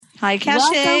Hi,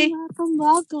 Cache.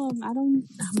 Welcome.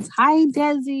 Hi,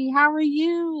 Desi. How are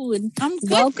you? And I'm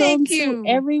good, welcome thank you. to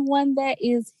everyone that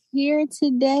is here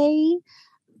today.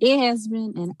 It has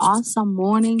been an awesome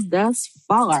morning thus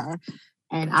far,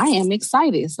 and I am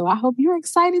excited. So I hope you're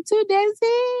excited too, Desi.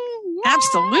 Yes!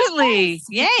 Absolutely.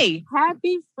 Yay.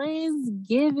 Happy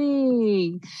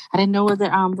Friendsgiving. I didn't know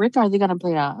whether Rick, are they going to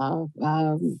play a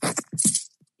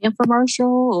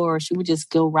infomercial, or should we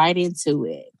just go right into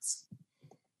it?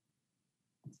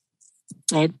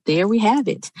 And there we have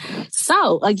it.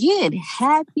 So again,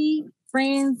 happy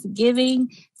Friendsgiving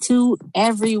to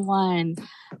everyone.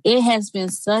 It has been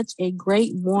such a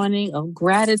great morning of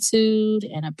gratitude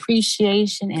and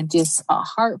appreciation and just a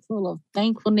heart full of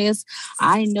thankfulness.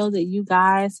 I know that you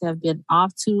guys have been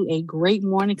off to a great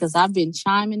morning because I've been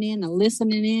chiming in and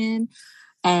listening in.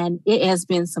 And it has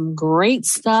been some great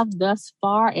stuff thus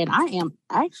far. And I am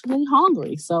actually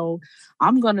hungry. So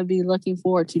I'm going to be looking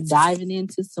forward to diving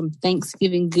into some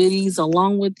Thanksgiving goodies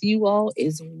along with you all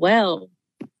as well.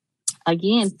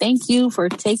 Again, thank you for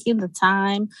taking the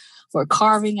time, for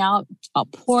carving out a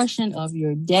portion of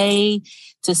your day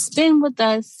to spend with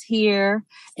us here.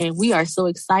 And we are so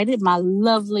excited. My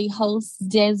lovely host,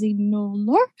 Desi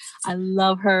Mueller. I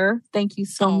love her. Thank you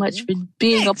so much for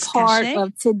being a part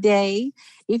of today.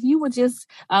 If you would just,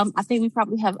 I think we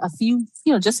probably have a few,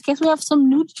 just in case we have some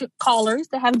new callers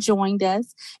that have joined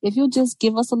us. If you'll just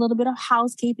give us a little bit of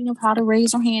housekeeping of how to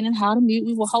raise our hand and how to mute,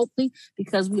 we will hopefully,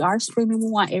 because we are streaming, we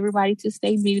want everybody to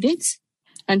stay muted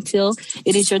until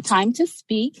it is your time to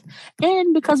speak.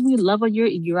 And because we love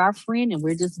you're our friend and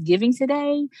we're just giving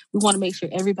today, we want to make sure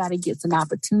everybody gets an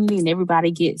opportunity and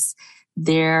everybody gets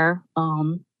their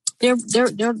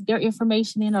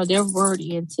information in or their word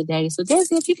in today. So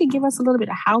Desi, if you could give us a little bit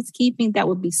of housekeeping, that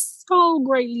would be so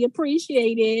greatly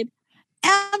appreciated.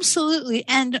 Absolutely.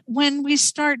 And when we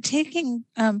start taking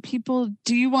people,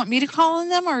 do you want me to call on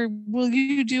them or will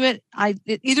you do it?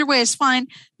 Either way is fine,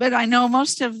 but I know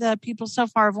most of the people so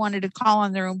far have wanted to call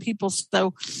on their own people.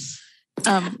 So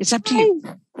it's up to you.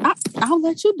 I'll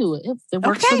let you do it. It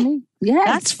works for me. Yeah,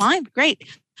 that's fine. Great.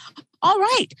 All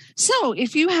right. So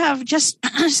if you have just,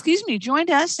 joined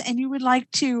us and you would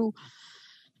like to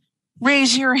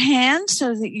raise your hand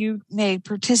so that you may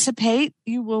participate,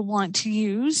 you will want to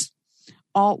use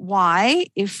Alt-Y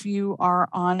if you are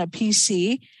on a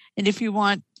PC. And if you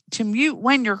want to unmute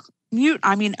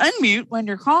when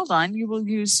you're called on, you will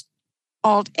use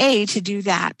Alt-A to do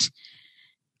that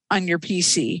on your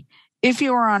PC. If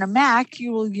you are on a Mac,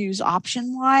 you will use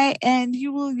Option-Y and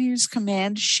you will use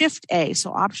Command-Shift-A.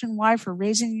 So Option-Y for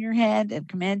raising your hand and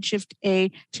Command-Shift-A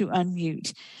to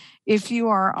unmute. If you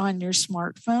are on your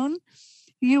smartphone,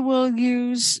 you will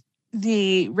use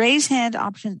the raise hand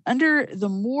option under the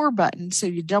More button. So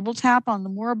you double tap on the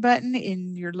More button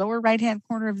in your lower right-hand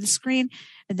corner of the screen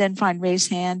and then find raise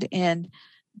hand and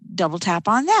double tap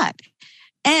on that.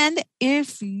 And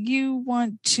if you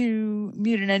want to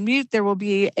mute and unmute, there will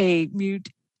be a mute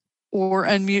or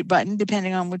unmute button,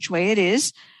 depending on which way it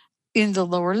is, in the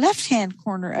lower left-hand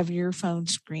corner of your phone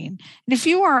screen. And if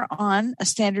you are on a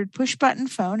standard push-button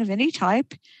phone of any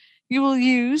type, you will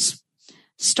use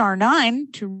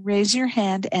 *9 to raise your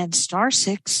hand and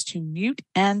 *6 to mute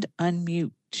and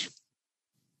unmute.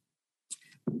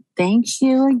 Thank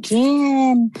you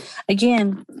again.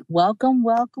 Again, welcome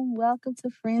to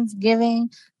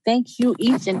Friendsgiving. Thank you,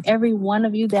 each and every one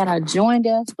of you that are joined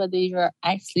us, whether you're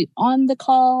actually on the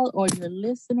call or you're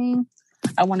listening.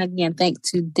 I want to again thank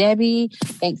to Debbie,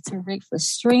 thanks to Rick for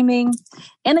streaming.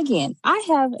 And again, I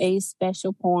have a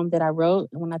special poem that I wrote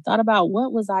when I thought about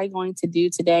what was I going to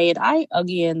do today. And I,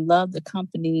 again, love the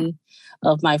company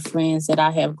of my friends that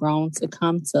I have grown to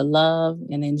come to love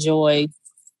and enjoy,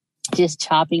 just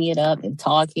chopping it up and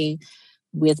talking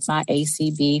with my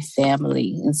ACB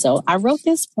family. And so I wrote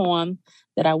this poem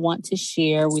that I want to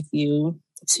share with you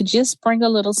to just bring a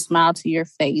little smile to your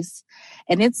face.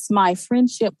 And it's my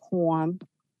friendship poem.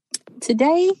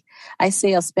 Today, I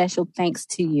say a special thanks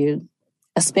to you,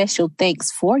 a special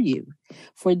thanks for you,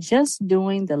 for just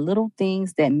doing the little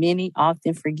things that many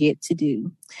often forget to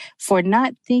do, for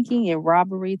not thinking it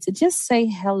robbery to just say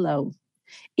hello,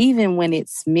 even when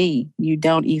it's me you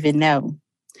don't even know,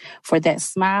 for that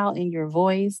smile in your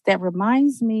voice that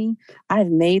reminds me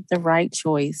I've made the right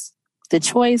choice. The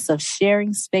choice of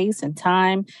sharing space and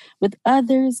time with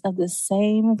others of the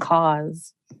same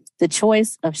cause. The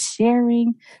choice of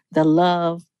sharing the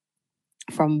love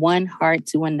from one heart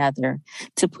to another.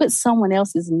 To put someone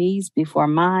else's needs before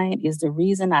mine is the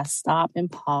reason I stop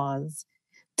and pause.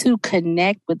 To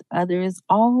connect with others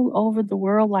all over the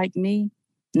world like me,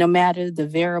 no matter the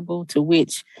variable to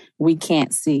which we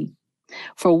can't see.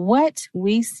 For what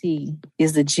we see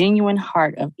is the genuine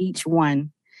heart of each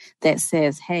one that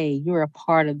says, hey, you're a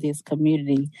part of this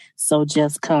community, so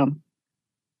just come.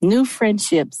 New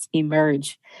friendships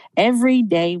emerge. Every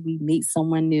day we meet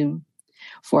someone new.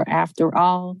 For after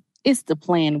all, it's the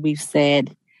plan we've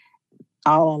said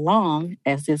all along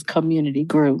as this community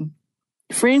grew.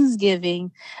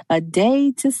 Friendsgiving, a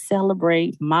day to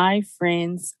celebrate my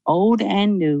friends, old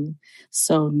and new.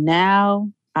 So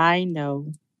now I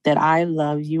know that I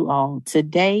love you all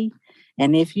today.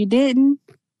 And if you didn't,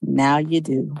 now you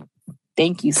do.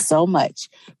 Thank you so much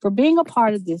for being a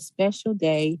part of this special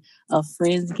day of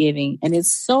Friendsgiving. And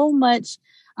it's so much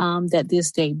that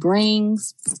this day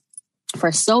brings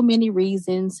for so many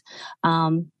reasons.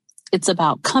 It's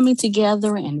about coming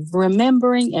together and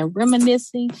remembering and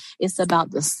reminiscing. It's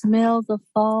about the smells of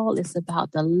fall. It's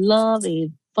about the love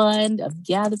and fun of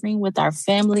gathering with our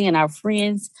family and our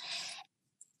friends.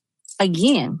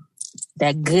 Again,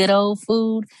 that good old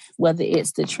food, whether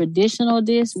it's the traditional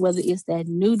dish, whether it's that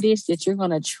new dish that you're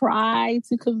going to try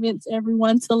to convince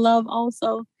everyone to love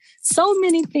also. So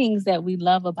many things that we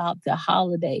love about the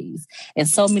holidays and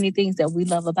so many things that we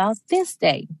love about this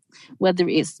day, whether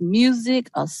it's music,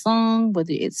 a song,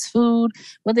 whether it's food,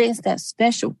 whether it's that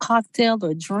special cocktail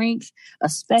or drink, a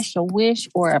special wish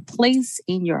or a place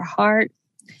in your heart,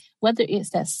 whether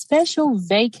it's that special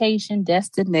vacation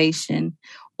destination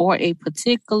or a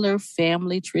particular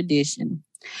family tradition,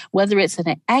 whether it's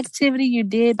an activity you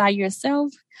did by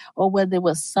yourself or whether it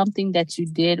was something that you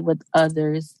did with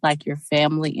others like your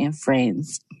family and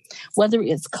friends, whether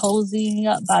it's cozying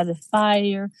up by the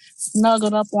fire,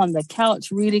 snuggled up on the couch,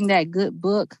 reading that good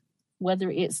book, whether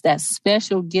it's that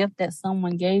special gift that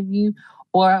someone gave you,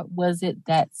 or was it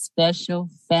that special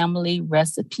family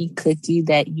recipe cookie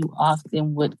that you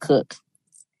often would cook?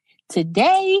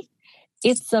 Today,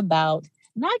 it's about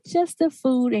not just the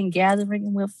food and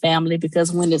gathering with family,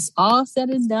 because when it's all said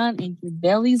and done and your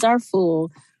bellies are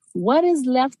full, what is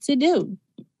left to do?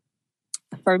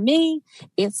 For me,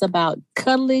 it's about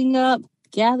cuddling up,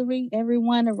 gathering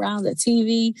everyone around the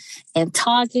TV and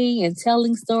talking and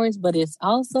telling stories, but it's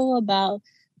also about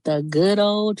the good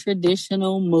old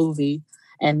traditional movie.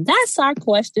 And that's our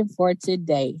question for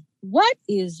today. What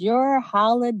is your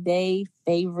holiday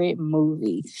favorite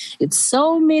movie? It's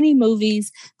so many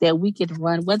movies that we could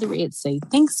run, whether it's a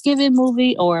Thanksgiving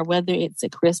movie or whether it's a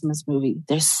Christmas movie.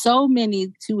 There's so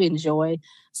many to enjoy,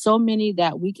 so many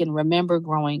that we can remember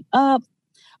growing up,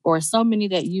 or so many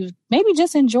that you maybe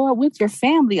just enjoy with your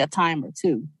family a time or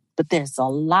two. But there's a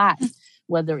lot,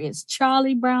 whether it's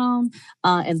Charlie Brown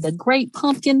and the Great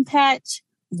Pumpkin Patch,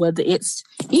 whether it's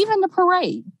even the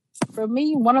parade. For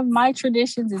me, one of my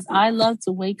traditions is I love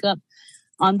to wake up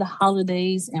on the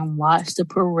holidays and watch the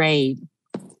parade.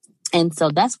 And so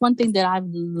that's one thing that I've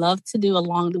loved to do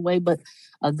along the way, but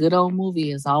a good old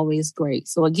movie is always great.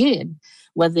 So again,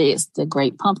 whether it's the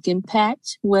Great Pumpkin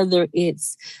Patch, whether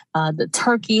it's the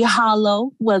Turkey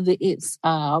Hollow, whether it's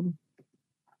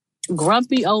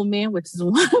Grumpy Old Man, which is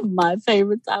one of my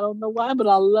favorites. I don't know why, but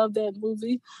I love that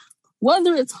movie.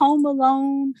 Whether it's Home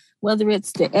Alone, whether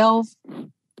it's The Elf,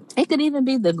 it could even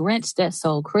be The Grinch That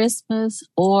Stole Christmas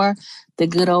or the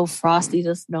good old Frosty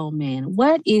the Snowman.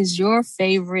 What is your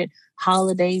favorite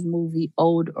holiday movie,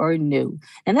 old or new?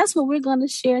 And that's what we're going to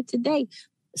share today.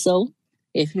 So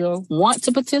if you want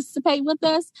to participate with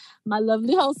us, my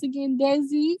lovely host again,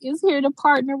 Desi, is here to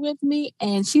partner with me,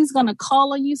 and she's going to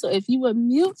call on you. So if you would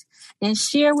mute and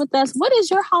share with us, what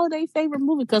is your holiday favorite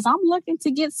movie? Because I'm looking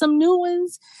to get some new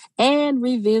ones and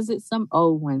revisit some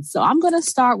old ones. So I'm going to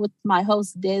start with my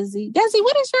host, Desi. Desi,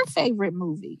 what is your favorite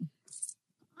movie?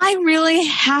 I really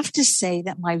have to say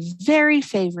that my very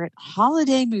favorite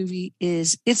holiday movie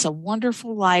is It's a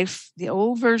Wonderful Life, the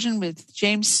old version with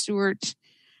James Stewart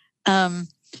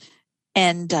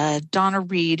and Donna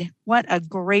Reed. What a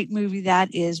great movie that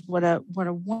is. What a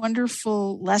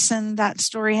wonderful lesson that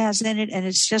story has in it. And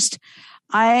it's just,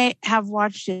 I have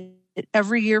watched it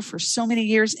every year for so many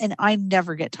years and I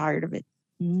never get tired of it.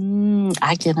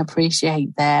 I can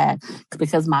appreciate that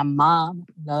because my mom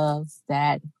loves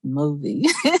that movie.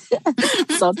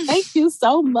 So thank you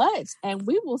so much. And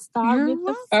we will start with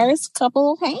the first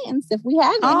couple of hands if we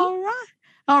have any.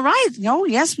 All right. Oh,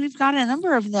 yes, we've got a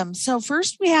number of them. So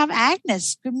first we have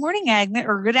Agnes. Good morning, Agnes,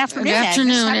 or good afternoon. Good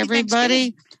afternoon,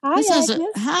 everybody.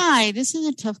 Hi, This is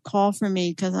a tough call for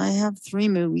me because I have 3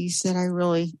 movies that I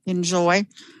really enjoy.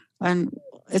 And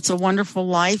It's a Wonderful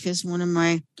Life is one of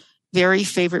my very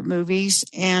favorite movies.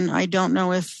 And I don't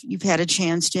know if you've had a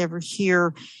chance to ever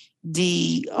hear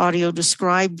the audio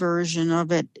described version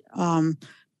of it.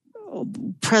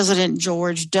 President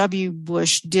George W.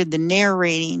 Bush did the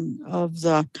narrating of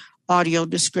the audio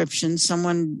description.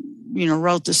 Someone,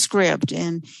 wrote the script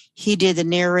and he did the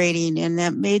narrating, and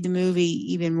that made the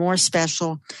movie even more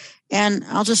special. And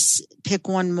I'll just pick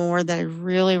one more that I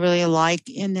really, really like,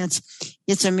 and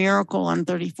It's a Miracle on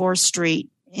 34th Street.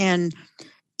 And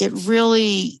it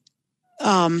really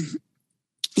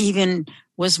even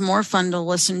was more fun to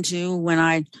listen to when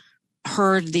I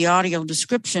heard the audio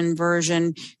description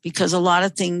version, because a lot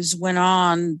of things went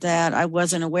on that I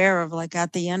wasn't aware of. Like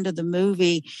at the end of the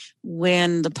movie,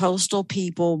 when the postal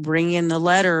people bring in the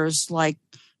letters, like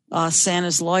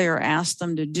Santa's lawyer asked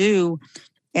them to do,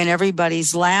 and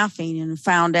everybody's laughing, and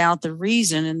found out the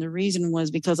reason. And the reason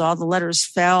was because all the letters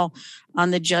fell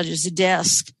on the judge's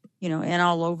desk, and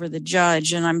all over the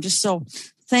judge. And I'm just so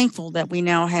thankful that we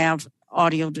now have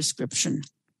audio description.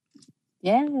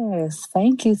 Yes,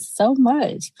 thank you so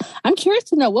much. I'm curious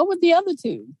to know, what were the other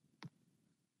two?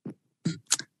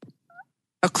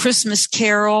 A Christmas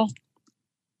Carol,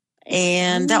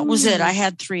 and that was it. I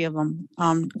had 3 of them.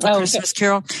 Christmas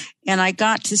Carol, and I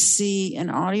got to see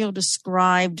an audio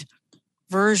described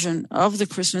version of the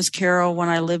Christmas Carol when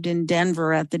I lived in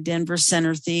Denver at the Denver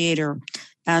Center Theater,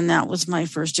 and that was my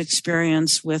first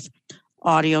experience with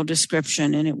audio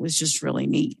description, and it was just really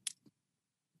neat.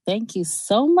 Thank you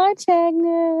so much,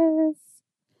 Agnes.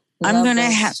 I'm gonna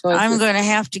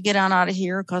have to get on out of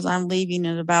here because I'm leaving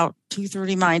at about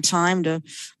 2:30 my time to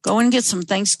go and get some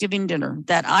Thanksgiving dinner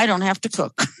that I don't have to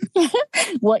cook.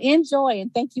 Well, enjoy,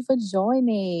 and thank you for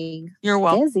joining. You're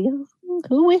welcome. Desi,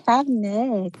 who we have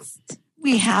next?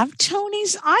 We have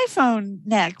Tony's iPhone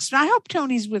next. I hope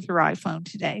Tony's with her iPhone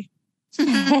today.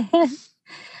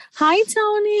 Hi,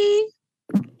 Tony.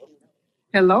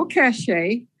 Hello,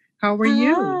 Cache. How are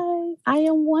you? Hi, I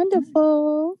am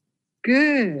wonderful.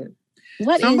 Good.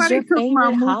 What Somebody is your took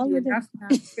my favorite movie, holiday? and that's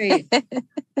not fair.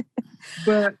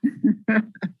 But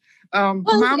Well,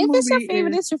 if it's your movie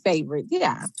favorite, is, it's your favorite.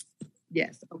 Yeah.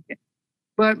 yes, okay.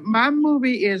 But my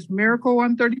movie is Miracle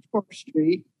on 34th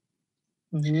Street,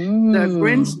 the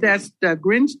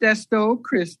Grinch that Stole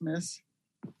Christmas,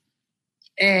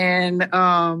 and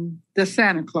the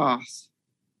Santa Claus.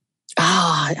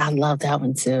 Oh, I love that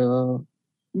one too.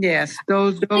 Yes,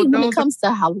 those. When it comes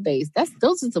to holidays,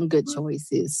 those are some good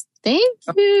choices. Thank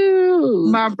you.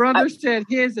 My brother said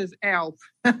his is Elf.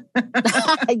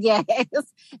 Yes.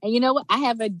 And you know what? I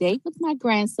have a date with my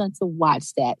grandson to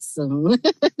watch that soon.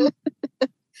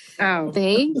 Oh,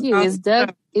 thank you. Is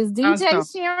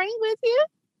DJ sharing with you?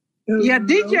 Yeah,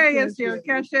 DJ is here.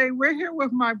 Cache, we're here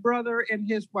with my brother and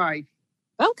his wife.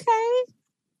 Okay.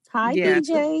 Hi, Yeah.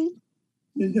 DJ.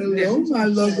 Hello, my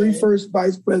lovely first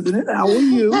vice president. How are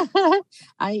you?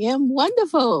 I am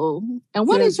wonderful. And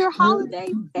what is your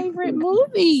holiday favorite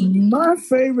movie? My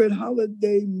favorite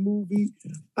holiday movie,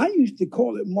 I used to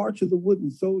call it March of the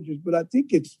Wooden Soldiers, but I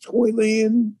think it's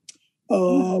Toyland.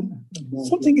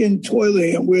 Something in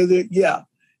Toyland where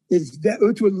it's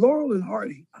with Laurel and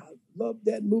Hardy. I love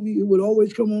that movie. It would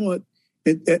always come on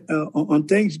on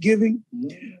Thanksgiving.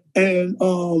 And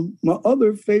my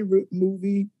other favorite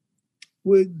movie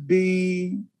would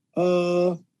be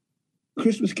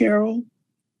Christmas Carol.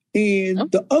 And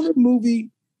the other movie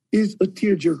is a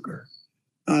tearjerker.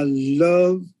 I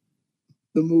love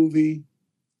the movie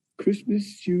Christmas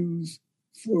Shoes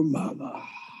for Mama.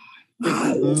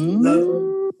 I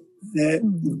love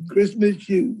that Christmas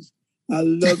Shoes. I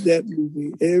love that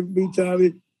movie. Every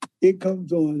time it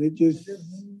comes on, it just,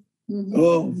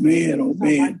 oh man.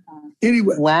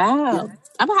 Anyway. Wow.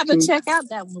 I'm going to have to check out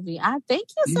that movie. I thank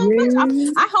you so much.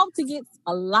 I hope to get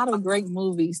a lot of great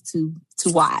movies to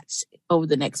watch over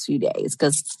the next few days.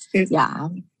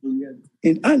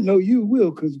 And I know you will,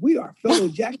 because we are fellow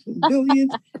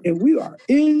Jacksonvillians and we are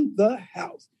in the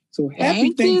house. So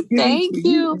happy Thanksgiving. Thank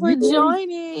you for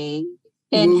joining.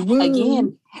 And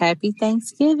again, happy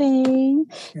Thanksgiving.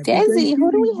 Desi,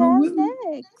 who do we have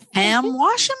next? Pam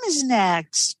Washam is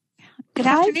next. Good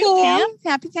Hi, afternoon, Pam. Pam.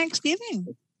 Happy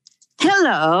Thanksgiving.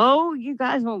 Hello. You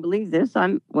guys won't believe this.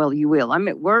 You will. I'm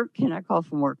at work and I call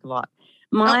from work a lot.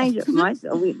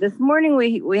 This morning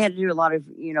we had to do a lot of,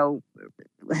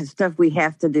 stuff we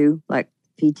have to do, like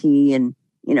PT and,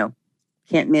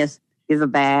 can't miss, give a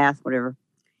bath, whatever.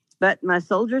 But my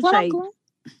soldiers say,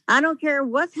 I don't care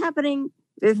what's happening.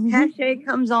 If Cache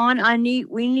comes on,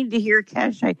 we need to hear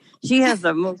Cache. She has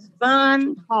the most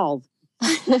fun calls.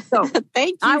 So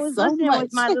thank you. I was so listening much.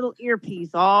 with my little earpiece.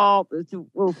 I was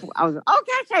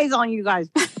Cache's on, you guys.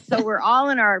 So we're all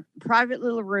in our private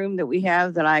little room that we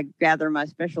have that I gather my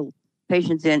special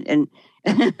patients in, and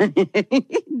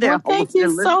thank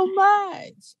you so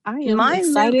much. I am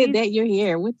excited that you're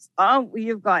here.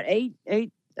 You've got eight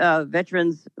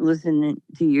veterans listening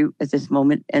to you at this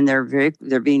moment, and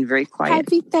they're being very quiet.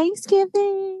 Happy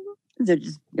Thanksgiving.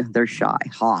 They're shy.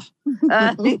 Ha.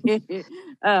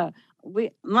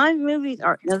 My movies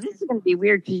are now. This is going to be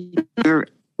weird.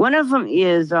 One of them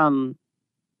is oh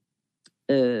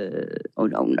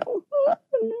no.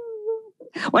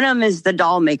 One of them is The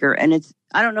Doll Maker, and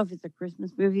I don't know if it's a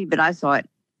Christmas movie, but I saw it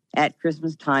at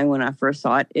Christmas time when I first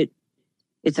saw it.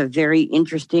 It's a very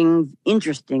interesting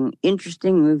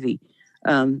movie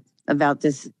about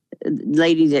this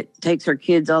lady that takes her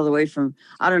kids all the way from,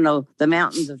 I don't know, the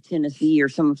mountains of Tennessee or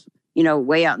some,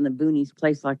 way out in the boonies,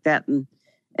 place like that.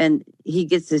 And he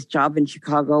gets this job in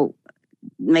Chicago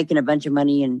making a bunch of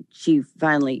money, and she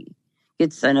finally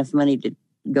gets enough money to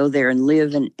go there and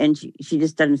live, and she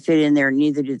just doesn't fit in there, and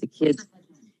neither do the kids.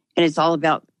 And it's all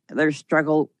about their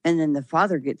struggle. And then the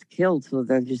father gets killed, so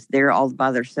they're just there all by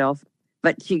themselves.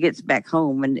 But she gets back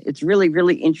home, and it's really,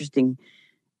 really interesting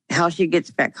how she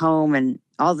gets back home and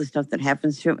all the stuff that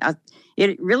happens to him.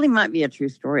 It really might be a true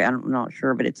story. I'm not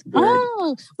sure, but it's good.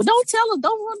 Oh, well, don't tell her.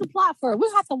 Don't ruin the plot for her.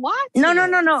 We'll have to watch No. it.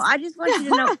 I just want you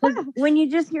to know, 'cause when you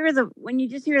just hear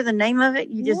the name of it,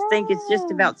 you just think it's just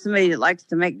about somebody that likes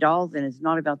to make dolls, and it's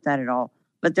not about that at all.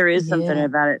 But there is something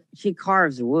about it. She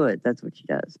carves wood. That's what she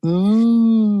does.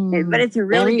 But it's a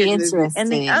really good movie.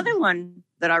 And the other one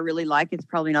that I really like, it's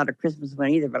probably not a Christmas one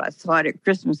either, but I saw it at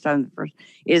Christmas time the first,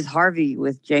 is Harvey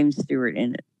with James Stewart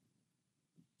in it.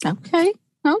 Okay.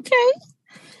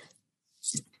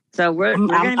 So we're going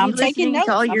to be taking listening notes.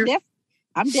 to all your...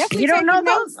 I'm definitely You don't know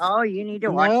notes. those? Oh, you need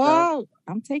to watch those. No,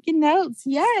 I'm taking notes.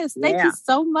 Yes. Thank you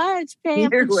so much,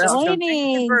 Pam, You're for welcome.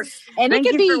 joining. Thank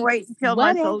you for waiting until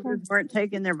my soldiers weren't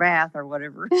taking their bath or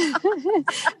whatever.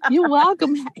 You're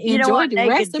welcome. Enjoy the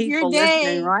rest of your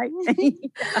day. Right?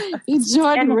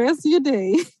 Enjoy the rest of your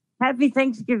day. Happy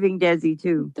Thanksgiving, Desi,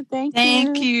 too. Thank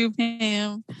you,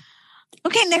 Pam.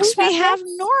 Okay, next we have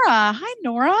Nora. Hi,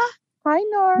 Nora. Hi,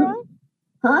 Nora.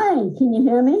 Hi, can you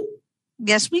hear me?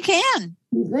 Yes, we can.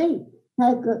 Great.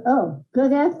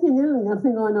 Good afternoon. I've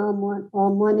been on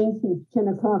all morning since 10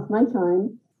 o'clock my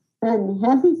time. And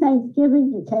happy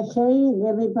Thanksgiving to Cache and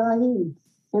everybody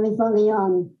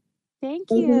on.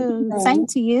 Thank you. Same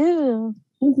to you.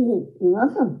 Thank you. You're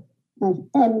welcome.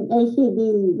 And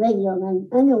ACB Radio. And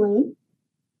anyway.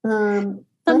 So,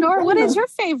 Nora, what is your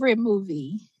favorite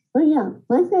movie? Oh, yeah.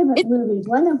 My favorite movie,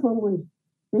 one of them was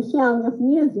The Sound of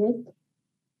Music.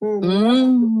 And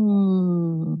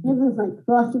it was like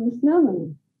Frosty the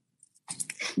Snowman.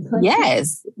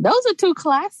 Yes, those are two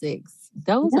classics.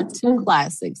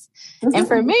 And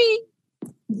for me,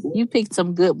 you picked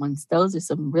some good ones. Those are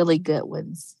some really good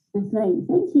ones. That's right.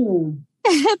 Thank you.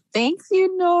 Thanks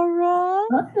you, Nora.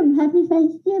 Welcome. Happy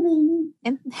Thanksgiving.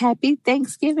 And happy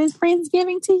Thanksgiving,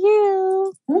 Friendsgiving to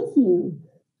you. Thank you.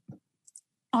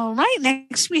 All right.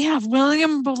 Next we have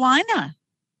William Bolina.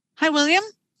 Hi, William.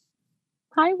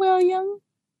 Hi, William.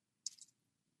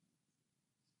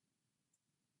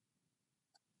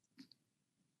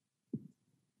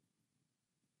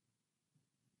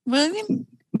 William?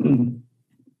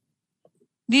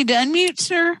 Need to unmute,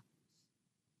 sir?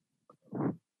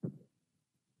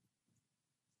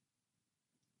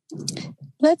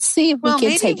 Let's see if we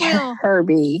can take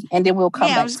Herbie, and then we'll come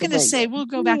back. Yeah, I was going to say, we'll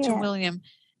go back to William.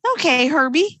 Okay,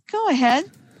 Herbie, go ahead.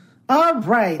 All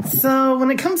right. So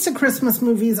when it comes to Christmas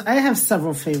movies, I have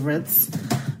several favorites.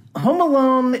 Home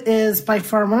Alone is by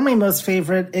far one of my most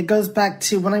favorite. It goes back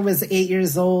to when I was 8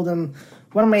 years old, and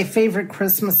one of my favorite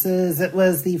Christmases. It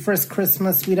was the first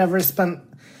Christmas we'd ever spent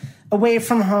away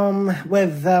from home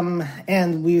with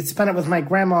and we spent it with my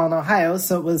grandma in Ohio.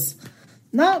 So it was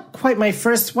not quite my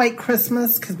first white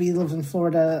Christmas because we live in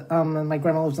Florida and my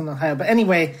grandma lives in Ohio. But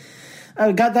anyway,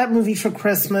 I got that movie for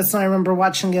Christmas, and I remember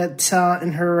watching it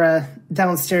in her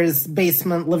downstairs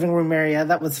basement living room area.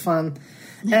 That was fun.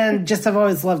 And just I've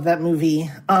always loved that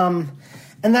movie.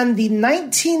 And then the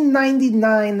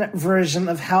 1999 version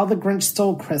of How the Grinch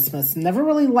Stole Christmas. Never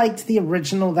really liked the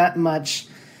original that much.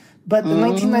 But the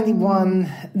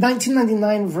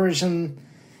 1999 version,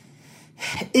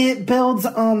 it builds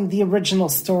on the original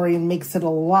story and makes it a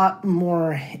lot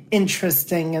more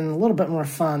interesting and a little bit more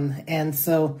fun. And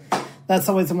so that's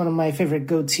always one of my favorite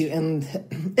go-to.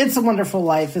 And It's a Wonderful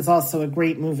Life is also a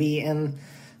great movie, and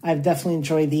I've definitely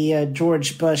enjoyed the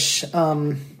George Bush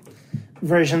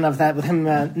version of that with him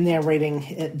narrating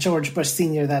it, George Bush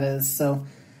Sr., that is. So,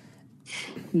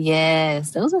 yes,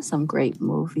 those are some great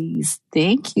movies.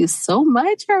 Thank you so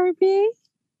much, Herbie.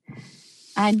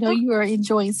 I know you are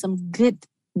enjoying some good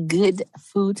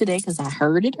food today because I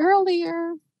heard it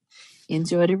earlier.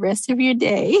 Enjoy the rest of your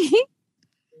day.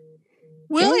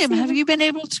 William, have you been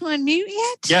able to unmute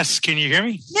yet? Yes. Can you hear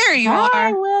me? There you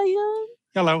Hi, are. William.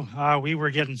 Hello. We were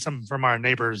getting some from our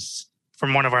neighbors,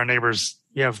 from one of our neighbors.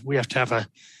 We have to have a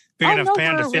big enough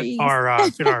pan to fit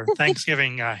our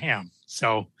Thanksgiving ham.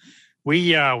 So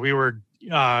we were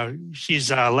she's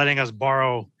letting us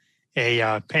borrow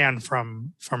a pan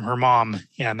from her mom,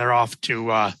 and they're off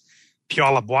to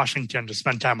Puyallup, Washington to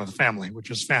spend time with the family, which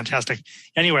is fantastic.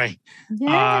 Anyway,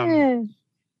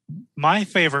 my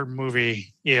favorite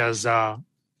movie is Home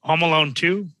Alone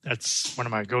 2. That's one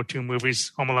of my go-to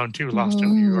movies. Home Alone 2, Lost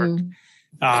in New York.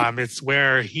 It's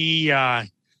where he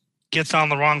gets on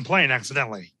the wrong plane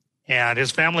accidentally, and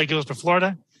his family goes to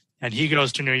Florida, and he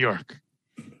goes to New York.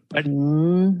 But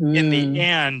in the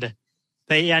end,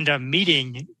 they end up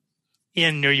meeting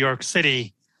in New York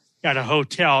City at a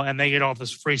hotel, and they get all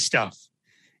this free stuff.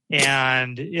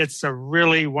 And it's a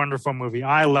really wonderful movie.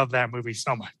 I love that movie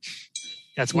so much.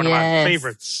 That's one of my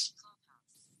favorites.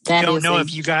 I don't know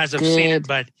if you guys have seen it,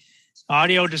 but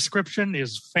audio description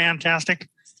is fantastic.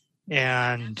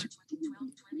 And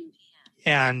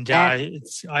I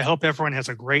hope everyone has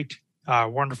a great,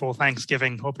 wonderful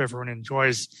Thanksgiving. Hope everyone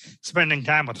enjoys spending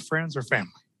time with friends or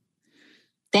family.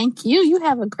 Thank you. You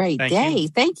have a great day.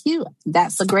 Thank you.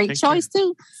 That's a great choice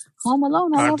too. Home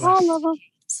Alone. I love all of them.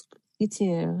 You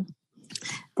too.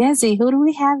 Desi, who do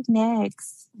we have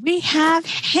next? We have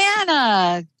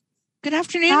Hannah. Good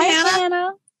afternoon,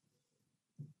 Hannah.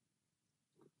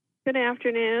 Good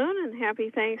afternoon and happy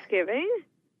Thanksgiving.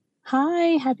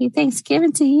 Hi, happy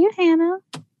Thanksgiving to you, Hannah.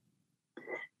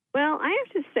 Well, I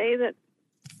have to say that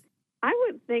I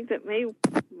would think that maybe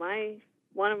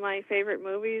one of my favorite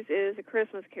movies is A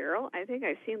Christmas Carol. I think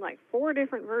I've seen like 4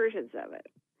 different versions of it.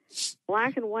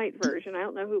 Black and white version. I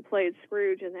don't know who played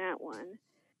Scrooge in that one.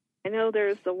 I know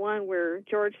there's the one where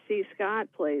George C. Scott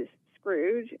plays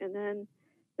Scrooge, and then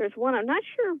there's one, I'm not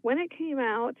sure when it came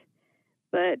out,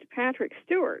 but Patrick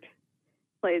Stewart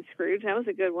played Scrooge. That was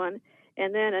a good one.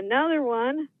 And then another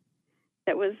one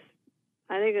that was,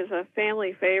 I think, is a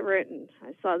family favorite, and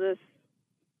I saw this,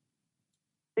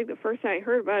 I think the first time I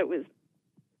heard about it was,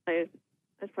 I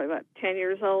was probably about 10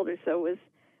 years old or so, was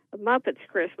A Muppets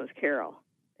Christmas Carol.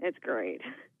 It's great.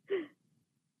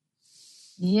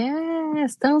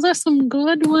 Yes, those are some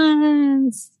good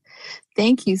ones.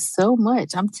 Thank you so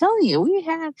much. I'm telling you, we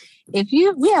have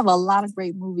a lot of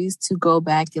great movies to go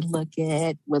back and look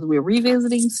at, whether we're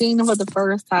revisiting, seeing them for the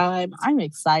first time. I'm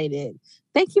excited.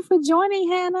 Thank you for joining,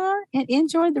 Hannah, and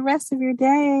enjoy the rest of your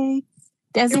day.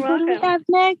 Desi, who do we have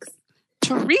next?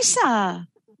 Teresa.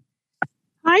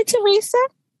 Hi, Teresa.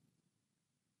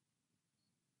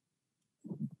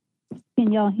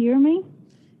 Can y'all hear me?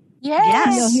 Yes.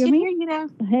 Can y'all hear me? Hear you now.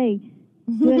 Hey,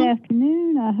 good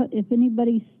afternoon. If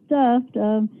anybody's stuffed,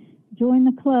 join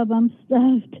the club. I'm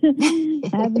stuffed.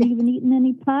 I haven't even eaten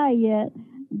any pie yet.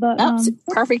 But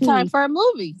perfect time for a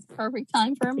movie. Perfect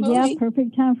time for a movie. Yeah,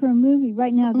 perfect time for a movie.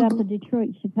 Right now, I've got the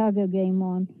Detroit-Chicago game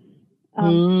on.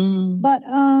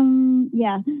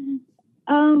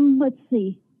 Let's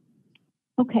see.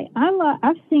 Okay,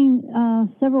 I've seen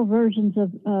several versions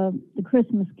of the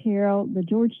Christmas Carol. The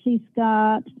George C.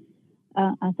 Scott.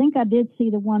 I think I did see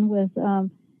the one with the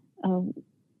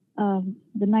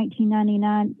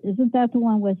 1999. Isn't that the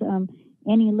one with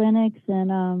Annie Lennox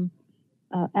and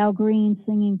Al Green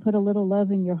singing "Put a Little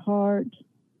Love in Your Heart"?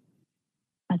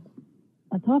 I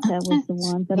thought that was the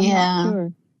one, but I'm not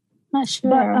sure. Not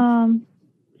sure.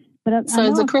 But so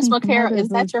is the Christmas Carol? Is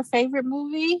that your favorite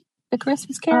movie? The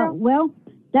Christmas Carol? Well,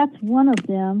 that's one of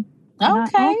them. And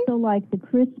I also like the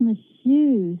Christmas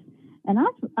Shoes, and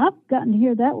I've gotten to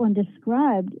hear that one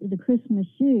described, the Christmas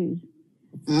Shoes.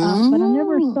 But I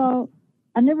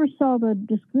never saw the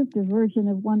descriptive version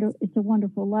of It's a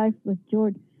Wonderful Life with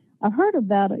George. I've heard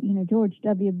about it. George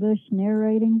W. Bush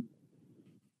narrating.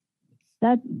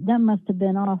 That must have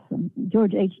been awesome.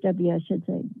 George H.W., I should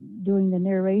say, doing the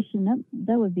narration.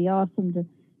 That would be awesome to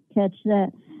catch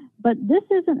that. But this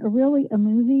isn't really a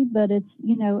movie, but it's,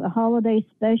 a holiday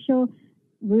special,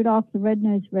 Rudolph the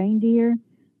Red-Nosed Reindeer.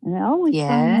 And I always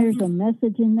find there's a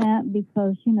message in that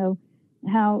because,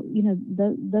 how,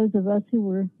 those of us who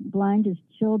were blind as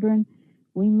children,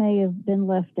 we may have been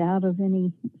left out of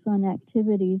any fun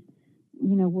activities,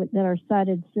 that our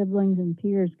sighted siblings and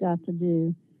peers got to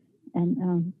do.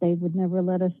 And they would never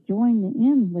let us join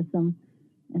in with them.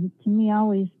 And to me, I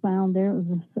always found there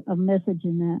was a message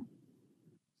in that.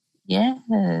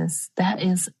 Yes, that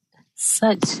is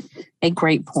such a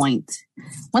great point.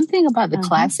 One thing about the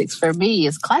classics for me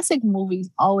is classic movies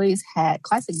or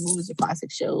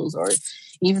classic shows, or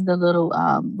even the little,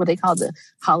 what they call the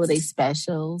holiday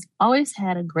specials, always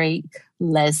had a great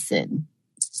lesson.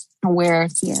 where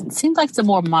it seems like the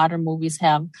more modern movies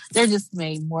they're just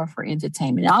made more for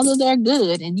entertainment. Although they're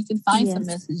good and you can find some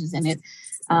messages in it,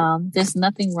 there's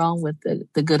nothing wrong with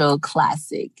the good old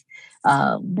classic.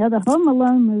 Now the Home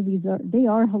Alone movies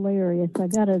are hilarious. I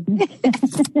gotta admit.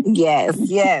 Yes.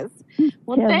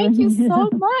 Well, Kevin, thank you so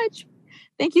much.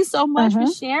 Thank you so much for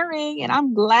sharing, and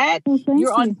I'm glad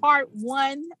you're on part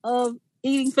 1 of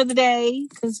Eating for the Day,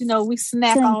 because we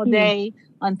snack all day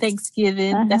on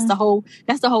Thanksgiving. That's the whole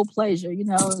pleasure,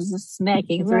 just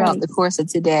snacking throughout the course of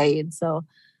today. And so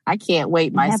I can't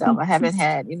wait myself. I haven't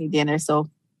had any dinner, so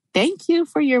thank you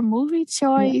for your movie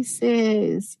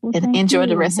choices. Well, and enjoy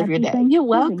the rest of your day. You're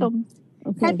welcome.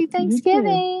 Okay. Happy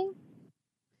Thanksgiving.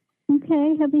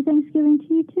 Okay, happy Thanksgiving to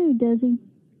you too, Desi.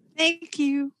 Thank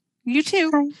you. You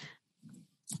too.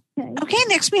 Okay,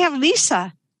 next we have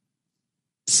Lisa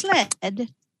Sled.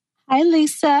 Hi,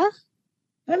 Lisa.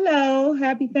 Hello.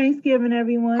 Happy Thanksgiving,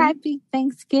 everyone. Happy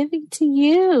Thanksgiving to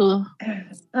you.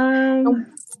 I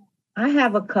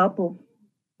have a couple.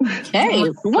 Okay.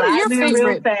 What are your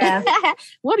favorite?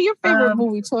 What are your favorite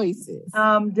movie choices?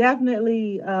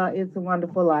 Definitely It's a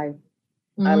Wonderful Life.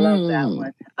 I love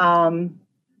that one.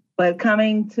 But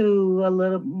coming to a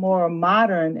little more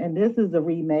modern, and this is a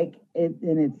remake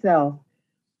in itself,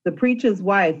 The Preacher's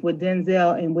Wife with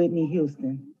Denzel and Whitney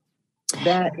Houston.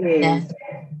 That is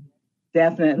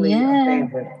definitely a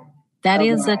favorite. That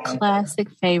is a classic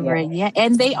favorite. Yeah.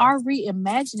 And they are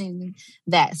reimagining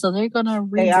that. So they're going to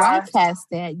rebroadcast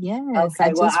that. Yes.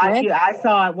 Okay. I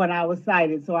saw it when I was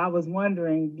sighted. So I was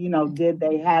wondering, did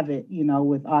they have it,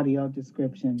 with audio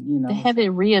description, They have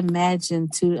it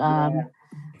reimagined to,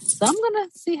 so I'm going to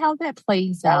see how that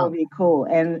plays out. That would be cool.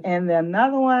 And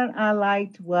another one I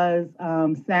liked was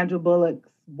Sandra Bullock's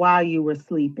While You Were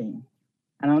Sleeping.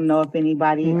 I don't know if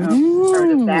anybody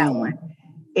heard of that one.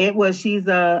 She's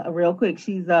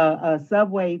a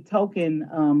subway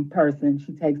token person.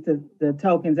 She takes the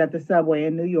tokens at the subway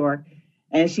in New York,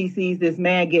 and she sees this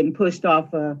man getting pushed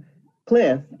off a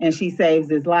cliff, and she saves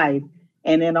his life.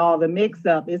 And then all the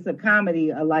mix-up, it's a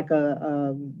comedy, like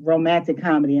a romantic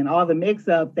comedy, and all the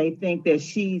mix-up, they think that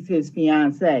she's his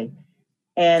fiancé.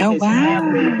 And his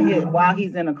family, while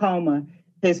he's in a coma,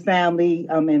 his family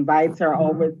invites her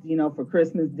over, for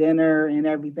Christmas dinner and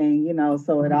everything,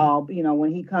 so it all,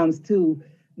 when he comes to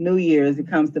New Year's, it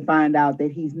comes to find out that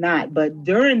he's not. But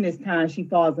during this time, she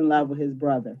falls in love with his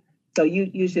brother. So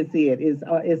you should see it. It's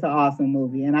an awesome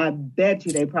movie. And I bet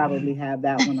you they probably have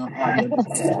that one on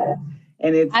audio.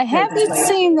 And I haven't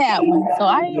seen that one, so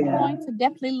I am going to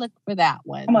definitely look for that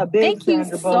one. I'm a big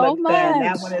Sandra Bullock fan.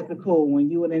 That one is a cool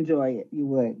one. You would enjoy it. You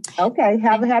would. Okay.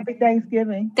 Have a happy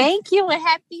Thanksgiving. Thank you, and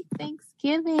happy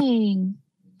Thanksgiving.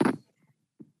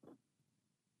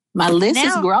 My list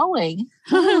is growing.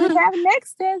 Who do we have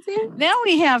next, Desi? Now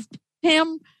we have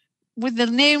Pam with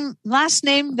the last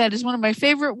name that is one of my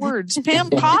favorite words, Pam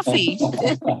Coffee.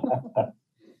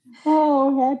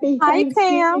 Happy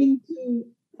Thanksgiving to you.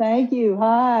 Thank you.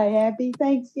 Hi. Happy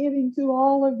Thanksgiving to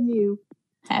all of you.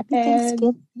 Happy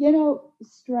Thanksgiving.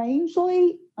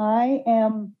 Strangely, I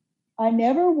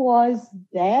never was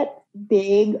that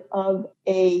big of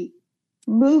a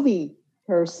movie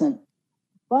person,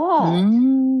 but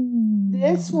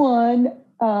this one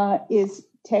is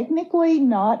technically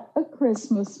not a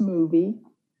Christmas movie,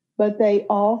 but they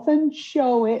often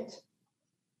show it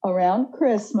around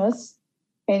Christmas,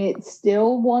 and it's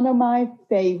still one of my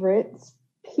favorites.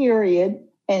 Period,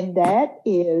 and that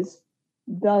is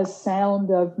The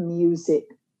Sound of Music.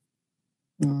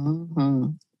 I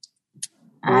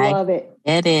love it.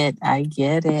 I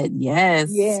get it.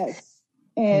 Yes.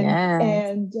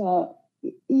 And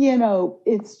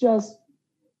it's just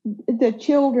the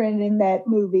children in that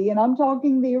movie, and I'm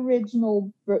talking the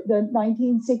original, the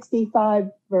 1965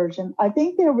 version. I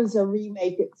think there was a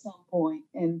remake at some point,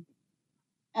 and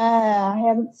I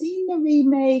haven't seen the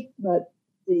remake, but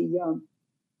the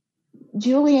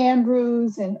Julie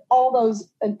Andrews and all those,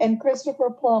 and Christopher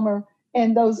Plummer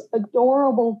and those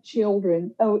adorable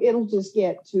children. Oh, it'll just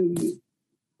get to you.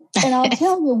 And I'll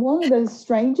tell you, one of the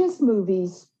strangest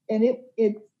movies, and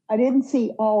I didn't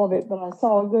see all of it, but I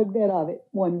saw a good bit of it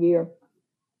one year.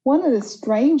 One of the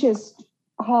strangest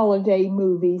holiday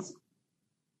movies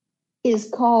is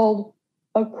called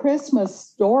A Christmas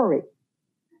Story.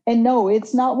 And no,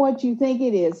 it's not what you think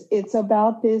it is. It's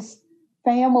about this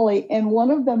family, and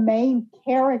one of the main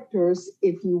characters,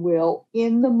 if you will,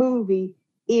 in the movie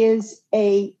is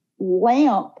a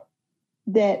lamp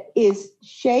that is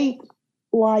shaped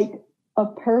like a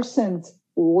person's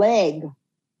leg,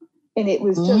 and it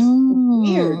was just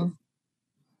weird.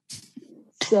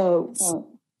 So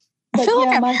I feel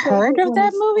like my I've heard favorite of that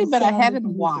one is movie, The but I Sound of haven't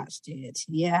Music. watched it.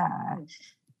 Yeah.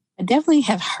 I definitely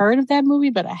have heard of that movie,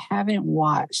 but I haven't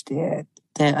watched it.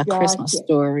 A Christmas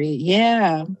Story.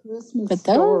 Yeah. Christmas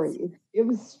Story. It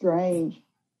was strange.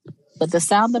 But The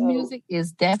Sound of Music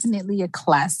is definitely a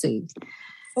classic.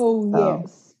 Oh,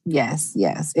 yes.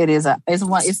 Yes. It is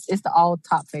it's the all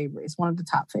top favorite. It's one of the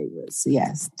top favorites.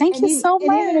 Yes. Thank you so much.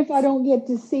 And even if I don't get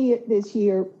to see it this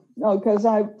year, because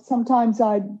sometimes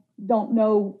I don't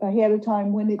know ahead of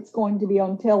time when it's going to be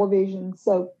on television.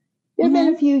 So there have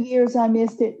been a few years I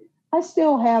missed it. I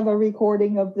still have a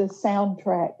recording of the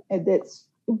soundtrack that's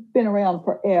been around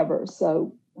forever.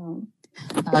 So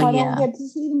if I don't get to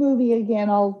see the movie again,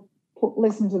 I'll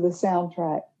listen to the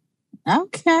soundtrack.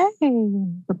 Okay.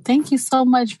 Well, thank you so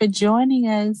much for joining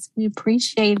us. We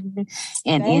appreciate it.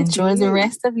 And enjoy the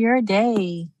rest of your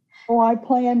day. Oh, I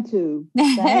plan to.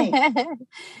 Thanks.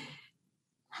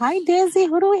 Hi, Desi.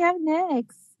 Who do we have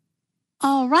next?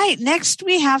 All right. Next,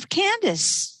 we have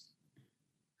Candace.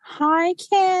 Hi,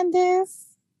 Candace.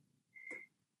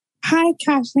 Hi,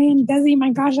 Kathleen and Desi.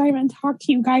 My gosh, I haven't talked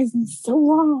to you guys in so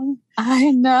long. I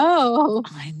know.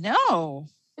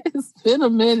 It's been a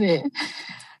minute.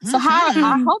 So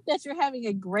I hope that you're having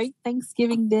a great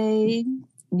Thanksgiving day.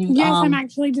 Yes, I'm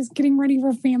actually just getting ready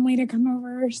for family to come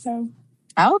over. So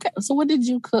okay. So what did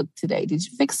you cook today? Did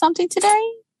you fix something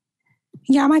today?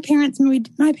 Yeah, my parents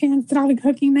did all the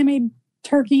cooking. They made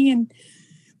turkey, and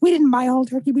we didn't buy whole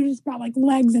turkey. We just bought like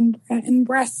legs and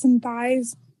breasts and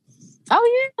thighs.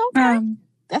 Oh yeah, okay.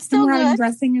 That's still good. Having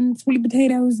dressing and sweet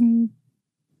potatoes and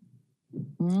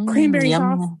cranberry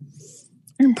sauce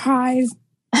and pies.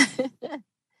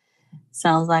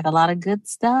 Sounds like a lot of good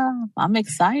stuff. I'm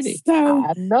excited. So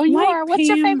I know you are. What's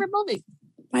your favorite movie?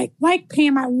 Like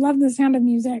Pam, I love The Sound of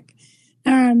Music.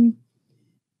 And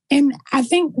I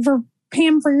think for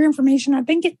Pam, for your information, I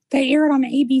think they aired on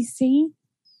ABC.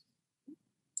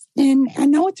 And I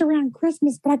know it's around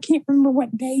Christmas, but I can't remember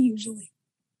what day usually.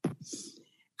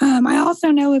 I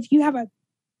also know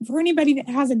for anybody that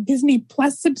has a Disney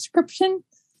Plus subscription,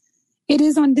 it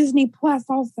is on Disney Plus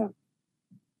also.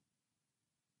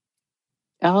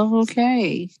 Oh,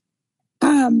 okay.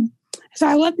 So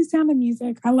I love The Sound of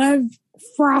Music. I love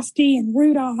Frosty and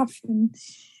Rudolph, and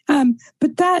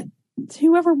but that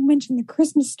whoever mentioned The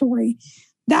Christmas Story,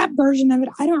 that version of it,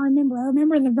 I don't remember. I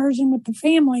remember the version with the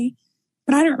family,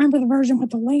 but I don't remember the version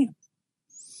with the lamb.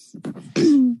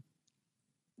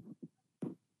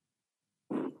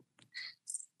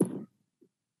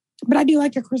 But I do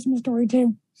like A Christmas Story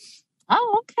too.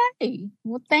 Oh, okay.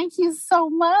 Well, thank you so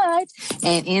much.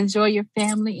 And enjoy your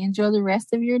family. Enjoy the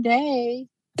rest of your day.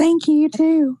 Thank you,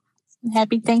 too.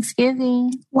 Happy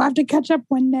Thanksgiving. We'll have to catch up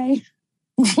one day.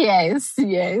 Yes.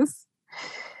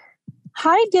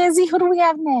 Hi, Desi. Who do we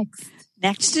have next?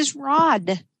 Next is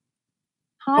Rod.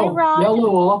 Hi, Rod.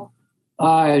 Hello.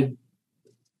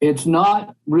 It's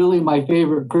not really my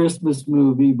favorite Christmas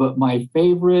movie, but my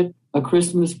favorite A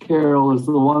Christmas Carol is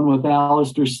the one with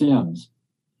Alistair Sims.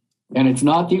 And it's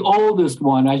not the oldest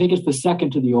one. I think it's the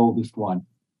second to the oldest one.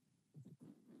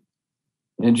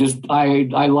 And just, I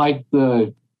like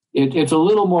it's a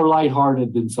little more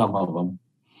lighthearted than some of them.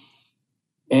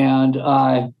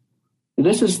 And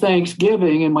this is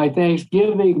Thanksgiving, and my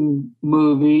Thanksgiving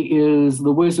movie is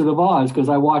The Wizard of Oz, because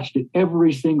I watched it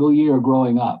every single year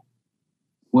growing up.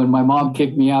 When my mom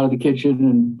kicked me out of the kitchen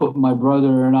and put my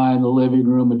brother and I in the living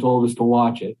room and told us to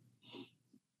watch it.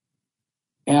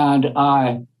 And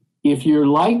if you're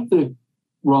like the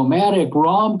romantic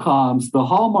rom-coms, the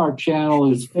Hallmark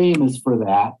Channel is famous for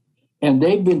that. And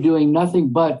they've been doing nothing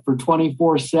but for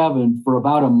 24/7 for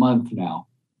about a month now.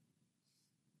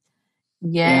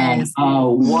 Yes.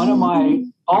 And one of my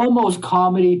almost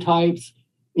comedy types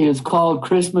is called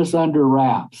Christmas Under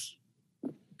Wraps,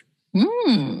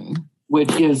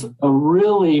 which is a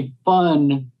really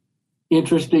fun,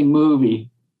 interesting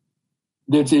movie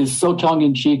that is so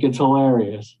tongue-in-cheek, it's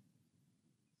hilarious.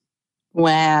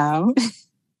 Wow.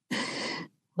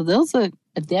 Well, those are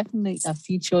definitely a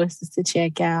few choices to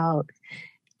check out.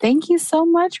 Thank you so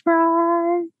much,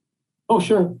 Rod. Oh,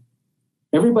 sure.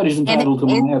 Everybody's entitled to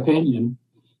my opinion.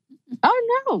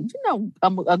 Oh, no.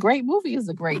 A great movie is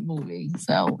a great movie.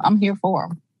 So I'm here for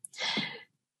them.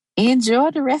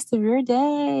 Enjoy the rest of your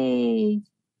day.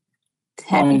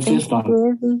 Happy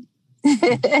Thanksgiving.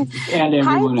 And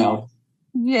everyone else.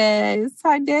 Yes.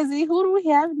 Hi, Desi. Who do we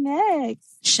have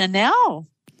next? Chanel.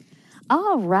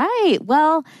 All right.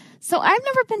 Well, So I've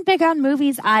never been big on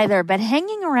movies either, but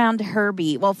hanging around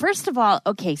Herbie. Well, first of all,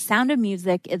 okay, Sound of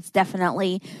Music is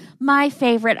definitely my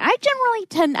favorite. I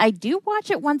do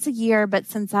watch it once a year, but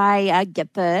since I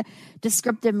get the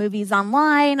descriptive movies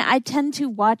online, I tend to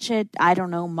watch it, I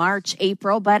don't know, March,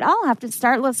 April, but I'll have to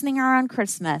start listening around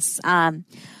Christmas.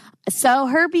 So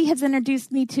Herbie has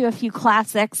introduced me to a few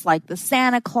classics like the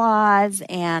Santa Claus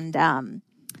and,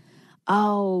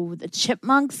 the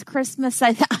Chipmunks Christmas.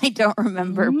 I don't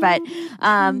remember, but,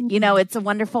 It's a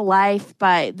Wonderful Life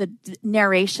by the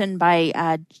narration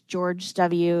by, George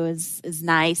W. is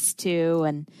nice too.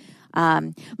 And,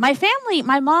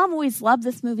 my mom always loved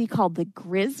this movie called The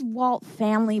Griswold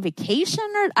Family Vacation.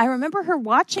 I remember her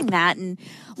watching that and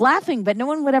laughing, but no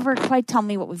one would ever quite tell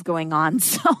me what was going on.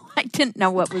 So I didn't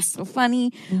know what was so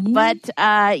funny, but,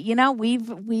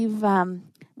 we've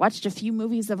watched a few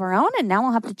movies of our own, and now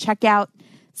we'll have to check out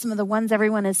some of the ones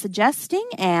everyone is suggesting.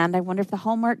 And I wonder if the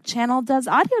Hallmark Channel does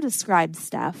audio described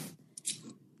stuff.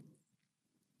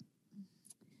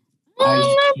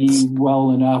 I see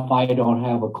well enough. I don't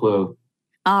have a clue.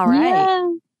 All right. Yeah.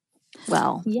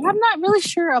 Well, yeah, I'm not really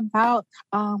sure about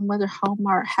whether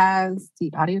Hallmark has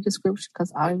the audio description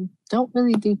because I don't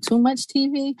really do too much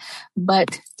TV,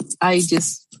 but I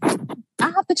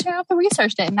have to check out the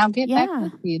research that and I'll get back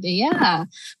with you. Yeah.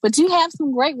 But you have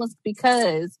some great ones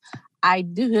because I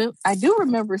do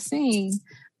remember seeing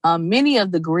many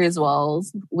of the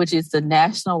Griswolds, which is the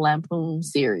National Lampoon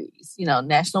series,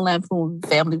 National Lampoon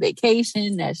Family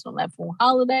Vacation, National Lampoon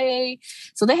Holiday.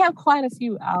 So they have quite a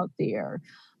few out there.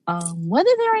 Whether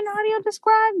they're in audio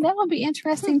described, that would be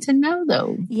interesting to know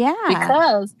though. Yeah.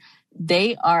 Because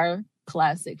they are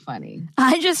classic funny.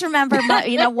 I just remember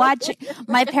watching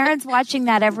my parents watching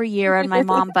that every year and my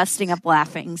mom busting up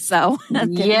laughing. So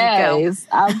yes,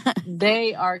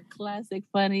 they are classic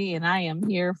funny and I am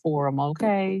here for them.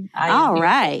 Okay. All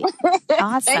right.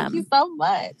 Awesome. Thank you so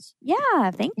much.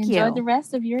 Yeah. Thank you. Enjoy the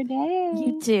rest of your day.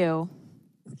 You too.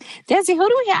 Desi, who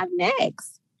do we have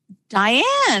next?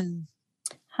 Diane.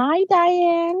 Hi,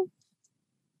 Diane.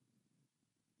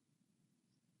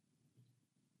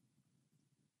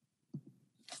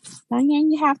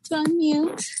 Diane, you have to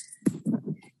unmute.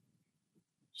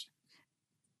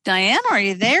 Diane, are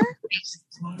you there?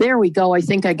 There we go. I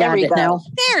think I got it now.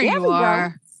 There you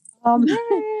are.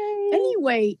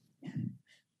 Anyway,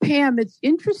 Pam, it's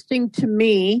interesting to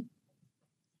me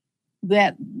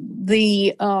that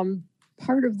the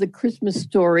part of the Christmas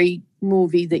Story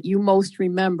movie that you most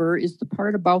remember is the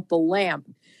part about the lamp,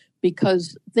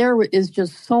 because there is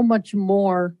just so much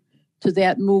more to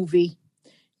that movie.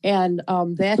 And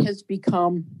that has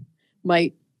become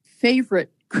my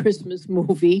favorite Christmas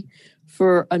movie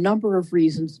for a number of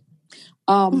reasons.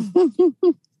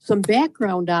 Some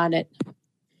background on it.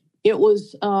 It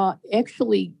was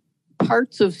actually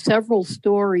parts of several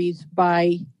stories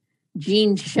by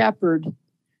Gene Shepard,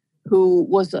 who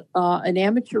was an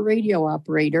amateur radio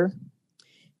operator.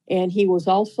 And he was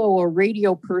also a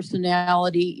radio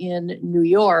personality in New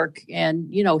York.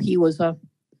 And, he was a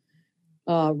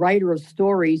writer of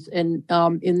stories. And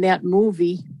in that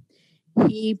movie,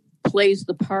 he plays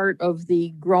the part of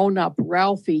the grown-up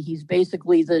Ralphie. He's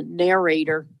basically the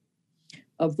narrator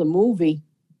of the movie.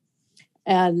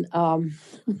 And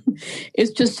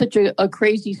it's just such a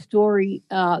crazy story.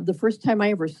 The first time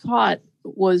I ever saw it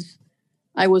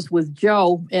I was with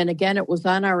Joe. And again, it was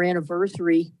on our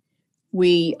anniversary.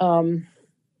 We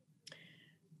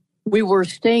were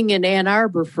staying in Ann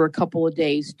Arbor for a couple of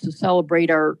days to celebrate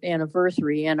our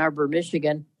anniversary, Ann Arbor,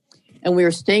 Michigan. And we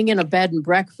were staying in a bed and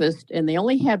breakfast, and they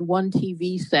only had one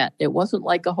TV set. It wasn't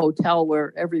like a hotel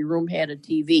where every room had a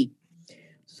TV.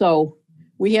 So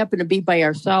we happened to be by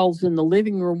ourselves in the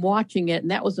living room watching it,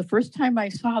 and that was the first time I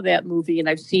saw that movie, and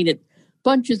I've seen it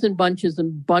bunches and bunches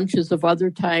and bunches of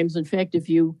other times. In fact, if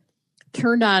you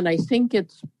turn on, I think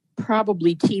it's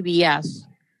probably TBS,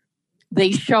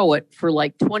 they show it for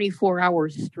like 24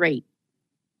 hours straight.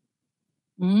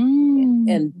 And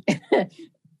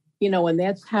and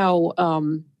that's how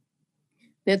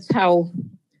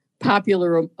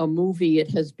popular a movie it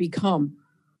has become.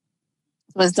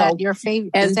 Was that your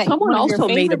favorite? And someone also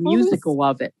made a musical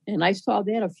of it. And I saw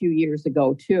that a few years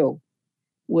ago too,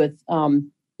 with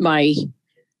my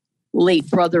late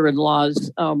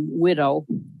brother-in-law's widow.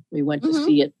 We went to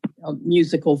see it, a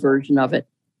musical version of it.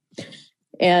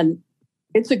 And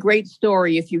it's a great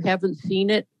story. If you haven't seen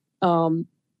it,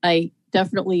 I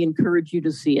definitely encourage you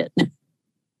to see it.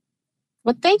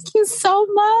 Well, thank you so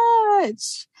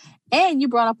much. And you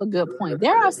brought up a good point.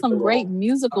 There are some great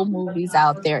musical movies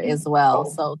out there as well.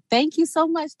 So thank you so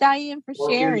much, Diane, for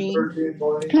sharing.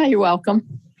 You're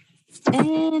welcome.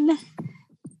 And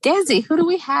Desi, who do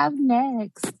we have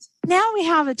next? Now we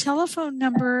have a telephone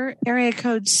number, area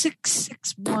code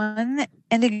 661,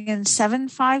 ending in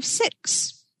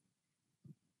 756.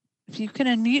 If you can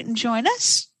unmute and join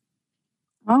us.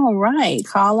 All right.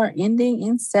 Caller ending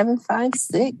in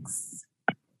 756.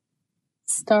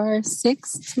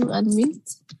 *6 to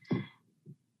unmute.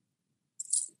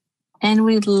 And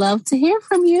we'd love to hear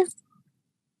from you.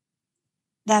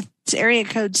 That's area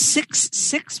code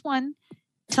 661,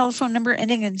 telephone number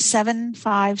ending in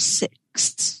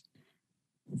 756.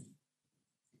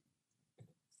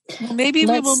 Well, maybe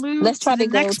we will move to the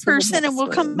next person and we'll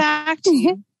come back to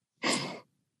you.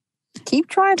 Keep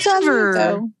trying to unmute,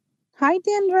 though. Hi,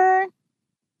 Denver.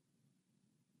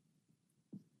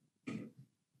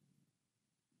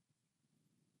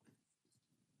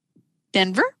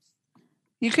 Denver,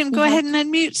 you can go ahead and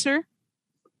unmute, sir.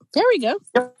 There we go.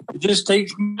 It just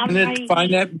takes me a minute to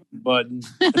find that button.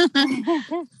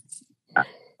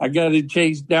 I got to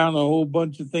chase down a whole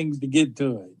bunch of things to get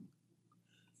to it.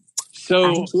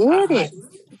 So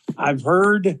I've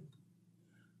heard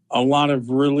a lot of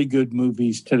really good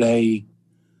movies today.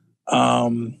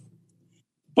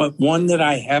 But one that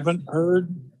I haven't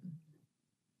heard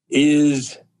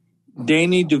is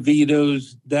Danny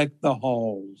DeVito's Deck the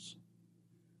Halls.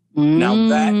 Now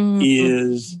that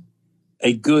is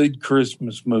a good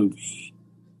Christmas movie.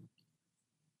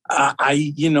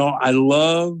 I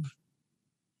love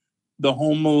the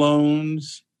Home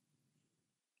Alones.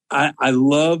 I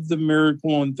love the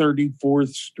Miracle on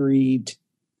 34th Street.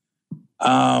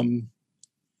 And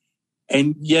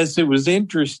yes, it was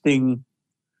interesting,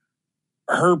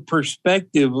 her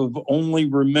perspective of only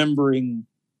remembering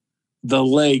the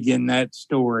leg in that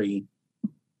story,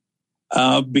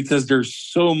 because there's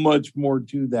so much more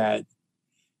to that.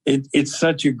 It's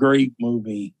such a great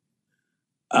movie.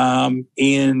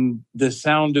 In The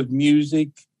Sound of Music,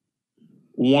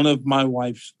 one of my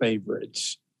wife's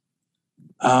favorites.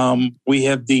 We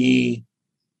have they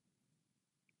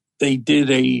did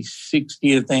a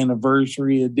 60th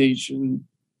anniversary edition.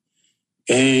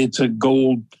 It's a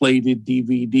gold-plated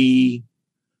DVD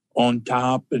on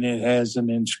top, and it has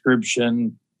an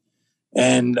inscription.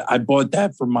 And I bought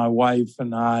that for my wife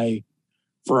and I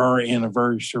for our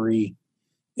anniversary.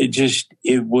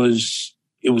 It was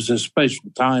a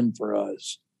special time for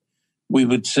us. We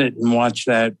would sit and watch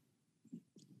that.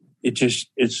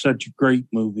 It's such a great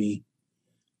movie.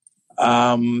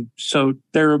 So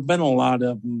there have been a lot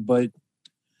of them, but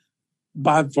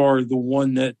by far the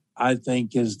one that I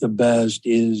think is the best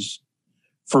is,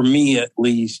 for me at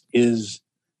least, is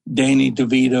Danny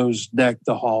DeVito's Deck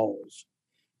the Halls.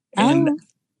 And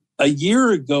a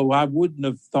year ago, I wouldn't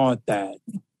have thought that.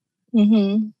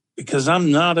 Mm-hmm. Because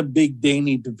I'm not a big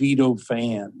Danny DeVito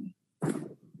fan.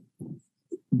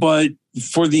 But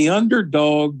for the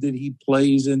underdog that he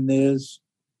plays in this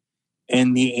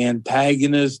and the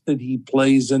antagonist that he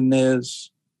plays in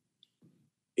this,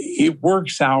 it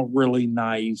works out really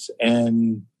nice.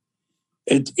 And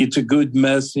it's a good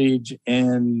message.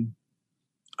 And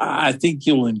I think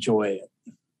you'll enjoy it.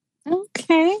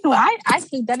 Okay. Well, I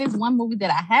think that is one movie that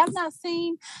I have not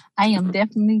seen. I am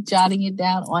definitely jotting it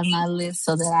down on my list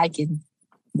so that I can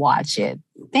watch it.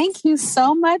 Thank you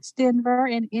so much, Denver.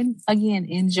 And again,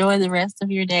 enjoy the rest of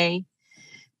your day.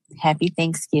 Happy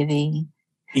Thanksgiving.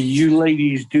 You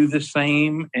ladies do the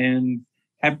same, and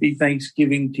happy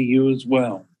Thanksgiving to you as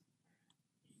well.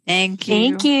 Thank you.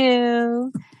 Thank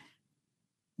you.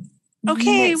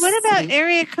 Okay, what about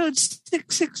area code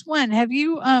 661? Have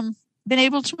you been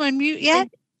able to unmute yet?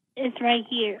 It's right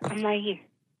here. I'm right here.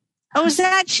 Oh, is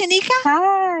that Shanika?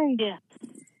 Hi.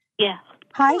 Yeah.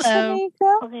 Hi, Hello.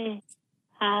 Shanika. Okay.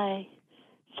 Hi.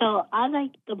 So I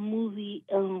like the movie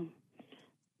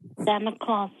Santa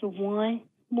Claus 1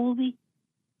 movie.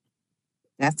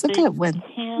 That's a good one.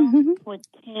 With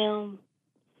Tim.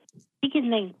 I think his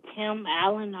name Tim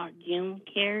Allen or Jim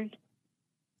Carrey.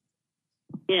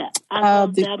 Yeah, I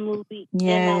love that movie.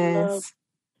 Yes.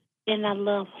 And I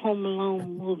love Home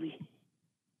Alone movie.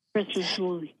 Christmas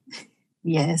movie.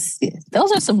 Yes.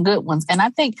 Those are some good ones. And I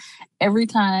think every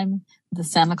time the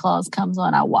Santa Claus comes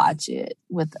on, I watch it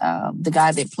with the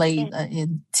guy that played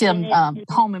in Tim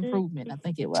Home Improvement. I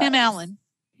think it was Tim Allen.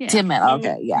 Yeah. Tim Allen.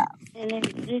 Okay, yeah. And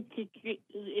it's good to drink.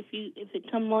 If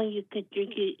it come on, you could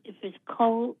drink it if it's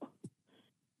cold.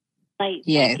 Like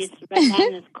it's right now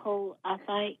and it's cold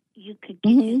outside. You could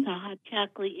get some hot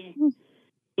chocolate and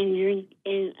drink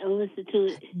and listen to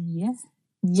it. Yes.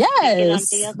 Get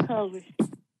under your covers.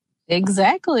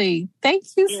 Exactly. Thank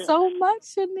you so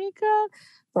much, Shanika.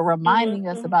 for reminding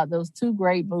us about those two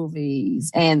great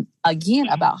movies. And again,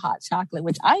 about hot chocolate,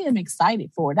 which I am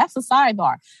excited for. That's a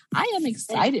sidebar. I am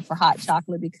excited for hot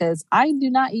chocolate because I do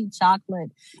not eat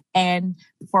chocolate. And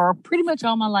for pretty much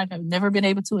all my life, I've never been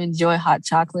able to enjoy hot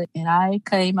chocolate. And I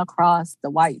came across the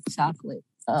white chocolate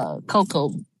hot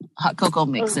cocoa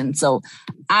mix. And so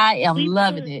I am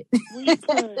loving it.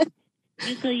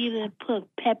 You could even put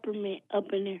peppermint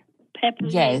up in there.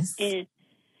 Peppermint. Yes.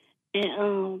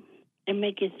 And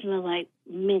make it smell like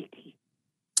minty.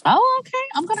 Oh, okay.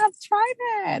 I'm gonna have to try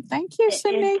that. Thank you,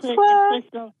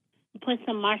 Shaniqua. Put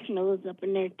some marshmallows up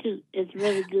in there too. It's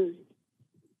really good.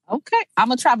 Okay, I'm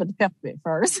gonna try with the peppermint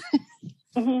first.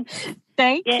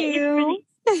 Thank you.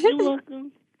 You're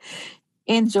welcome.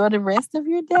 Enjoy the rest of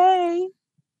your day,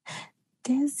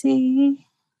 Desi.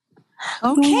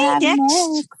 Okay,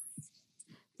 next.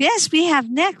 Yes, we have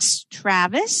next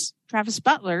Travis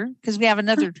Butler, because we have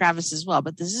another Travis as well,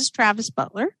 but this is Travis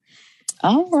Butler.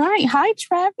 All right. Hi,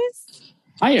 Travis.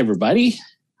 Hi, everybody.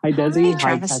 Hi, Desi. Hi,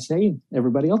 Travis. Cache,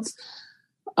 everybody else.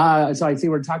 So I see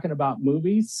we're talking about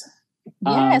movies.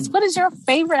 Yes. What is your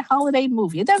favorite holiday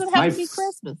movie? It doesn't have to be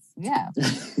Christmas. Yeah.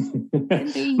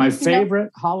 My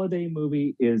favorite holiday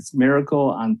movie is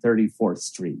Miracle on 34th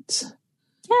Street.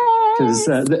 Yes.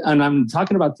 And I'm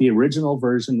talking about the original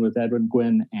version with Edward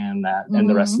Gwynn and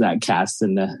the rest of that cast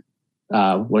in the,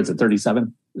 what is it,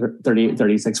 37, 38,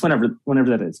 36, whenever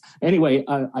that is. Anyway,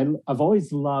 I've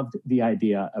always loved the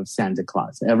idea of Santa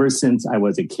Claus ever since I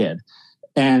was a kid.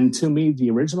 And to me, the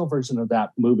original version of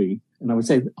that movie, and I want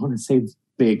to say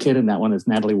the kid in that one is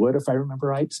Natalie Wood, if I remember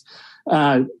right.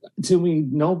 To me,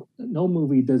 no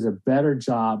movie does a better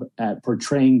job at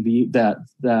portraying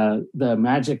the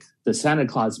magic, the Santa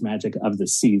Claus magic of the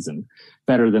season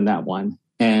better than that one.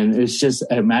 And it's just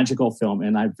a magical film.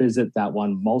 And I visit that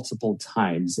one multiple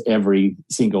times every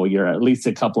single year, at least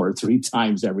a couple or three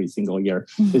times every single year.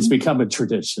 Mm-hmm. It's become a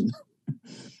tradition.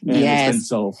 And it's been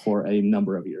so for a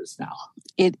number of years now.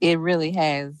 It really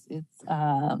has. It's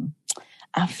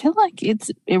I feel like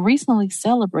it recently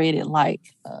celebrated like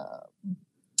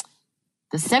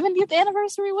the 70th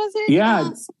anniversary, was it?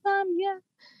 Yeah. Sometime,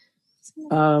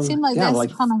 yeah. Seemed like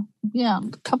that's kind of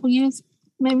a couple years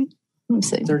maybe. Let me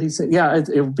see. 36. Yeah, it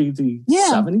will be the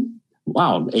 70th.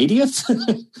 Wow,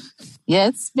 80th. Yeah,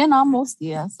 it's been almost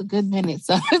it's a good minute.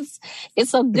 So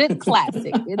it's a good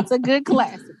classic. It's a good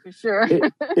classic for sure.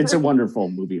 It's a wonderful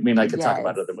movie. I mean, I could talk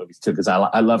about other movies too because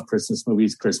I love Christmas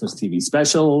movies, Christmas TV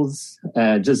specials.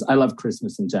 I love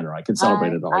Christmas in general. I could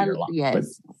celebrate it all year long.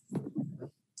 Yes.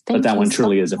 But that one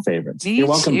truly is a favorite. You're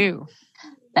welcome. Too.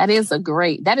 That is a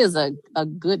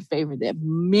good favorite that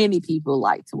many people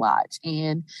like to watch.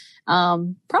 And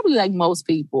probably like most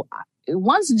people,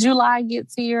 once July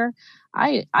gets here,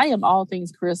 I am all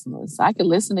things Christmas. I can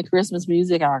listen to Christmas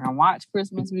music. I can watch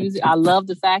Christmas music. I love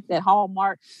the fact that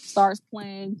Hallmark starts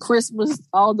playing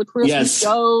all the Christmas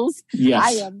shows.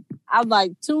 Yes. I'm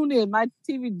like tuned in. My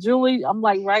TV, Julie, I'm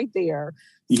like right there.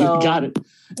 You got it.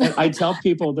 And I tell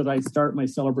people that I start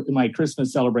my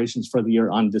Christmas celebrations for the year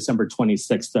on December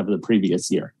 26th of the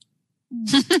previous year.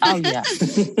 Oh yeah.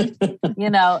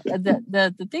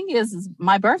 The thing is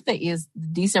my birthday is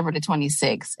December the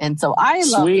 26th, and so I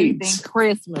love anything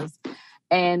Christmas.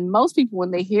 And most people,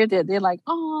 when they hear that, they're like,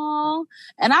 "Oh!"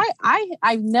 And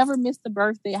I've never missed a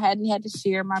birthday. I hadn't had to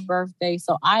share my birthday,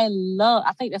 so I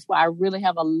think that's why I really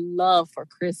have a love for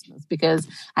Christmas because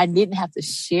I didn't have to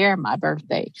share my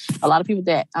birthday. A lot of people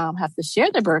that have to share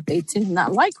their birthday tend to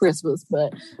not like Christmas,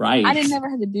 but I didn't never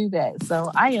have to do that. So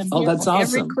I am here for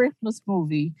every Christmas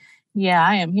movie. Yeah,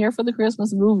 I am here for the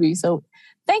Christmas movie. So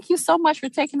thank you so much for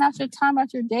taking out your time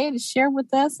out your day to share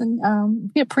with us.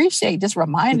 And we appreciate just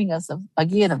reminding us of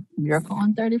Miracle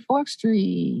on 34th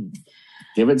Street.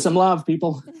 Give it some love,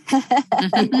 people.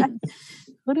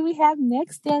 What do we have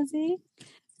next, Desi?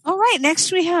 All right.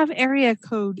 Next, we have area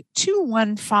code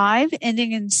 215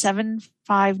 ending in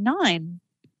 759.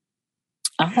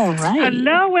 All right.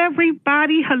 Hello,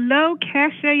 everybody. Hello,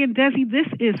 Cache and Desi. This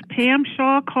is Pam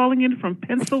Shaw calling in from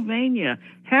Pennsylvania.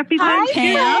 Happy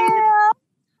Thanksgiving.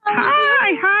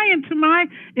 Hi, and to my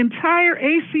entire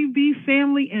ACB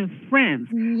family and friends.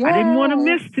 Yes. I didn't want to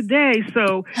miss today,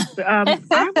 so I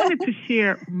wanted to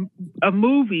share a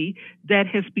movie that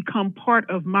has become part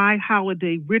of my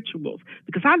holiday rituals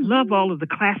because I love all of the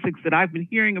classics that I've been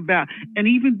hearing about and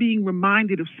even being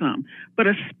reminded of some. But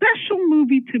a special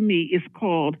movie to me is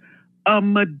called A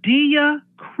Medea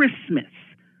Christmas.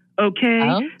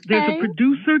 Okay? There's a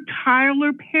producer,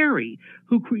 Tyler Perry,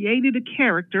 who created a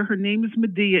character. Her name is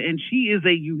Medea, and she is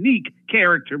a unique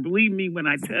character, believe me when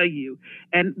I tell you.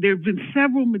 And there have been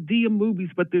several Medea movies,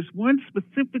 but there's one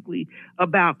specifically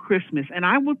about Christmas. And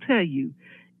I will tell you,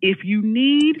 if you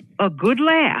need a good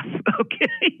laugh,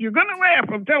 okay, you're going to laugh,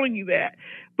 I'm telling you that.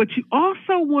 But you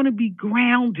also want to be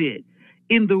grounded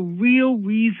in the real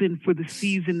reason for the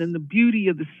season and the beauty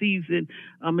of the season.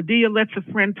 Medea lets a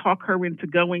friend talk her into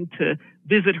going to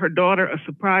visit her daughter, a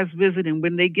surprise visit. And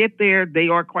when they get there, they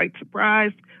are quite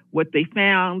surprised what they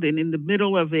found. And in the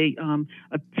middle of a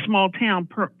small town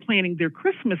planning their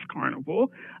Christmas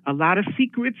carnival, a lot of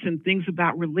secrets and things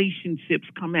about relationships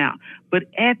come out. But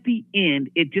at the end,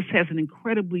 it just has an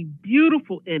incredibly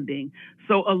beautiful ending.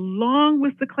 So along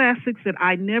with the classics that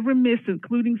I never miss,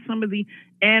 including some of the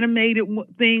animated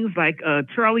things like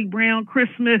Charlie Brown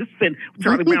Christmas and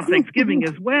Charlie Brown Thanksgiving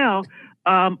as well,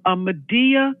 a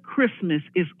Medea Christmas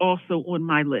is also on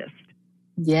my list.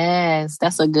 Yes,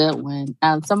 that's a good one.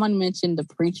 Someone mentioned The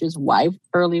Preacher's Wife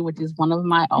earlier, which is one of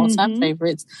my all-time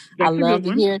favorites. I love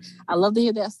to hear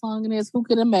that song, and Who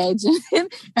Could Imagine?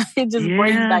 It just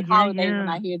brings back holidays when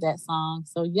I hear that song.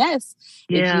 So yes,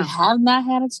 if you have not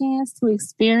had a chance to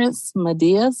experience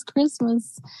Medea's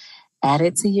Christmas, add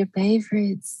it to your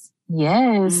favorites.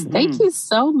 Yes, thank you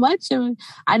so much.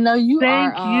 I know you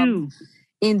are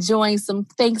enjoying some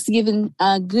Thanksgiving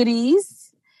goodies.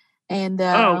 And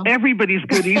everybody's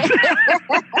goodies.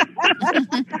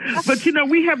 But,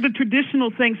 we have the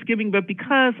traditional Thanksgiving, but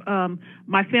because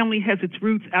my family has its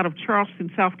roots out of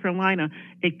Charleston, South Carolina,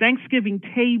 a Thanksgiving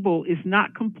table is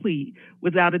not complete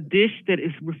without a dish that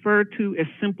is referred to as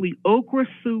simply okra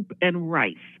soup and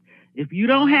rice. If you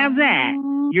don't have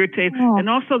that, your table. And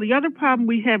also the other problem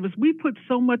we have is we put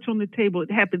so much on the table. It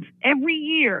happens every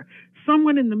year.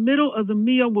 Someone in the middle of the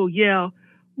meal will yell,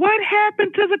 "What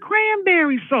happened to the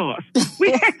cranberry sauce?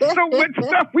 We had so much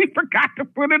stuff we forgot to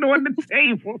put it on the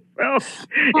table." So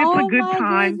it's a good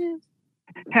time. Goodness.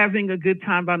 Having a good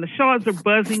time. On the Shaws are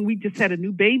buzzing. We just had a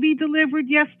new baby delivered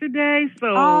yesterday.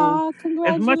 So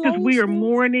as much as we are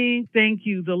mourning, thank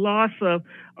you, the loss of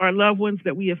our loved ones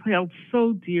that we have held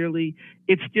so dearly,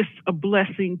 it's just a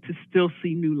blessing to still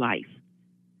see new life.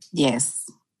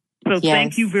 Yes. So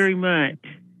thank you very much.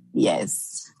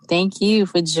 Yes. Thank you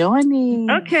for joining.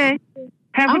 Okay.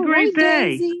 Have a great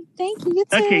day. Daisy. Thank you. You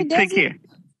too. Okay, Daisy. take care.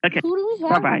 Okay. Who do we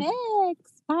have Bye-bye.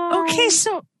 next? Bye. Okay,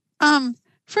 so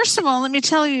first of all, let me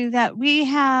tell you that we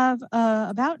have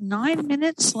about 9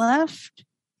 minutes left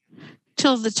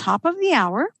till the top of the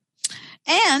hour.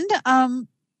 And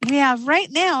we have right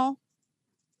now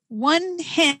one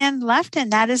hand left,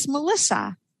 and that is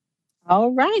Melissa.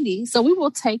 All righty. So we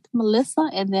will take Melissa,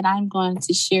 and then I'm going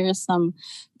to share some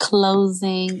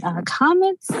closing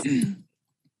comments.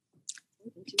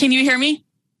 Can you hear me?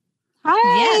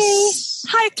 Hi. Yes.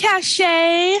 Hi,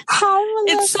 Cachet. Hi,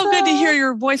 Melissa. It's so good to hear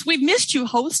your voice. We've missed you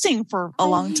hosting for a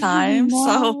long time.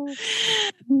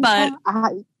 But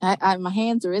I my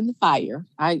hands are in the fire.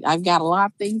 I've got a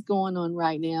lot of things going on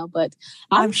right now, but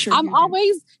I'm sure I'm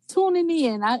always tuning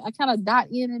in. I kind of dot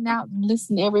in and out and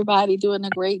listen to everybody doing a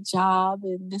great job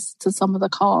and listen to some of the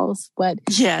calls. But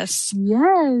yes.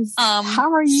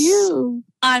 How are you?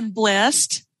 I'm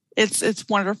blessed. It's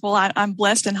wonderful. I'm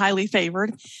blessed and highly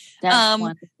favored. That's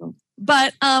wonderful.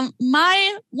 But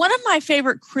one of my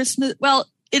favorite Christmas, well,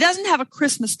 it doesn't have a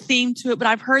Christmas theme to it, but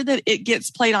I've heard that it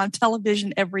gets played on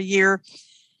television every year.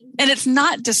 And it's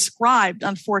not described,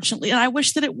 unfortunately. And I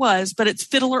wish that it was, but it's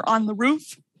Fiddler on the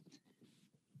Roof.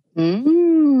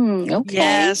 Okay.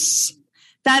 Yes.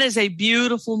 That is a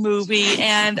beautiful movie.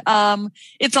 And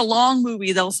it's a long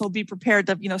movie, though, so be prepared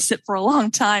to, sit for a long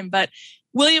time. But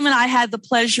William and I had the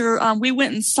pleasure, we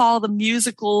went and saw the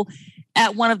musical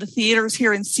at one of the theaters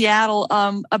here in Seattle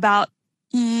about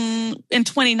in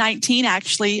 2019,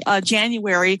 actually,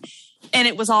 January. And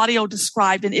it was audio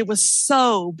described, and it was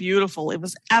so beautiful. It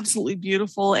was absolutely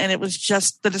beautiful. And it was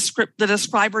just the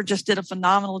describer just did a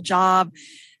phenomenal job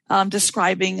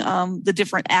describing the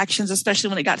different actions, especially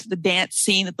when it got to the dance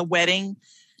scene at the wedding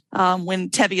when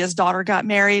Tevia's daughter got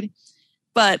married.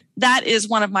 But that is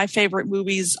one of my favorite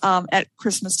movies at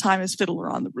Christmas time is Fiddler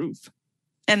on the Roof.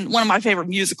 And one of my favorite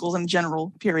musicals in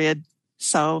general, period.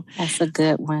 So that's a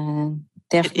good one.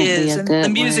 Definitely it is. a good one. The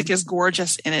music is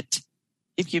gorgeous in it,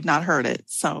 if you've not heard it.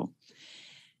 So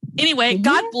anyway,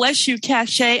 God bless you,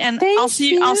 Cachet. And I'll see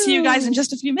you guys in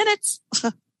just a few minutes.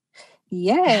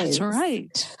 Yes. That's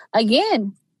right.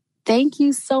 Again, thank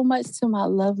you so much to my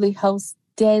lovely host,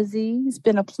 Desi. It's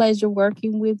been a pleasure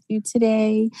working with you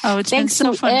today. Oh, it's been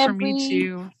so fun for me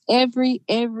too.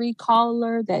 Every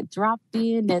caller that dropped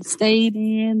in, that stayed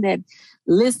in, that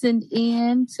listened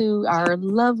in to our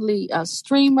lovely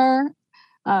streamer,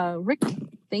 Rick.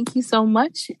 Thank you so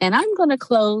much. And I'm going to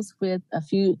close with a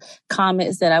few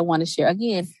comments that I want to share.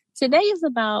 Again, today is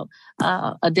about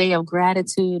a day of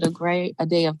gratitude, a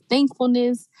day of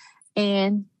thankfulness.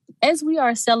 And as we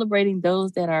are celebrating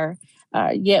those that are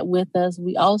yet with us,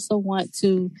 we also want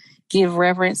to give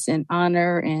reverence and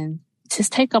honor and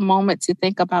just take a moment to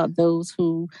think about those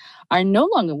who are no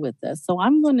longer with us. So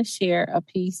I'm going to share a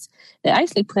piece that I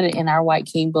actually put it in our White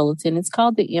King Bulletin. It's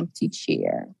called The Empty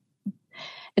Chair.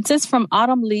 It says, from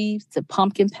autumn leaves to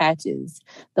pumpkin patches,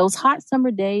 those hot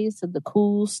summer days to the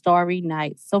cool, starry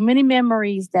nights, so many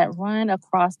memories that run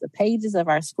across the pages of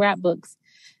our scrapbooks.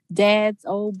 Dad's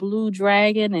old blue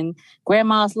dragon and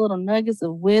grandma's little nuggets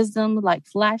of wisdom like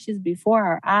flashes before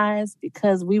our eyes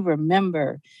because we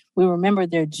remember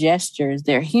their gestures,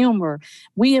 their humor.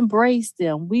 We embrace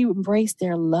them. We embrace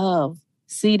their love.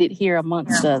 Seated here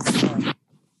amongst us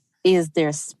is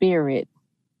their spirit,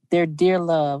 their dear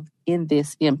love in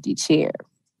this empty chair.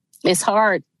 It's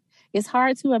hard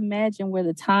to imagine where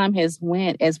the time has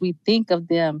went as we think of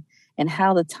them and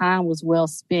how the time was well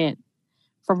spent.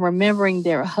 From remembering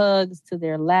their hugs to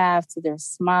their laughs to their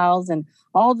smiles and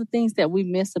all the things that we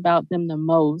miss about them the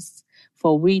most,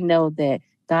 for we know that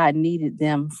God needed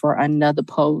them for another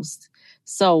post.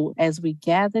 So as we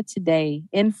gather today,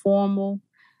 informal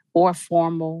or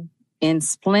formal, in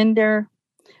splendor,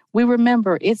 we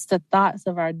remember it's the thoughts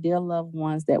of our dear loved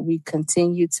ones that we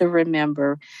continue to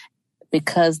remember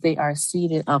because they are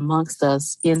seated amongst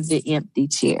us in the empty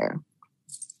chair.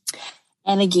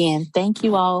 And again, thank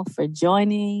you all for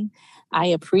joining. I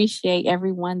appreciate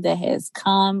everyone that has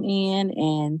come in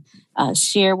and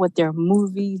shared what their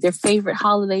favorite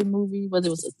holiday movie, whether it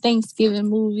was a Thanksgiving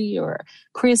movie or a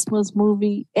Christmas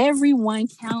movie. Everyone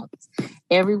counts.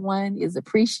 Everyone is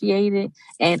appreciated.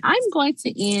 And I'm going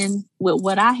to end with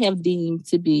what I have deemed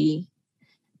to be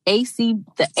the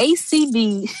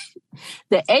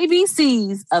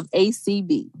ABCs of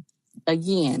ACB.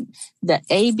 Again, the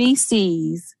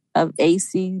ABCs of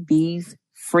ACB's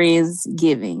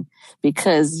Friendsgiving,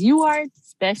 because you are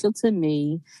special to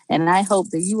me, and I hope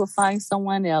that you will find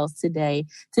someone else today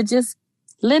to just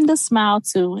lend a smile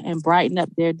to and brighten up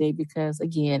their day, because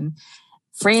again,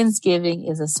 Friendsgiving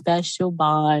is a special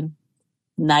bond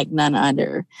like none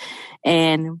other.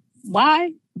 And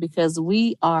why? Because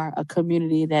we are a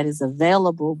community that is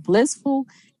available, blissful,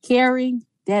 caring,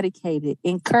 dedicated,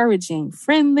 encouraging,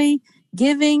 friendly,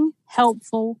 giving,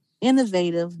 helpful,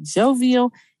 innovative,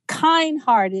 jovial,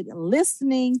 kind-hearted,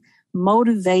 listening,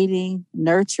 motivating,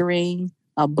 nurturing,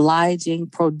 obliging,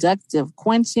 productive,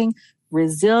 quenching,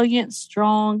 resilient,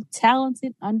 strong,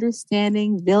 talented,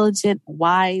 understanding, vigilant,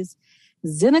 wise,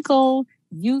 cynical,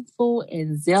 youthful,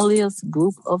 and zealous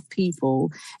group of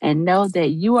people. And know that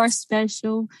you are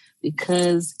special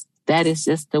because that is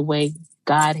just the way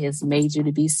God has made you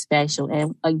to be special.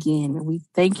 And again, we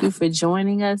thank you for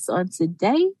joining us on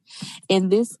today in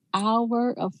this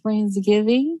hour of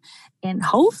Friendsgiving. And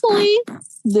hopefully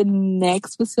the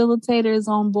next facilitator is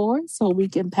on board so we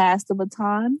can pass the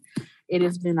baton. It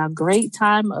has been a great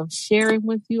time of sharing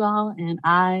with you all, and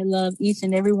I love each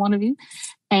and every one of you.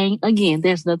 And again,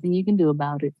 there's nothing you can do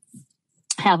about it.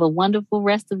 Have a wonderful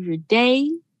rest of your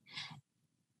day.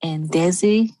 And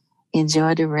Desi,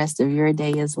 enjoy the rest of your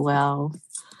day as well.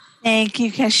 Thank you,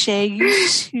 Cachet. You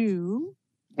too.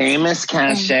 Hey, Miss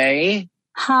Cachet.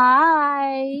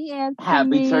 Hi, Anthony.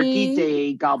 Happy Turkey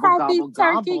Day. Gobble, Happy gobble,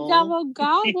 Turkey, gobble.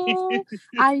 gobble.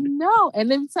 I know. And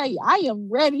let me tell you, I am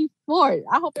ready for it.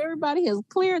 I hope everybody has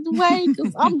cleared the way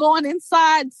because I'm going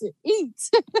inside to eat.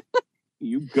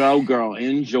 You go, girl.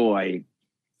 Enjoy.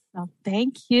 So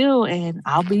thank you. And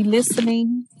I'll be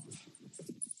listening.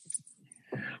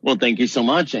 Well, thank you so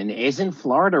much. And isn't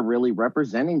Florida really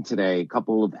representing today? A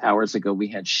couple of hours ago, we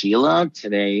had Sheila.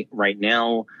 Today, right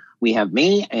now, we have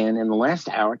me. And in the last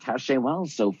hour, Cachet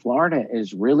Wells. So Florida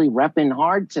is really repping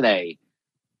hard today.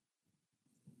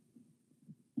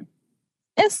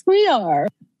 Yes, we are.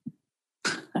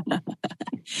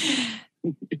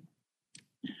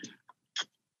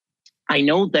 I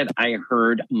know that I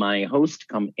heard my host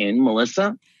come in,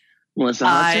 Melissa. Melissa I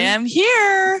Hudson. am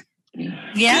here.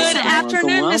 Yes. Good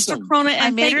afternoon, welcome. Mr. Cronin.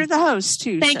 I made her the host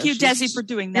too. Thank so you, Desi, for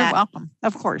doing that. You're welcome.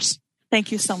 Of course.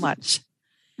 Thank you so much.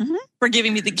 Mm-hmm. for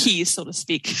giving me the keys, so to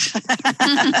speak.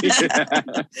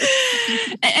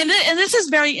 and this is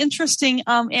very interesting,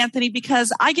 Anthony,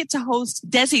 because I get to host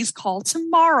Desi's Call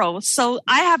tomorrow. So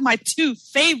I have my two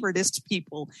favoriteest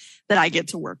people that I get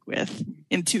to work with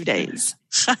in 2 days.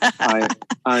 I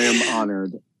am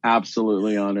honored.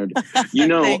 Absolutely honored. You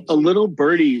know, a little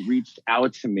birdie reached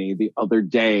out to me the other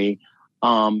day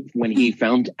when he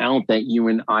found out that you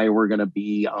and I were going to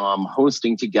be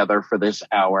hosting together for this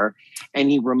hour. And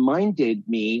he reminded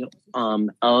me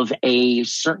of a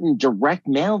certain direct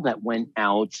mail that went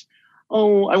out,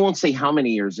 I won't say how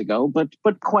many years ago, but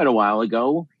quite a while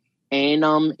ago. And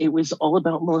it was all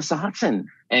about Melissa Hudson.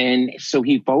 And so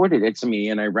he forwarded it to me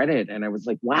and I read it and I was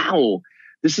like, wow,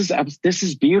 this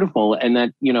is beautiful. And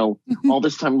that, you know, all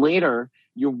this time later,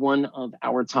 you're one of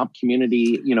our top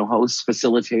community, you know, hosts,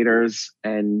 facilitators,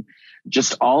 and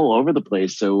just all over the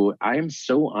place. So I am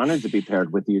so honored to be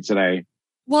paired with you today.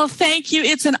 Well, thank you.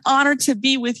 It's an honor to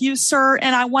be with you, sir.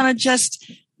 And I want to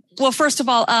first of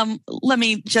all, let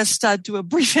me just do a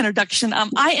brief introduction.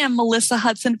 I am Melissa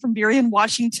Hudson from Burien,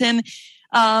 Washington.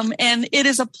 And it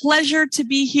is a pleasure to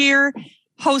be here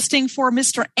hosting for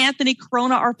Mr. Anthony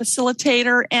Corona, our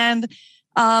facilitator. And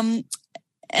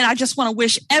I just want to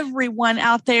wish everyone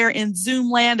out there in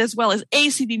Zoom land, as well as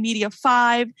ACB Media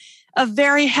 5, a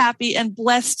very happy and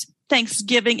blessed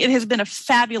Thanksgiving. It has been a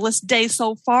fabulous day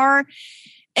so far.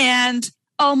 And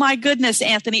oh my goodness,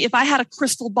 Anthony, if I had a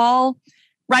crystal ball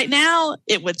right now,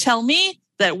 it would tell me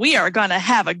that we are going to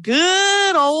have a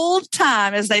good old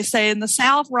time, as they say in the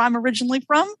South, where I'm originally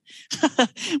from.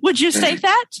 Would you say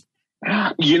that?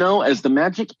 You know, as the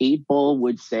Magic 8 Ball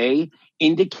would say,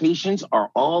 indications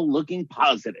are all looking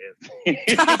positive.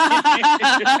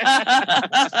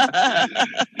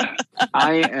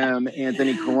 I am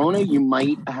Anthony Corona. You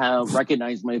might have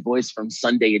recognized my voice from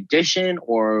Sunday Edition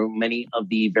or many of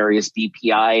the various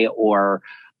BPI or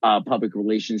Public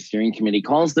Relations Steering Committee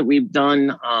calls that we've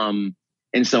done.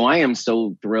 And so I am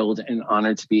so thrilled and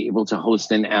honored to be able to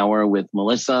host an hour with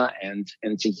Melissa and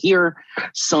to hear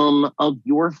some of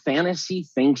your fantasy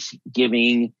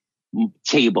Thanksgiving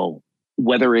table,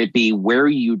 whether it be where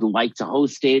you'd like to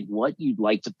host it, what you'd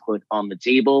like to put on the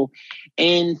table,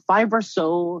 and 5 or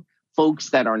so folks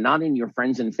that are not in your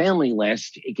friends and family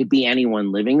list. It could be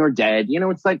anyone living or dead. You know,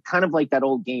 it's like kind of like that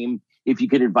old game. If you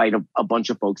could invite a bunch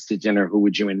of folks to dinner, who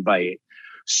would you invite?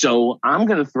 So I'm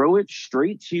going to throw it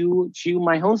straight to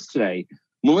my host today.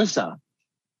 Melissa,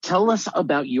 tell us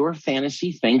about your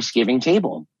fantasy Thanksgiving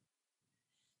table.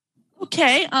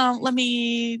 Okay, let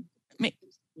me...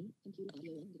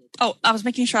 Oh, I was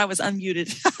making sure I was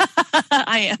unmuted.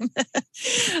 I am.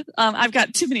 I've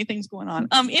got too many things going on.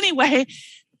 Anyway,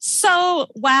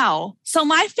 wow. So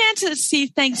my fantasy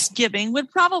Thanksgiving would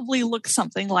probably look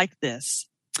something like this.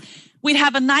 We'd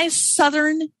have a nice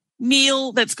Southern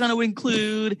meal that's going to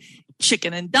include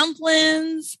chicken and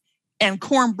dumplings and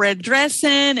cornbread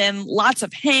dressing and lots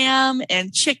of ham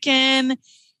and chicken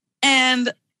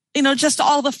and, you know, just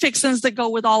all the fixings that go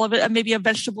with all of it, and maybe a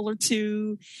vegetable or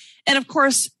two. And of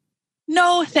course,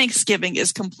 no Thanksgiving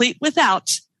is complete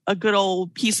without a good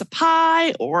old piece of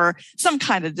pie or some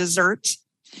kind of dessert.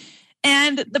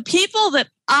 And the people that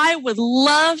I would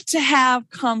love to have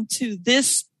come to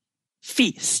this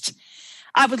feast,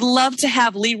 I would love to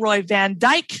have Leroy Van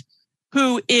Dyke,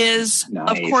 who is,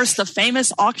 of course, the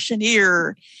famous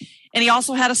auctioneer. And he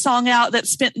also had a song out that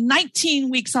spent 19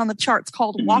 weeks on the charts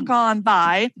called Walk On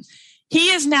By. He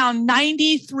is now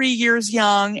 93 years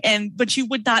young, but you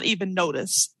would not even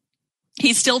notice.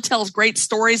 He still tells great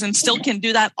stories and still can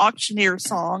do that auctioneer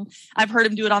song. I've heard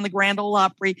him do it on the Grand Ole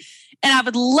Opry. And I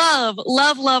would love,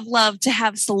 love, love, love to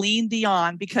have Celine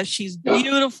Dion, because she's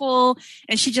beautiful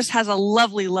and she just has a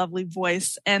lovely, lovely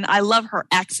voice. And I love her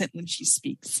accent when she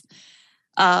speaks.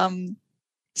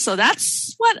 So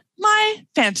that's what my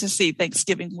fantasy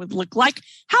Thanksgiving would look like.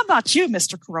 How about you,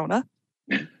 Mr. Corona?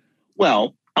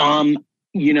 Well,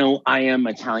 you know, I am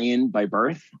Italian by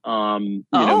birth. You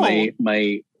know,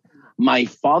 my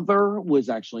father was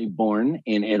actually born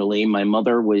in Italy. My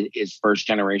mother is first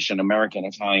generation American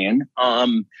Italian.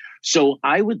 So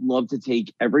I would love to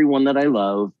take everyone that I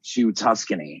love to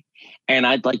Tuscany. And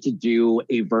I'd like to do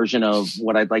a version of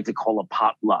what I'd like to call a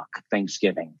potluck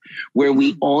Thanksgiving, where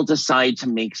we all decide to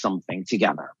make something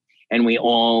together and we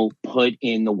all put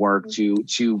in the work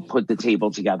to put the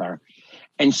table together.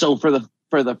 And so for the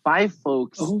 5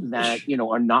 folks that, you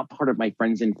know, are not part of my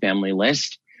friends and family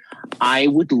list, I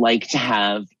would like to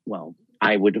have,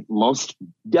 I would most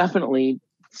definitely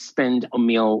spend a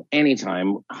meal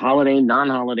anytime, holiday,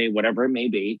 non-holiday, whatever it may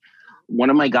be. One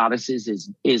of my goddesses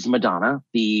is Madonna,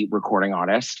 the recording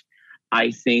artist.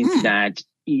 I think that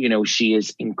she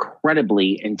is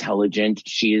incredibly intelligent.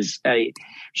 She's a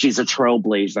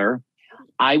trailblazer.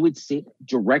 I would sit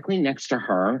directly next to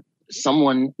her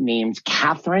someone named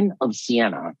Catherine of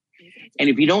Siena. And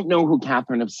if you don't know who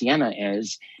Catherine of Siena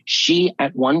is, she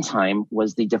at one time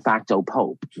was the de facto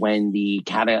pope when the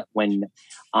Catholic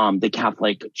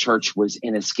Church was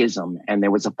in a schism, and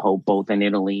there was a pope both in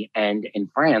Italy and in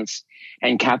France.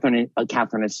 And Catherine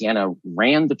of Siena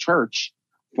ran the church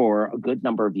for a good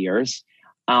number of years.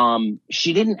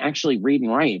 She didn't actually read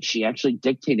and write. She actually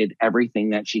dictated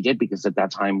everything that she did, because at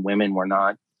that time women were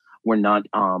not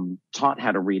taught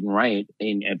how to read and write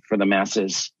for the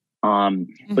masses. But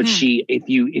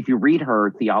if you read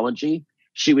her theology,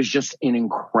 she was just an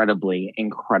incredibly,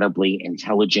 incredibly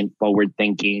intelligent, forward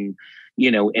thinking,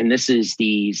 and this is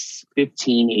the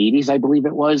 1580s, I believe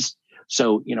it was.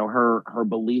 So, her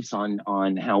beliefs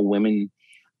on how women,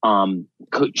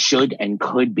 should and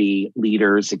could be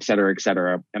leaders, et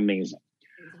cetera, amazing.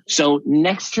 So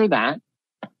next to that,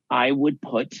 I would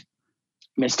put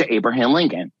Mr. Abraham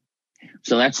Lincoln.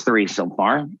 So that's 3 so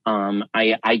far.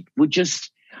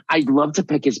 I'd love to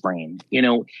pick his brain.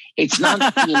 It's not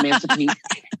the emancipation.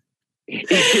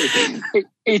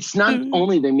 It's not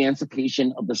only the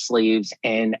emancipation of the slaves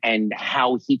and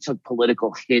how he took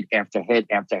political hit after hit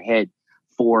after hit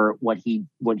for what he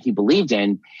believed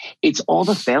in. It's all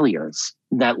the failures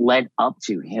that led up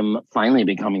to him finally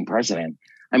becoming president.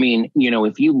 I mean,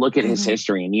 if you look at his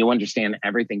history and you understand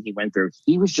everything he went through,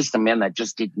 he was just a man that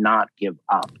just did not give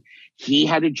up. He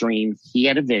had a dream, he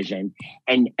had a vision,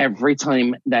 and every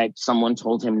time that someone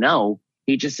told him no,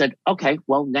 he just said, okay,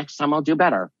 well, next time I'll do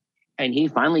better. And he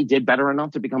finally did better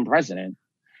enough to become president.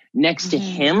 Next to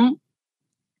him,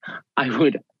 I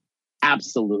would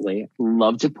absolutely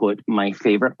love to put my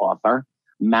favorite author,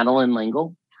 Madeleine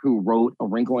L'Engle, who wrote A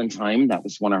Wrinkle in Time. That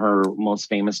was one of her most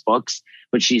famous books,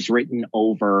 but she's written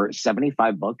over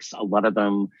 75 books, a lot of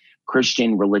them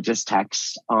Christian religious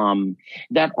texts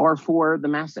that are for the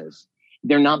masses.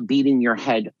 They're not beating your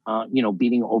head,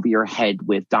 beating over your head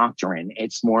with doctrine.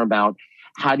 It's more about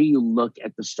how do you look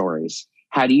at the stories?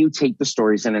 How do you take the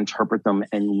stories and interpret them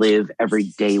and live every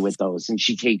day with those? And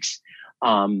she takes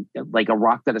like A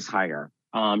Rock That Is Higher.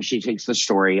 She takes the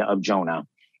story of Jonah,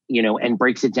 and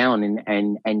breaks it down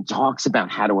and talks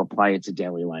about how to apply it to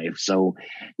daily life. So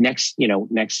next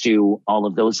to all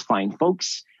of those fine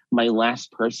folks, my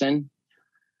last person,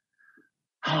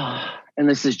 and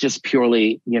this is just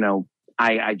purely,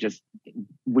 I just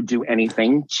would do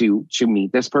anything to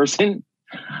meet this person.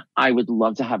 I would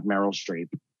love to have Meryl Streep.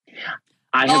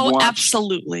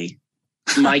 Absolutely.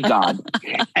 My God.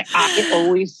 I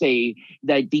always say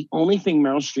that the only thing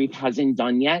Meryl Streep hasn't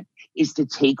done yet is to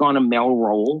take on a male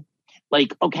role.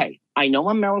 Like, okay, I know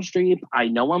I'm Meryl Streep. I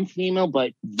know I'm female,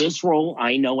 but this role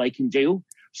I know I can do.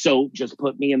 So just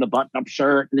put me in the button-up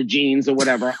shirt, the jeans or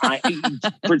whatever. I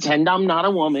pretend I'm not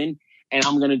a woman and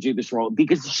I'm going to do this role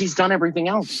because she's done everything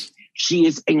else. She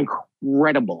is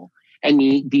incredible. And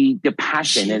the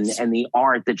passion and the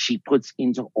art that she puts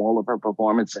into all of her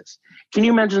performances. Can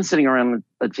you imagine sitting around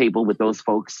a table with those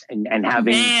folks and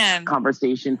having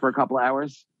conversation for a couple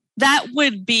hours? That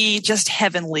would be just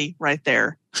heavenly right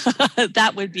there.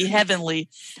 That would be heavenly,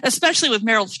 especially with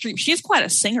Meryl Streep. She's quite a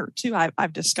singer too,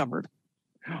 I've discovered.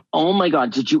 Oh my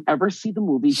God. Did you ever see the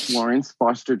movie Florence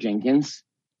Foster Jenkins?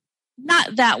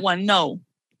 Not that one, no.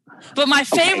 But my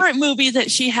favorite movie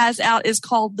that she has out is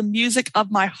called The Music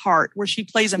of My Heart, where she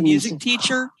plays a music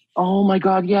teacher. Oh my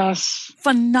God, yes.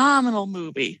 Phenomenal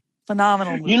movie.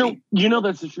 You know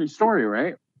that's a true story,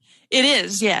 right? It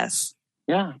is, yes.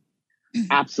 Yeah,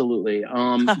 absolutely.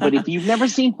 But if you've never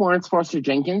seen Florence Foster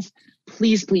Jenkins,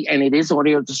 please, and it is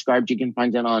audio described. You can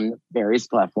find it on various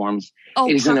platforms.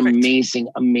 It is an amazing,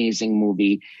 amazing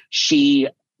movie. She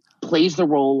plays the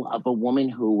role of a woman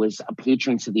who was a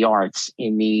patron to the arts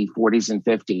in the 40s and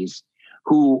 50s,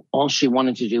 who all she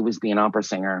wanted to do was be an opera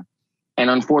singer. And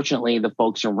unfortunately, the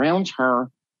folks around her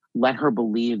let her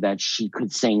believe that she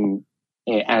could sing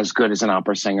as good as an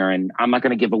opera singer. And I'm not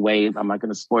going to give away, I'm not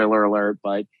going to spoiler alert,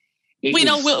 but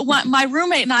my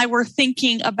roommate and I were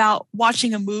thinking about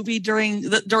watching a movie during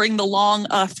the long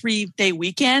 3-day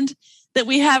weekend that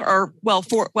we have,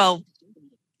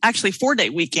 actually 4-day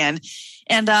weekend.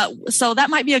 And so that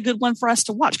might be a good one for us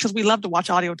to watch because we love to watch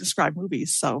audio described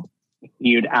movies. So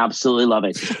you'd absolutely love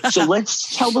it. So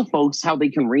let's tell the folks how they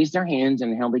can raise their hands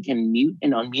and how they can mute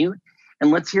and unmute.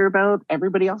 And let's hear about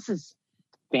everybody else's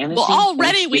fantasy. Well,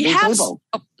 already we have.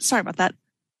 Sorry about that.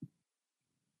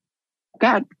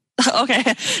 God.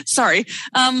 Okay, sorry.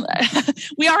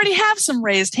 We already have some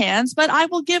raised hands, but I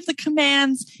will give the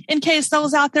commands in case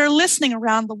those out there listening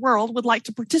around the world would like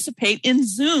to participate in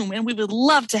Zoom, and we would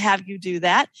love to have you do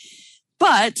that.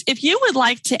 But if you would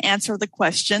like to answer the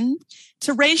question,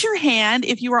 to raise your hand,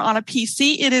 if you are on a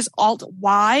PC, it is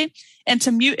Alt-Y, and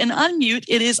to mute and unmute,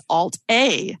 it is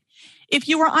Alt-A. If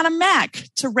you are on a Mac,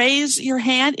 to raise your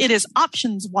hand, it is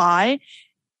Options-Y,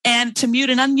 and to mute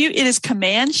and unmute, it is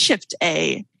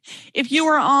Command-Shift-A. If you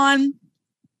are on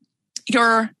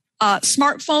your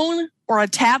smartphone or a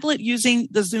tablet using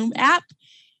the Zoom app,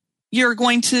 you're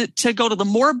going to go to the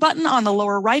More button on the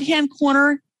lower right-hand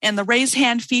corner, and the raise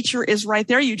hand feature is right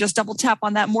there. You just double tap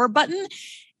on that More button,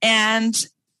 and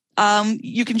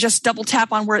you can just double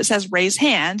tap on where it says raise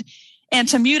hand. And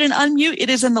to mute and unmute, it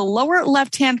is in the lower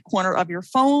left-hand corner of your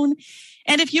phone.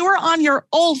 And if you are on your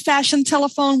old-fashioned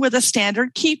telephone with a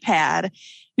standard keypad,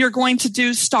 you're going to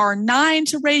do *9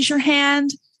 to raise your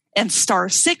hand and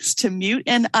 *6 to mute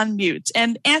and unmute.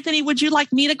 And Anthony, would you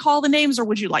like me to call the names, or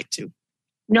would you like to?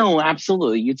 No,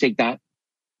 absolutely. You take that.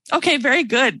 Okay, very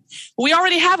good. We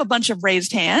already have a bunch of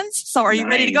raised hands. So are you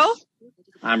ready to go?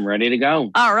 I'm ready to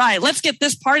go. All right, let's get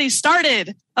this party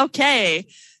started. Okay,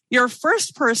 your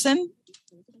first person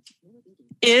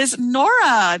is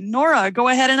Nora. Nora, go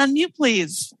ahead and unmute,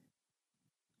 please.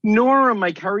 Nora,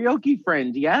 my karaoke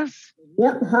friend, yes?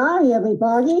 Yep. Hi,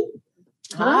 everybody.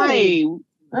 Hi.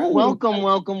 Hi. Welcome,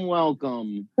 welcome,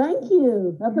 welcome. Thank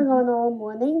you. I've been on all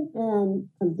morning, and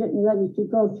I'm getting ready to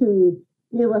go to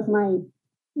be with my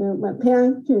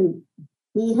parents to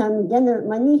be having dinner at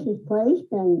my niece's place.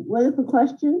 And what is the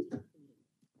question?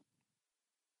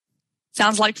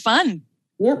 Sounds like fun.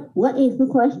 Yep. What is the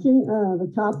question?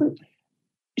 The topic?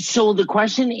 So the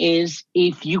question is,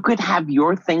 if you could have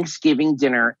your Thanksgiving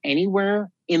dinner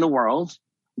anywhere in the world,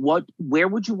 where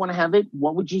would you want to have it?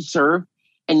 What would you serve?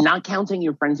 And not counting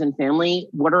your friends and family,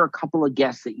 what are a couple of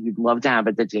guests that you'd love to have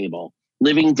at the table?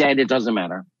 Living, dead, it doesn't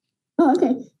matter. Oh, okay.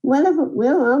 I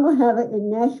will have it in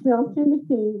Nashville,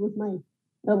 Tennessee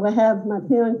we'll have my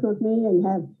parents with me and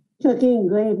have turkey and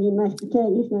gravy and mashed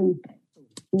potatoes and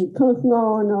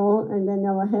coleslaw and all. And then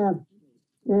I will have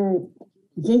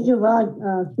gingerbread,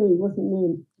 what's the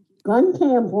name? Glenn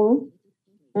Campbell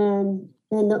and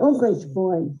the Oakridge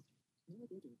Boys.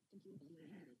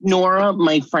 Nora,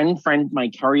 my friend, my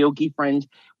karaoke friend,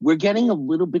 we're getting a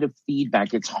little bit of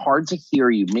feedback. It's hard to hear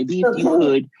you. Maybe if you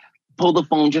could pull the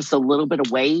phone just a little bit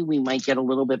away, we might get a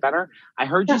little bit better. I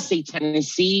heard you say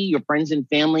Tennessee, your friends and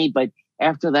family, but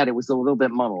after that, it was a little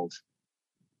bit muddled.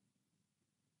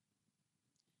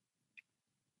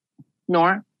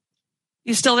 Nora?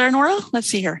 You still there, Nora? Let's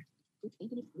see here.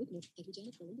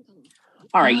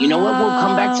 All right, you know what? We'll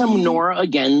come back to Nora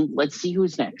again. Let's see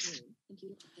who's next.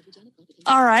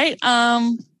 All right.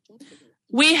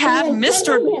 We have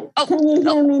Mr. Can you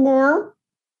hear me now?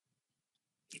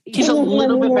 He's a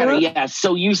little bit better, yeah.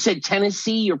 So you said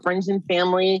Tennessee, your friends and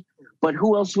family, but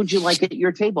who else would you like at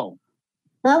your table?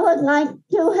 I would like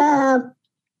to have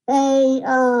the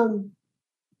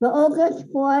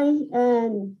Oakridge Boys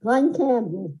and Glenn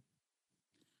Campbell.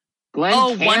 Glenn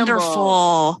Campbell.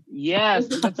 Wonderful. Yes,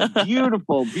 that's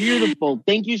beautiful, beautiful.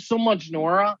 Thank you so much,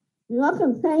 Nora. You're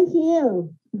welcome. Thank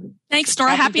you. Thanks,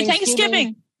 Nora. Happy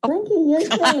Thanksgiving. Thank you.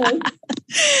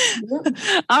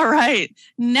 All right.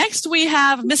 Next, we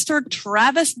have Mr.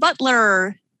 Travis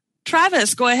Butler.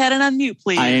 Travis, go ahead and unmute,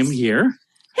 please. I am here.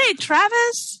 Hey,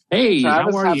 Travis. Hey,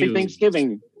 Travis, how are you? Happy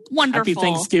Thanksgiving. Wonderful. Happy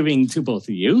Thanksgiving to both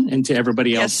of you and to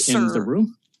everybody else in the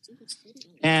room.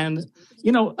 And,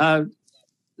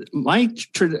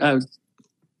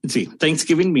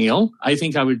 Thanksgiving meal, I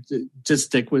think I would just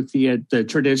stick with the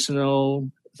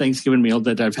traditional Thanksgiving meal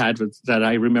that I've had that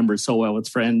I remember so well with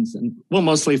friends and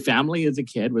mostly family as a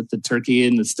kid, with the turkey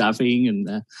and the stuffing and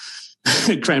the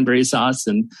cranberry sauce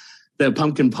and the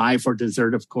pumpkin pie for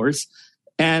dessert, of course.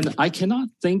 And I cannot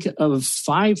think of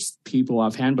 5 people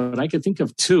offhand, but I could think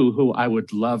of 2 who I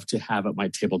would love to have at my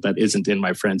table that isn't in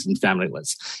my friends and family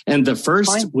list. And the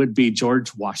first would be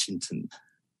George Washington.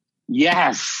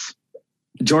 Yes.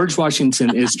 George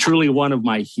Washington is truly one of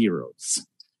my heroes.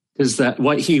 Is that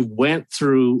what he went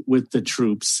through with the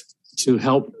troops to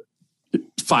help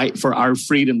fight for our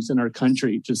freedoms in our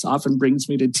country just often brings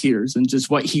me to tears, and just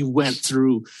what he went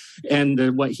through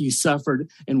and what he suffered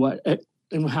and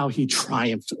how he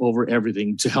triumphed over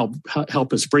everything to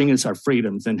help us bring us our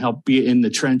freedoms and help be in the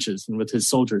trenches and with his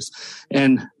soldiers,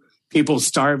 and people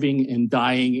starving and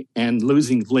dying and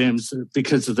losing limbs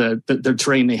because of the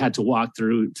terrain they had to walk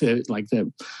through to, like,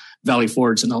 the Valley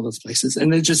Forge and all those places.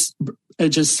 And it just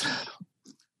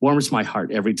warms my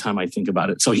heart every time I think about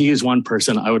it. So he is one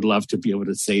person I would love to be able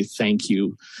to say thank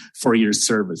you for your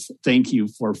service. Thank you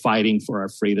for fighting for our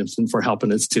freedoms and for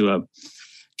helping us to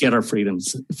get our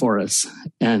freedoms for us.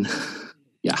 And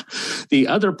yeah, the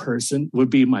other person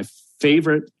would be my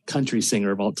favorite country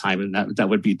singer of all time, and that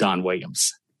would be Don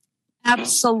Williams.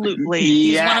 Absolutely.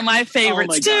 He's one of my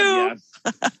favorites too. God,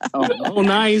 yes. Oh,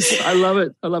 nice. I love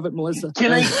it, Melissa.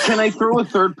 Can I throw a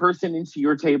third person into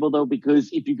your table though?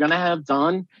 Because if you're gonna have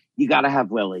Don, you gotta have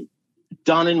Willie.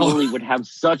 Don and Willie would have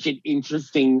such an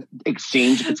interesting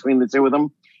exchange between the two of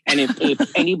them. And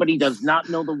if anybody does not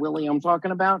know the Willie I'm talking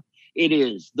about, it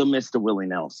is the Mr. Willie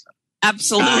Nelson.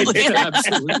 Absolutely.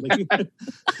 Absolutely.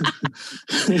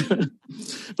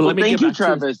 Well, thank you,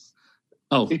 Travis.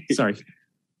 Oh, sorry.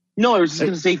 No, I was just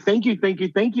going to say thank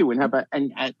you, and have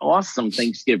an awesome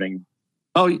Thanksgiving.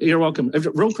 Oh, you're welcome.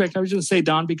 Real quick, I was going to say,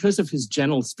 Don, because of his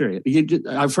gentle spirit,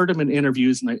 I've heard him in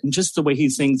interviews, and just the way he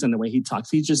sings and the way he talks,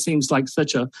 he just seems like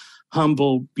such a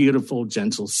humble, beautiful,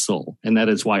 gentle soul. And that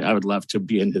is why I would love to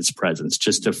be in his presence,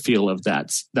 just to feel of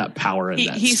that power and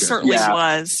that he spirit. certainly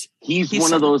was. He's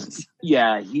one of those.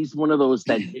 Yeah, he's one of those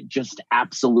that just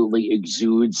absolutely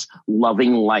exudes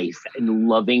loving life and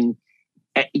loving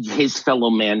his fellow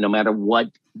man, no matter what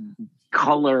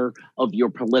color of your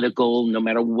political, no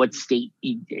matter what state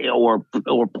or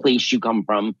place you come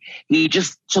from. He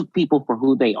just took people for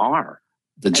who they are.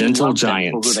 The gentle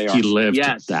giant. He lived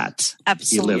that.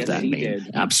 Absolutely. He lived that name.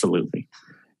 Did. Absolutely.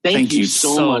 Thank you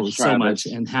so much,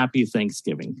 and happy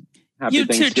Thanksgiving. Happy you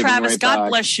Thanksgiving, too, Travis. Right God back.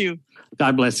 bless you.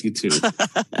 God bless you too.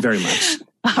 Very much.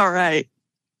 All right.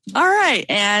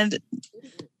 And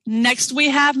next we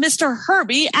have Mr.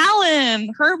 Herbie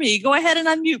Allen. Herbie, go ahead and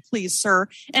unmute, please, sir.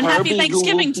 And happy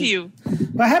Thanksgiving to you.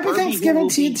 Well, happy Thanksgiving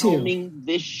to you too. Filming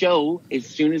this show as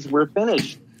soon as we're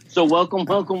finished. So welcome,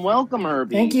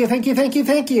 Herbie. Thank you.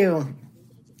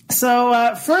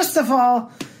 So first of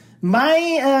all,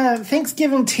 my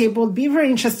Thanksgiving table would be a very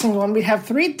interesting one. We have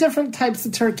 3 different types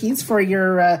of turkeys for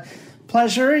your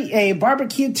pleasure: a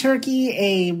barbecue turkey,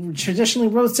 a traditionally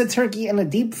roasted turkey, and a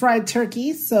deep fried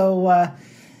turkey. So,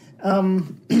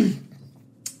 and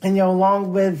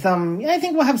along with I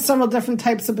think we'll have several different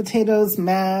types of potatoes,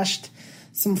 mashed,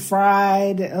 some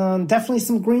fried, definitely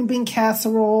some green bean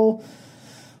casserole.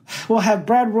 We'll have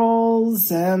bread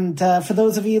rolls, and for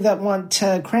those of you that want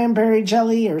cranberry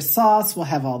jelly or sauce, we'll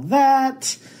have all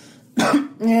that.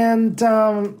 And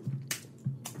I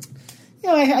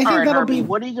think that'll Herbie, be.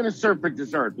 what are you going to serve for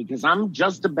dessert? Because I'm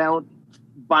just about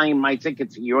buying my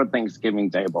ticket to your Thanksgiving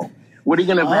table. What are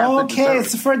you going to have for dessert? Okay,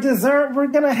 so for dessert, we're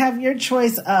going to have your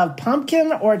choice of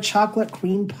pumpkin or chocolate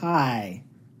cream pie.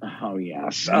 Oh,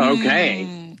 yes.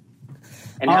 Okay.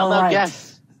 And how about guests?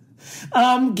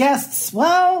 Guests,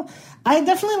 well, I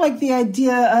definitely like the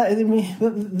idea.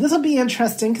 This will be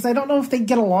interesting because I don't know if they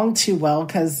get along too well.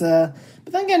 But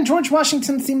then again, George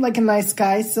Washington seemed like a nice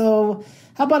guy. So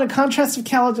how about a contrast of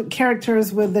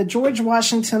characters with George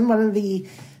Washington, one of the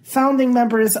founding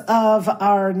members of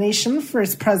our nation,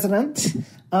 first president.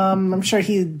 I'm sure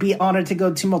he'd be honored to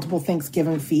go to multiple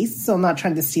Thanksgiving feasts. So I'm not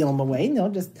trying to steal him away. No,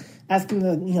 just ask him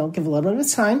to give a little bit of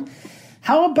his time.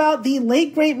 How about the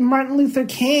late, great Martin Luther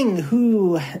King,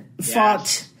 who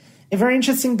fought a very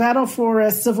interesting battle for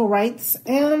civil rights?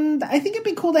 And I think it'd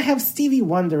be cool to have Stevie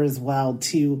Wonder as well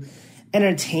to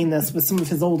entertain us with some of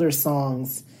his older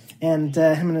songs, and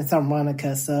him and his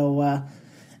harmonica. So,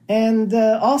 and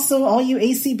also all you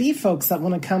ACB folks that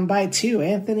want to come by too.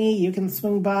 Anthony, you can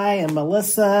swing by, and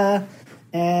Melissa,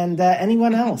 and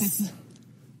anyone else.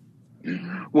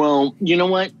 Well, you know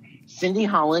what? Cindy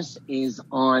Hollis is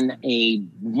on a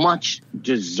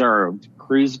much-deserved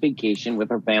cruise vacation with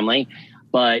her family,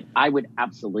 but I would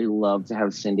absolutely love to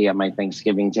have Cindy at my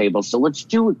Thanksgiving table. So let's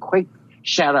do a quick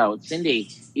shout-out.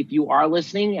 Cindy, if you are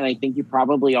listening, and I think you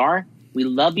probably are, we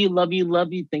love you, love you,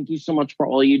 love you. Thank you so much for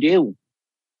all you do.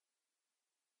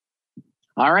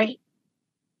 All right.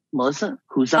 Melissa,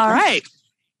 who's up? All right.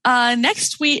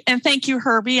 Next week, and thank you,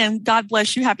 Herbie, and God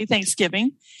bless you. Happy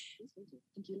Thanksgiving.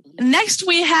 Next,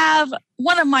 we have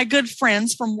one of my good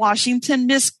friends from Washington,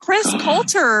 Miss Chris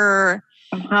Coulter.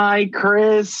 Hi,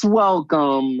 Chris.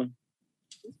 Welcome.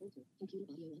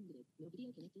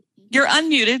 You're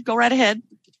unmuted. Go right ahead.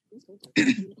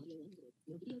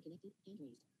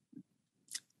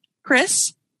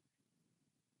 Chris,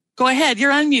 go ahead.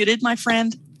 You're unmuted, my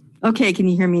friend. Okay, can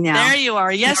you hear me now? There you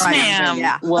are. Yes, ma'am.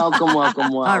 Yeah. Welcome.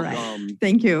 All right.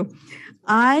 Thank you.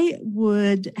 I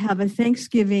would have a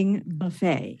Thanksgiving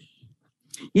buffet.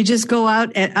 You just go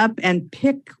out and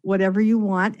pick whatever you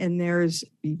want, and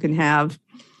you can have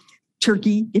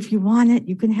turkey if you want it.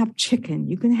 You can have chicken.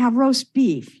 You can have roast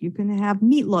beef. You can have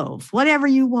meatloaf, whatever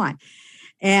you want.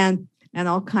 And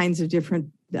all kinds of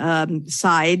different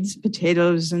sides,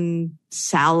 potatoes and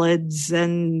salads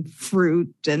and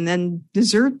fruit. And then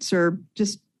desserts are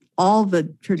just all the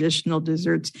traditional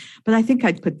desserts. But I think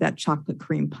I'd put that chocolate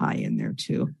cream pie in there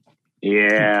too.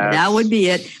 Yeah. That would be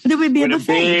it. But it would be with a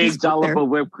buffet. Big dollop of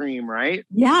whipped cream, right?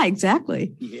 Yeah,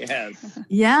 exactly. Yes.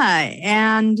 Yeah.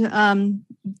 And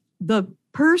the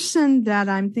person that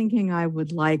I'm thinking I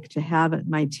would like to have at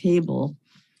my table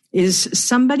is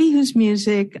somebody whose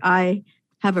music I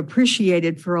have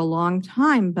appreciated for a long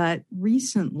time, but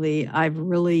recently I've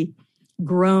really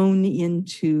grown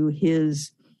into his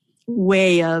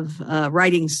way of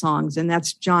writing songs, and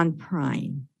that's John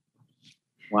Prine.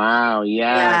 Wow,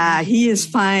 yeah, he is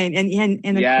fine, and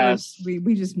of yes. course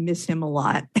we just miss him a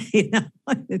lot.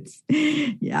 But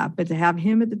to have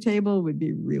him at the table would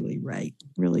be really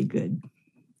good.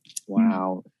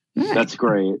 Wow, that's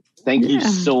great. Thank you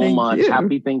so much. You.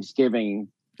 Happy Thanksgiving.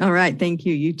 All right, thank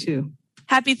you. You too.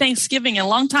 Happy Thanksgiving and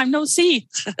long time no see.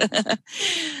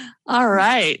 All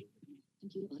right.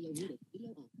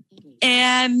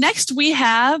 And next we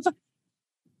have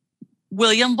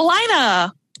William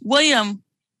Belina. William,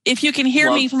 if you can hear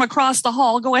me from across the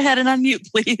hall, go ahead and unmute,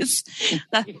 please.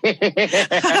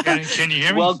 Can you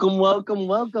hear me?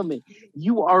 Welcome.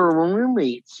 You are a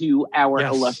roommate to our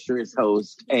illustrious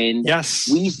host. And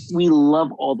we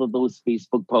love all of those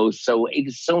Facebook posts. So it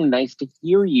is so nice to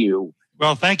hear you.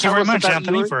 Well, thank you very much,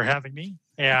 Anthony, for having me.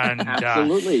 And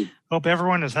absolutely. Hope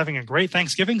everyone is having a great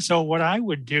Thanksgiving. So what I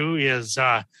would do is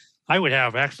I would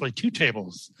have actually 2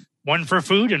 tables, one for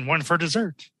food and one for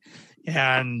dessert.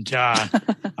 And I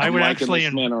would actually.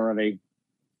 This man already.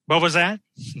 What was that?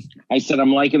 I said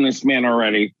I'm liking this man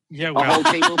already. Yeah, a whole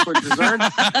table for dessert.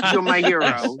 You're my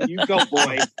hero. You go,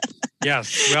 boy.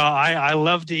 Yes. Well, I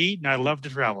love to eat and I love to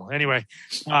travel. Anyway,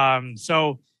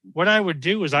 so what I would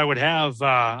do is I would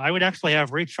actually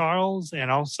have Ray Charles and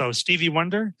also Stevie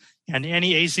Wonder and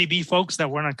any ACB folks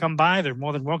that want to come by. They're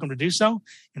more than welcome to do so.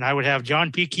 And I would have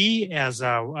John P. Key as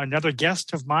another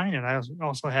guest of mine, and I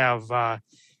also have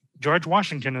George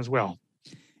Washington as well.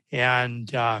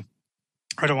 And I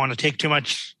don't want to take too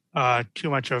much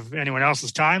of anyone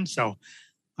else's time, so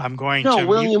I'm going to. No,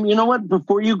 William. You know what?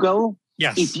 Before you go,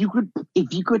 yes, if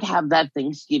you could have that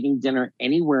Thanksgiving dinner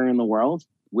anywhere in the world,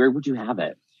 where would you have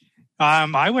it?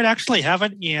 I would actually have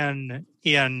it in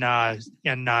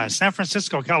San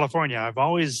Francisco, California. I've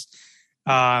always,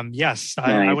 nice.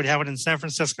 I would have it in San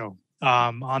Francisco,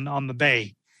 on the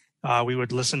bay. We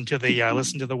would listen to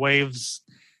the waves,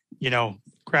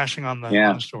 crashing on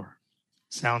the shore.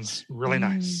 Sounds really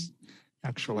nice,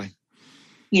 actually.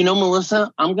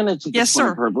 Melissa, I'm going to take this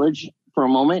privilege for a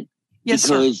moment. Yes,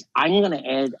 because sir. I'm going to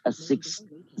add a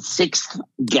sixth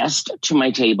guest to my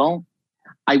table.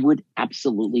 I would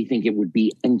absolutely think it would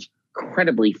be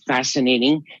incredibly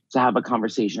fascinating to have a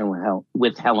conversation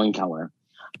with Helen Keller.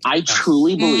 I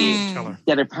truly believe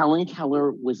that if Helen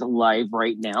Keller was alive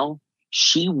right now,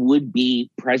 she would be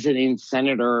president,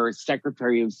 senator,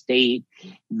 secretary of state.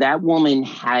 That woman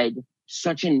had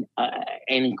such an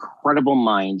incredible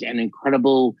mind, an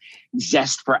incredible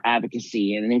zest for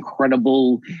advocacy, and an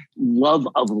incredible love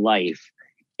of life.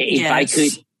 If I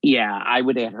could, I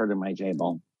would add her to my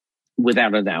table.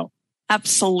 Without a doubt.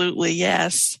 Absolutely,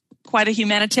 yes. Quite a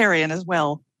humanitarian as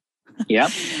well. Yep.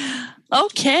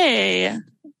 Okay.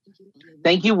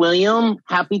 Thank you, William.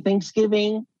 Happy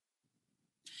Thanksgiving.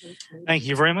 Thank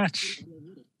you very much.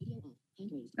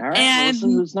 All right, and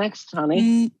Melissa, who's next,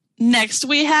 honey? Next,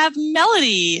 we have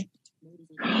Melody.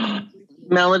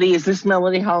 Melody, is this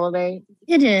Melody Holiday?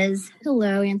 It is.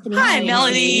 Hello, Anthony. Hi,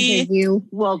 Melody. You.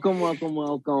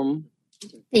 Welcome.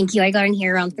 Thank you. I got in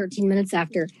here around 13 minutes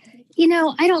after.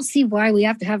 I don't see why we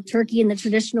have to have turkey in the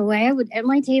traditional way. At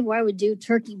my table, I would do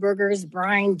turkey burgers,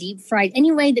 brine, deep fried,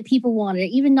 any way that people wanted it,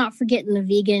 even not forgetting the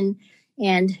vegan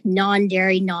and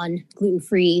non-dairy,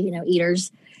 non-gluten-free,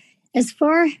 eaters. As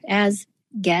far as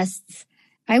guests,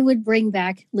 I would bring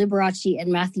back Liberace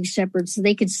and Matthew Shepard so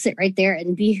they could sit right there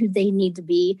and be who they need to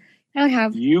be. I would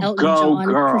have Elton John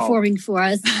performing for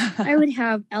us. I would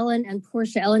have Ellen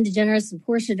DeGeneres and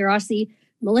Portia de Rossi,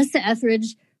 Melissa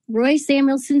Etheridge, Roy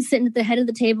Samuelson sitting at the head of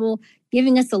the table,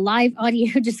 giving us a live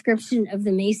audio description of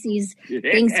the Macy's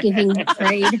Thanksgiving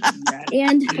parade.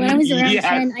 And when I was around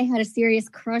 10, I had a serious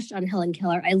crush on Helen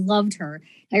Keller. I loved her.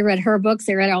 I read her books.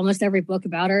 I read almost every book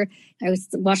about her. I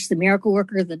watched The Miracle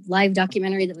Worker, the live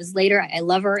documentary that was later. I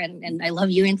love her, and I love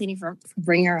you, Anthony, for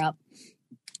bringing her up.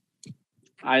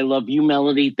 I love you,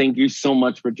 Melody. Thank you so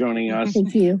much for joining us.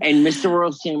 Thank you. And Mr. Roy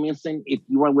Samuelson, if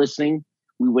you are listening,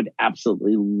 we would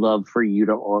absolutely love for you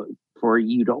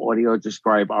to audio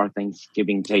describe our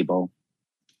Thanksgiving table.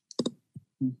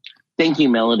 Thank you,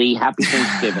 Melody. Happy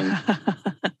Thanksgiving.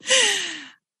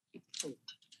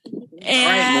 And all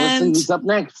right, Melissa, who's up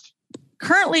next?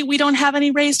 Currently, we don't have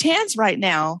any raised hands right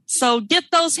now. So get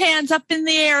those hands up in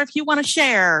the air if you want to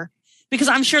share, because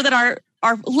I'm sure that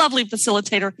our lovely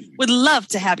facilitator would love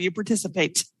to have you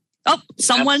participate. Oh,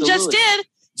 someone just did.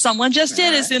 Someone just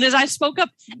did. As soon as I spoke up,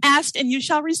 asked and you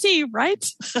shall receive, right?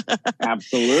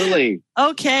 Absolutely.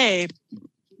 Okay.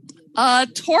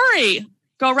 Tori,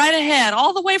 go right ahead.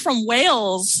 All the way from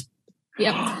Wales.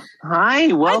 Yep.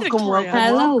 Hi, welcome.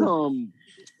 Welcome.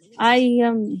 I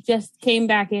just came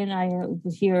back in. I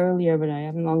was here earlier, but I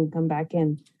haven't long come back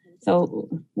in. So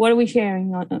what are we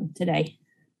sharing on today?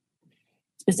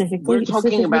 Specifically? We're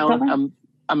talking about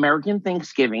American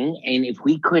Thanksgiving, and if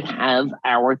we could have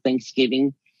our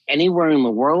Thanksgiving anywhere in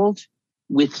the world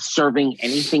with serving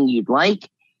anything you'd like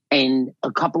and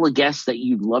a couple of guests that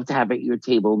you'd love to have at your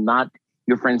table, not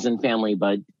your friends and family,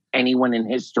 but anyone in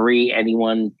history,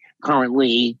 anyone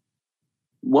currently,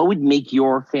 what would make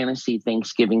your fantasy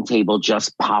Thanksgiving table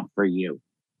just pop for you?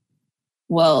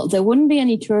 Well, there wouldn't be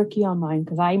any turkey on mine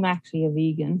because I'm actually a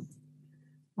vegan.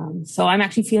 So I'm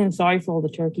actually feeling sorry for all the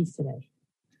turkeys today.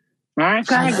 All right,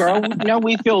 kind of girl. No,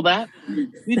 we feel that.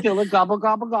 We feel it. Gobble,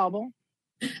 gobble, gobble.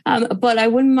 But I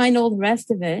wouldn't mind all the rest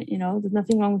of it. You know, there's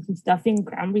nothing wrong with some stuffing,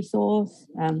 cranberry sauce,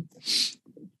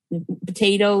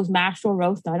 potatoes, mashed or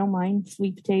roast. I don't mind.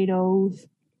 Sweet potatoes,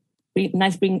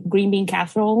 nice green bean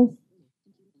casserole.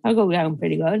 I'll go down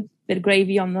pretty good. Bit of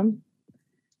gravy on them.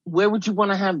 Where would you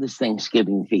want to have this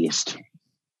Thanksgiving feast?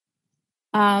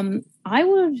 I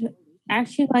would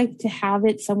actually like to have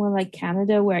it somewhere like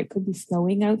Canada where it could be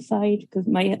snowing outside because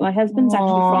my husband's actually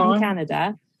from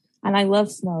Canada and I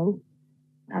love snow.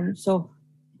 So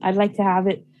I'd like to have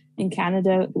it in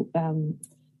Canada and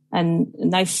a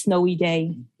nice snowy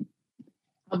day.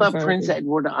 How about Prince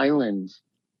Edward Island?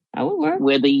 That would work.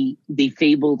 Where the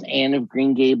fabled Anne of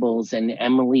Green Gables and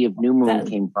Emily of New Moon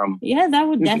came from. Yeah, that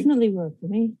would definitely work for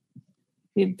me.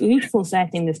 Be a beautiful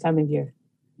setting this time of year.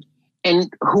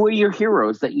 And who are your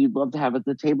heroes that you'd love to have at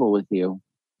the table with you?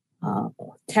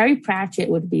 Terry Pratchett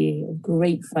would be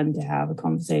great fun to have a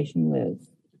conversation with.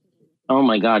 Oh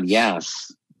my God,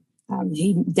 yes.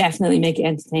 He'd definitely make it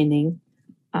entertaining.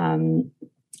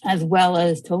 As well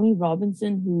as Tony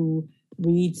Robinson, who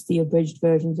reads the abridged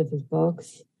versions of his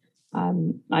books.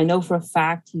 I know for a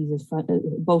fact he's as fun.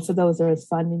 Both of those are as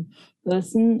fun in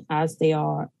person as they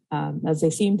are, as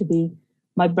they seem to be.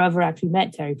 My brother actually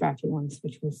met Terry Pratchett once,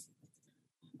 which was,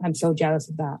 I'm so jealous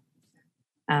of that.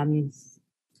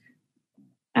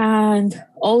 And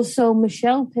also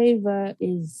Michelle Paver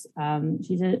is,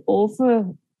 she's an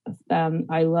author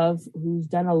I love, who's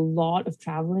done a lot of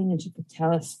traveling, and she could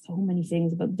tell us so many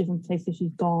things about different places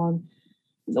she's gone,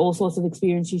 all sorts of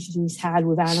experiences she's had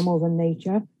with animals and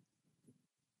nature.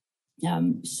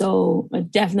 So I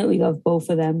definitely love both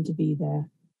of them to be there.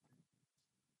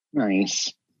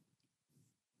 Nice.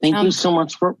 Thank you so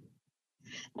much for...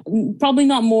 Probably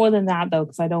not more than that, though,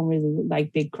 because I don't really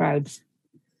like big crowds.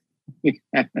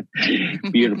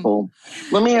 Beautiful.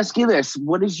 Let me ask you this.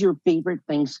 What is your favorite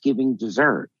Thanksgiving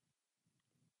dessert?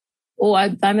 Oh,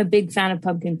 I'm a big fan of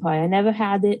pumpkin pie. I never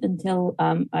had it until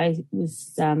I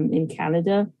was in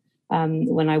Canada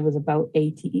when I was about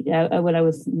 18, when I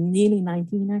was nearly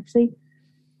 19, actually.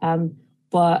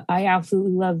 But I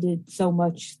absolutely loved it so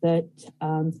much that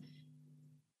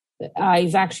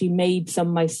I've actually made some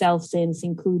myself since,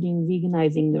 including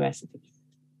veganizing the recipe.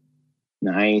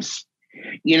 Nice.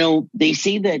 You know, they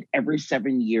say that every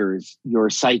 7 years, your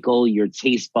cycle, your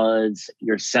taste buds,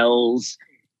 your cells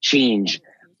change.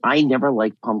 I never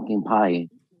liked pumpkin pie,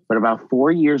 but about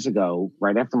 4 years ago,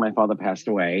 right after my father passed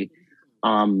away,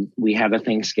 we had a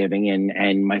Thanksgiving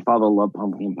and my father loved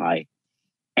pumpkin pie.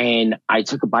 And I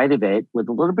took a bite of it with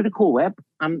a little bit of Cool Whip.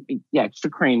 Extra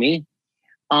creamy.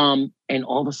 And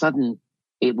all of a sudden,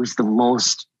 it was the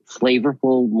most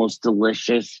flavorful, most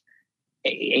delicious,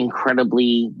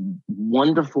 incredibly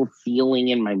wonderful feeling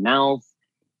in my mouth.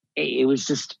 It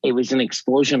was an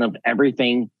explosion of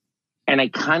everything. And I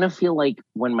kind of feel like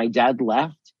when my dad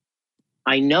left,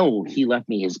 I know he left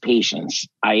me his patience.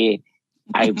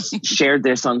 I've shared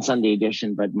this on Sunday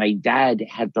Edition, but my dad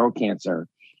had throat cancer.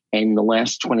 And the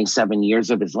last 27 years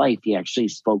of his life, he actually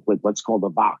spoke with what's called a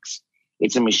Vox.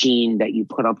 It's a machine that you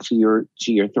put up to your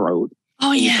throat.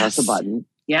 Oh, yes. You press a button.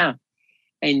 Yeah.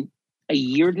 And a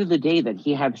year to the day that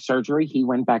he had surgery, he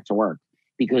went back to work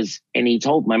and he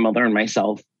told my mother and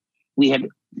myself, we had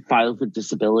filed for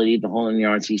disability, the whole 9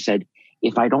 yards. He said,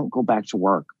 if I don't go back to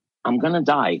work, I'm going to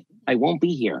die. I won't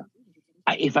be here.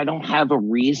 if I don't have a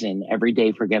reason every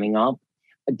day for getting up,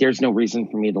 there's no reason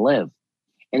for me to live.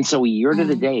 And so a year to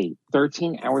the day,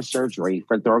 13-hour surgery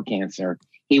for throat cancer,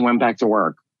 he went back to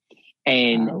work.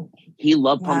 And he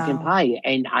loved pumpkin pie,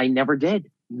 and I never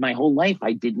did. My whole life,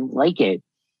 I didn't like it.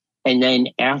 And then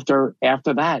after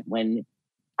that, when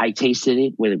I tasted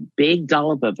it with a big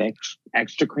dollop of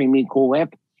extra creamy Cool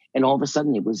Whip, and all of a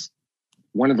sudden it was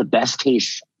one of the best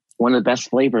tastes, one of the best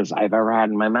flavors I've ever had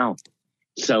in my mouth.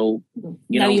 So,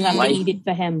 you have to eat it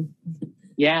for him.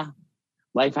 Yeah.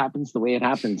 Life happens the way it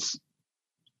happens.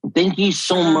 Thank you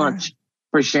so much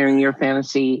for sharing your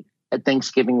fantasy at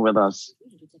Thanksgiving with us.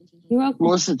 You're welcome.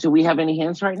 Melissa, do we have any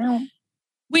hands right now?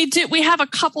 We do. We have a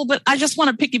couple, but I just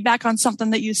want to piggyback on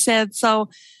something that you said. So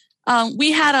I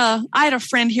had a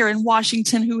friend here in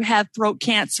Washington who had throat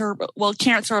cancer,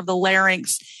 cancer of the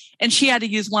larynx, and she had to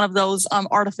use one of those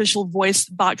artificial voice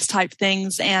box type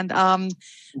things. And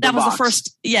that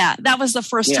was the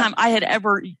first time I had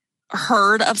ever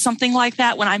heard of something like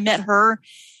that when I met her.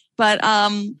 But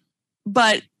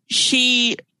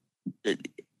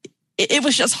it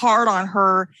was just hard on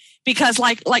her because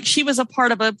like she was a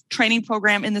part of a training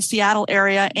program in the Seattle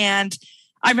area. And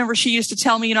I remember she used to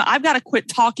tell me, I've got to quit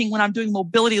talking when I'm doing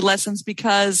mobility lessons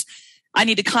because I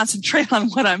need to concentrate on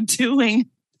what I'm doing.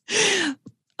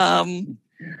 Because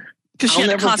she had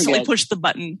to constantly push the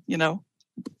button,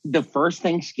 The first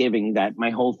Thanksgiving that my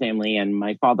whole family, and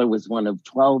my father was one of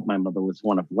 12, my mother was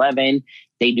one of 11.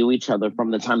 They knew each other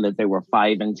from the time that they were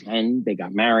 5 and 10. They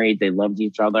got married. They loved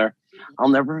each other. I'll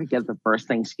never forget the first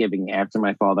Thanksgiving after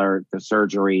my father, the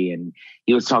surgery, and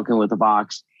he was talking with the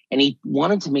box, and he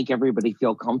wanted to make everybody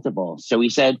feel comfortable. So he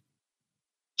said,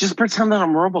 just pretend that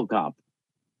I'm RoboCop.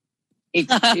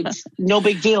 It's no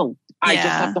big deal. I just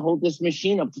have to hold this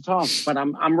machine up to talk, but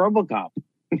I'm RoboCop.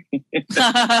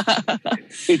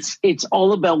 It's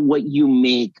all about what you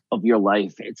make of your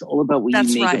life. It's all about what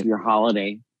you make of your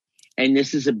holiday. And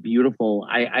this is a beautiful,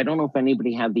 I don't know if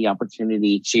anybody had the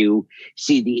opportunity to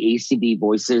see the ACB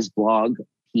Voices blog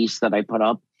piece that I put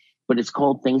up, but it's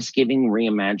called Thanksgiving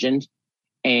Reimagined.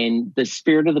 And the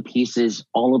spirit of the piece is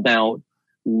all about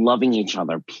loving each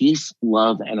other, peace,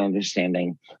 love, and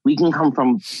understanding. We can come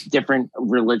from different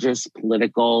religious,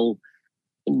 political,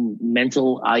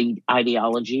 mental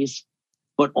ideologies,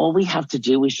 but all we have to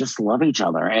do is just love each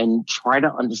other and try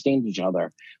to understand each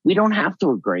other. We don't have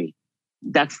to agree.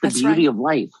 That's the beauty of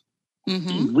life.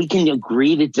 Mm-hmm. We can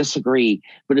agree to disagree,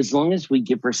 but as long as we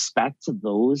give respect to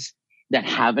those that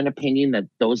have an opinion, that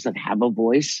those that have a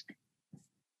voice,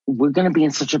 we're going to be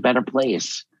in such a better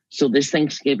place. So this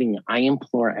Thanksgiving, I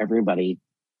implore everybody,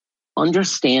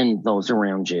 understand those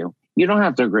around you. You don't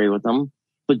have to agree with them,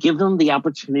 but give them the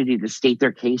opportunity to state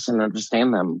their case and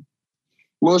understand them.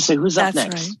 Melissa, who's up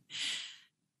next? Right.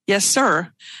 Yes,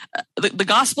 sir. The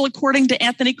Gospel according to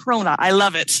Anthony Corona. I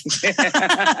love it.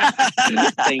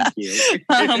 Thank you.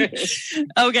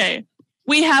 Okay.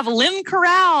 We have Lynn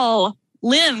Corral.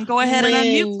 Lynn, go ahead and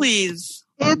unmute, please.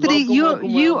 Anthony,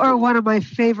 you are one of my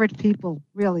favorite people.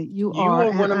 Really, you are.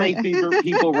 You are one of my favorite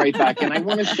people right back. And I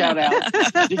want to shout out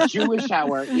the Jewish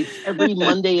Hour. It's every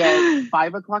Monday at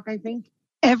 5 o'clock, I think.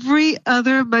 Every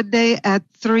other Monday at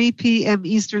 3 p.m.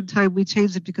 Eastern time, we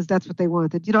changed it because that's what they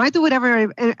wanted. I do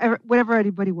whatever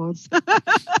anybody wants.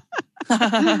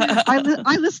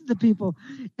 I listen to people.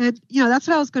 And, that's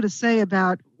what I was going to say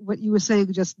about what you were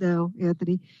saying just now,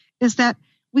 Anthony, is that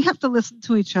we have to listen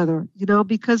to each other,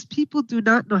 because people do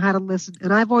not know how to listen.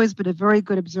 And I've always been a very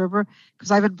good observer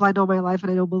because I've been blind all my life.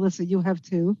 And I know, Melissa, you have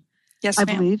too. Yes, I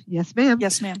ma'am. believe. Yes, ma'am.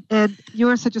 Yes, ma'am. And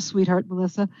you're such a sweetheart,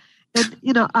 Melissa. And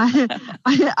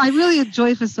I really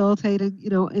enjoy facilitating.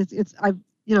 I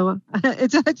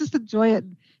just enjoy it.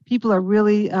 People are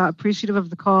really appreciative of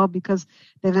the call because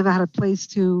they've never had a place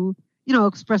to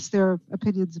express their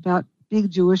opinions about being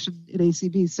Jewish in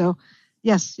ACB. So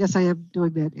yes, I am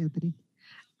doing that, Anthony.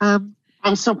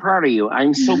 I'm so proud of you.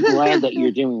 I'm so glad that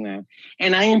you're doing that.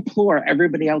 And I implore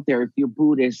everybody out there, if you're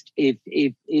Buddhist, if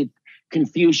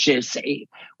Confucius,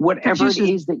 whatever it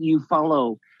is that you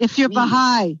follow. If you're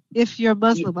Baha'i, if you're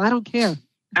Muslim, I don't care.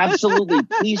 Absolutely.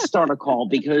 Please start a call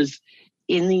because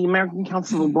in the American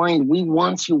Council of the Blind, we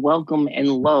want to welcome and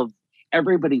love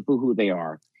everybody for who they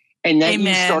are. And that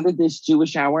you started this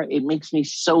Jewish Hour, it makes me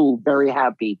so very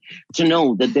happy to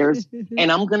know that there's,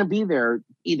 and I'm going to be there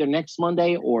either next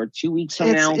Monday or 2 weeks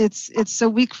from now. It's a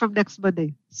week from next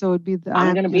Monday. So it'd be,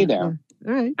 I'm going to be there.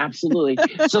 All right. Absolutely.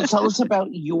 So tell us about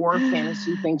your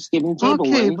fantasy Thanksgiving table.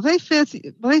 Okay. My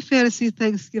fantasy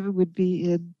Thanksgiving would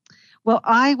be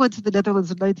I went to the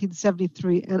Netherlands in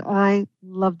 1973 and I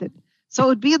loved it. So it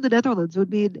would be in the Netherlands. It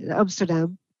would be in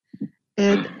Amsterdam.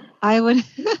 And I would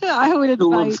invite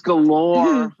tulips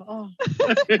galore.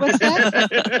 What's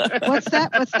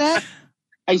that?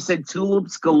 I said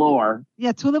tulips galore.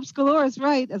 Yeah, tulips galore is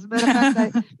right. As a matter of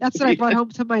fact, that's what I brought home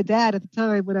to my dad at the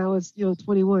time when I was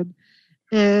 21.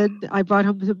 And I brought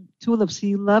home some tulips.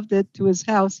 He loved it, to his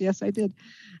house. Yes, I did.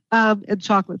 And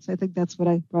chocolates. I think that's what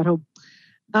I brought home.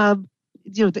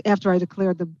 After I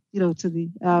declared them, to the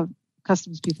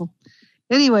customs people.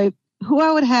 Anyway, who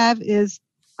I would have is,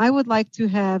 I would like to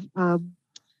have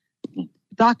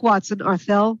Doc Watson,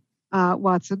 Arthel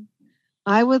Watson.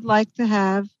 I would like to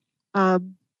have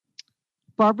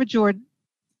Barbara Jordan.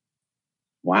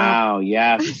 Wow,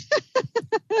 yes.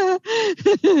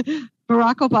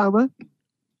 Barack Obama.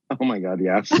 Oh my God,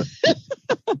 yes.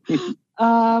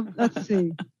 Let's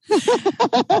see.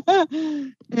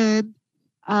 And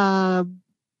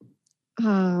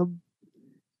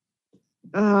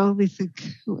let me think.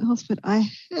 Who else would I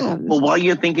have? Well, while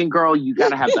you're thinking, girl, you got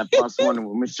to have that +1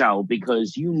 with Michelle,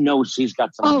 because she's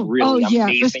got some really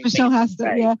amazing Michelle things has to to.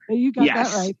 say. Yeah, you got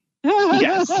that right.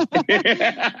 Yes.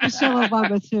 Michelle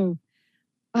Obama too.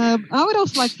 I would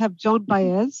also like to have Joan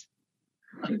Baez.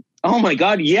 Oh my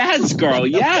God, yes, girl,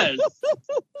 yes.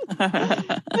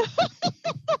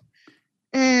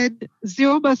 And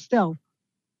Zero Mostel.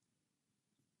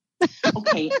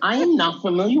 Okay, I am not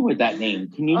familiar with that name.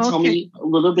 Can you tell me a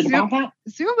little bit about that?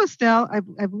 Zero Mostel,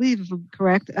 I believe, if I'm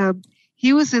correct,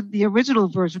 he was in the original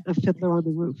version of Fiddler on the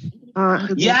Roof.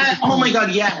 Yeah. Oh my God.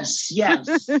 Yes.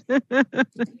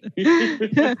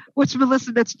 Which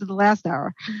Melissa mentioned in the last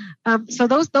hour. So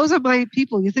those are my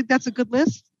people. You think that's a good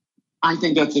list? I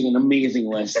think that's an amazing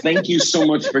list. Thank you so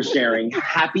much for sharing.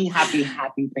 Happy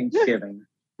Thanksgiving.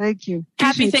 Thank you.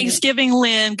 Happy Thanksgiving,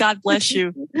 Lynn. God bless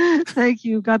you. Thank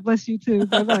you. God bless you too.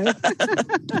 Bye-bye.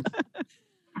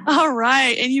 All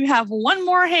right. And you have one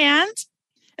more hand,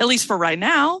 at least for right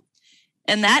now.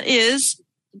 And that is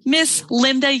Miss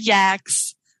Linda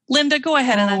Yax. Linda, go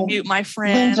ahead and unmute, my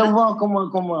friend. Linda, welcome.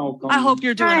 I hope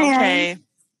you're doing okay.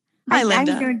 Hi,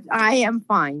 Linda. I am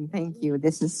fine. Thank you.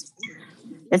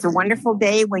 It's a wonderful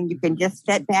day when you can just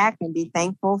sit back and be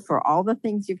thankful for all the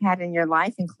things you've had in your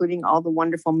life, including all the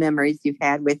wonderful memories you've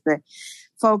had with the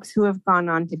folks who have gone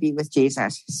on to be with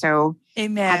Jesus. So,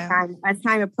 amen. As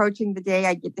time approaching the day,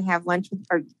 I get to have lunch with,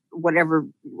 or whatever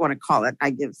you want to call it.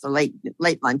 I guess a late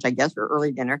lunch, I guess, or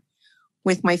early dinner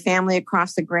with my family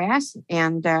across the grass.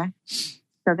 And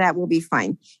so that will be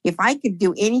fine. If I could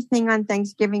do anything on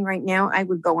Thanksgiving right now, I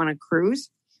would go on a cruise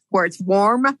where it's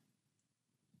warm.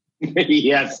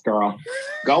 Yes, girl.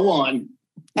 Go on.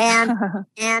 And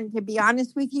to be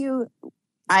honest with you,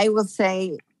 I will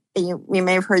say, you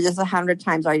may have heard this 100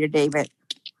 times all your day, but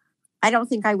I don't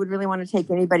think I would really want to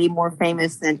take anybody more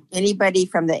famous than anybody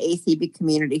from the ACB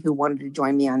community who wanted to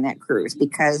join me on that cruise,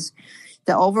 because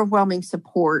the overwhelming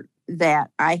support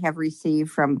that I have received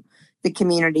from the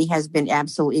community has been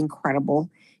absolutely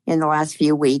incredible in the last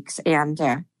few weeks. And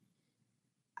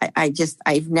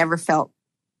I've never felt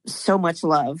so much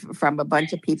love from a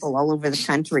bunch of people all over the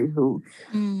country who,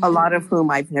 a lot of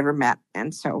whom I've never met.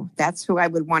 And so that's who I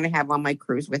would want to have on my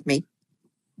cruise with me.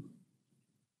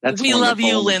 We love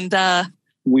you, Linda.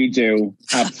 We do.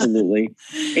 Absolutely.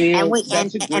 And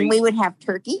we would have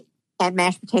turkey and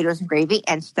mashed potatoes and gravy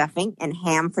and stuffing and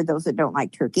ham for those that don't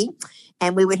like turkey.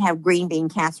 And we would have green bean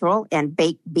casserole and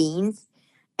baked beans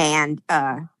and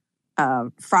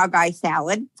frog eye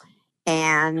salad.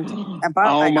 And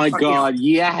God,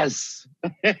 yes.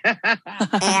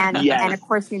 And of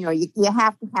course, you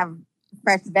have to have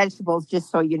fresh vegetables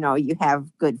just so you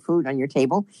have good food on your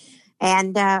table.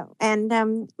 And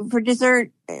for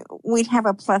dessert, we'd have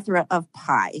a plethora of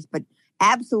pies, but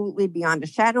absolutely beyond a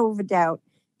shadow of a doubt,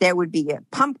 there would be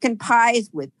pumpkin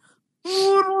pies with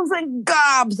oodles and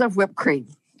gobs of whipped cream.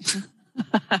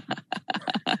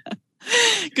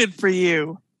 Good for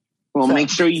you. Well, make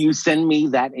sure you send me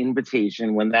that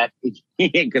invitation when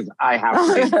because I have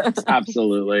to.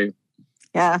 Absolutely.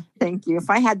 Yeah, thank you. If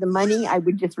I had the money, I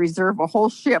would just reserve a whole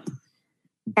ship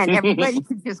and everybody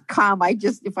could just come.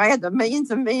 If I had the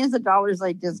millions and millions of dollars,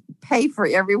 I'd just pay for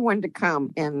everyone to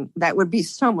come. And that would be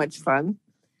so much fun.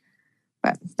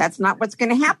 But that's not what's going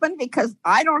to happen because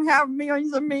I don't have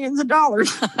millions and millions of dollars.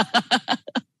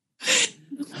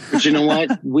 But you know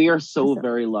what? We are so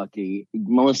very lucky.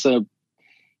 Melissa,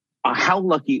 how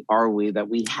lucky are we that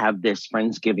we have this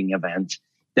Friendsgiving event,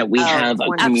 that we have a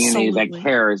community that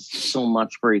cares so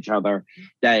much for each other,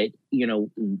 that,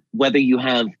 whether you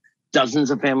have dozens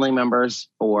of family members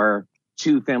or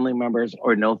 2 family members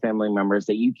or no family members,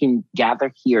 that you can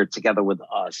gather here together with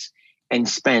us and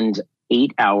spend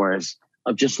 8 hours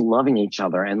of just loving each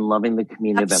other and loving the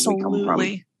community that we come from.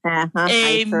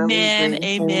 Amen, and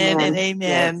amen.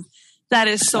 Yes. That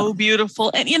is so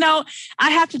beautiful. And,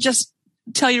 I have to just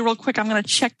tell you real quick, I'm going to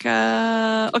check.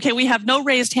 Okay, we have no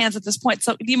raised hands at this point.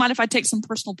 So do you mind if I take some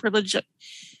personal privilege?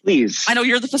 Please. I know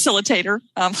you're the facilitator.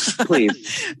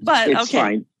 Please. But it's okay.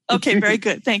 Fine. Okay, very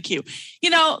good. Thank you.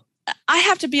 I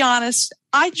have to be honest.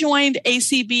 I joined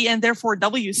ACB and therefore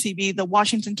WCB, the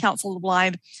Washington Council of the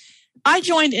Blind. I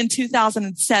joined in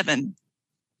 2007.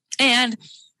 And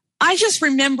I just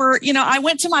remember, I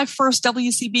went to my first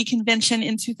WCB convention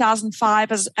in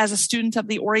 2005 as a student of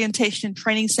the Orientation and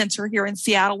Training Center here in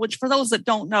Seattle, which for those that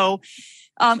don't know,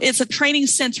 it's a training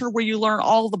center where you learn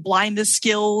all the blindness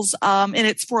skills. And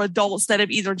it's for adults that have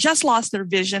either just lost their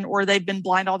vision or they've been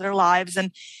blind all their lives.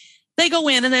 And they go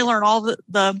in and they learn all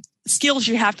the skills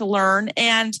you have to learn.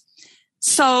 And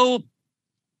so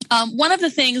one of the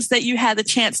things that you had the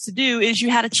chance to do is you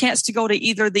had a chance to go to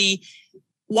either the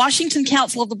Washington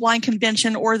Council of the Blind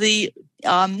Convention or the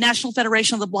National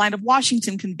Federation of the Blind of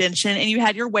Washington Convention, and you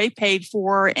had your way paid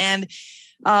for and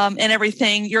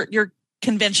everything, your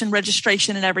convention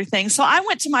registration and everything. So I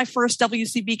went to my first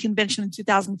WCB convention in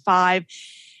 2005,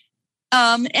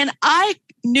 and I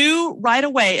knew right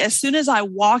away, as soon as I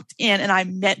walked in and I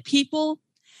met people,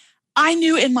 I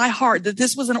knew in my heart that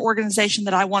this was an organization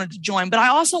that I wanted to join. But I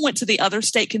also went to the other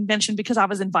state convention because I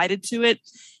was invited to it,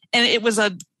 and it was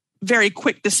a very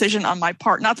quick decision on my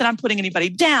part. Not that I'm putting anybody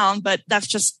down, but that's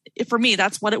just, for me,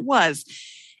 that's what it was.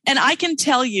 And I can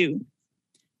tell you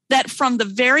that from the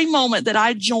very moment that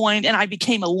I joined and I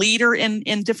became a leader in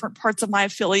different parts of my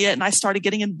affiliate and I started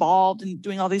getting involved and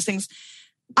doing all these things,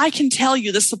 I can tell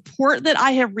you the support that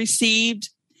I have received,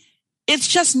 it's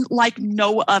just like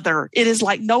no other. It is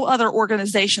like no other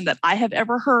organization that I have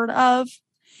ever heard of.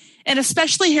 And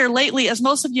especially here lately, as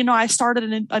most of you know, I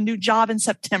started a new job in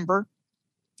September.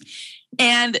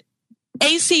 And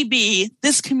ACB,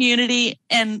 this community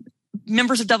and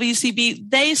members of WCB,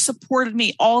 they supported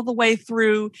me all the way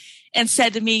through and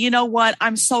said to me, you know what,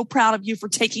 I'm so proud of you for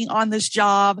taking on this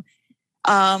job.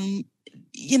 And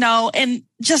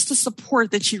just the support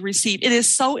that you receive. It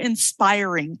is so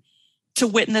inspiring to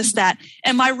witness that.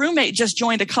 And my roommate just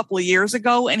joined a couple of years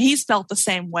ago and he's felt the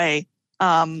same way.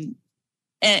 And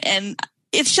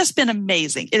it's just been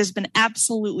amazing. It has been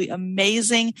absolutely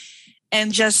amazing.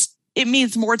 And just, it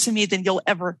means more to me than you'll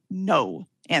ever know,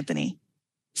 Anthony.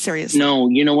 Seriously. No,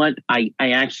 you know what? I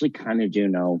actually kind of do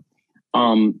know.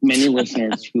 Many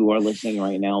listeners who are listening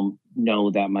right now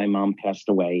know that my mom passed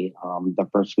away the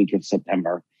first week of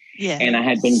September. Yeah. And I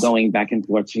had been going back and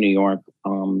forth to New York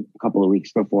a couple of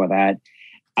weeks before that.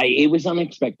 It was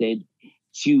unexpected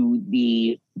to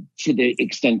the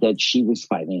extent that she was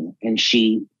fighting. And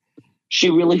she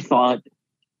really thought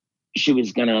she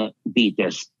was going to beat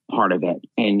this part of it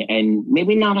and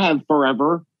maybe not have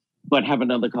forever, but have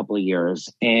another couple of years.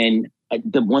 And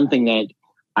the one thing that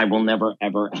I will never,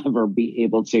 ever, ever be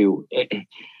able to,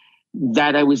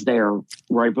 that I was there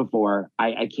right before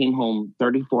I came home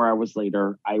 34 hours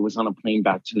later. I was on a plane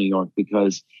back to New York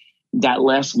because that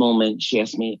last moment she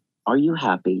asked me, are you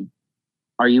happy?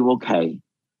 Are you okay?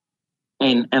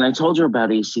 And I told her about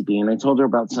ACB and I told her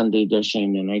about Sunday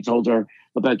Edition and I told her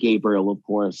about Gabriel, of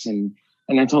course. And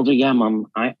I told her, yeah, Mom,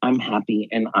 I'm happy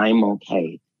and I'm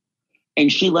okay.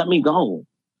 And she let me go.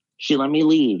 She let me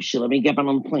leave. She let me get on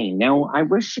the plane. Now, I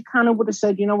wish she kind of would have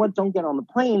said, you know what, don't get on the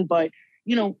plane. But,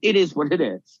 it is what it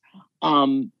is.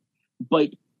 But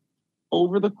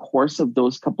over the course of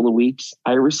those couple of weeks,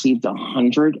 I received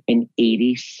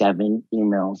 187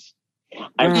 emails.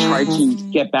 I've tried to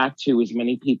get back to as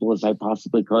many people as I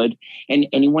possibly could. And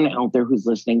anyone out there who's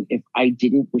listening, if I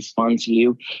didn't respond to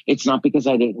you, it's not because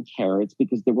I didn't care. It's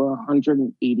because there were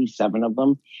 187 of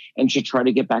them. And to try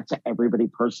to get back to everybody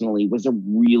personally was a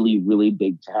really, really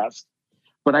big task.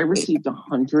 But I received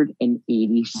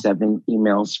 187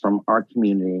 emails from our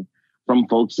community, from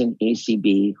folks in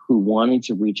ACB who wanted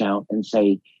to reach out and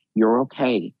say, you're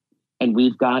okay. And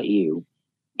we've got you.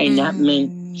 And that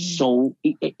meant so.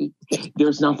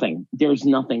 There's nothing.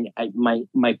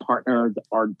 My partner,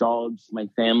 our dogs, my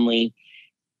family,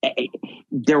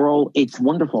 they're all. It's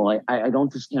wonderful. I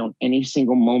don't discount any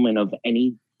single moment of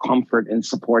any comfort and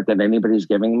support that anybody's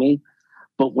giving me.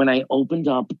 But when I opened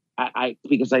up,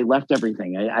 because I left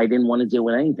everything. I didn't want to deal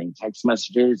with anything. Text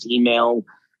messages, email.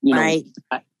 Right.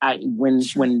 When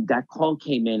that call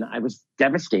came in, I was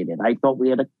devastated. I thought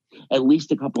we had at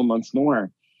least a couple months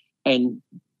more. And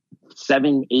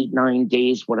 7, 8, 9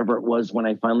 days, whatever it was, when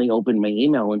I finally opened my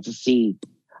email and to see,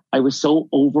 I was so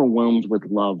overwhelmed with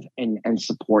love and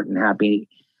support and happy,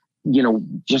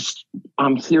 just,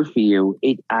 I'm here for you.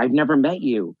 I've never met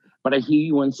you, but I hear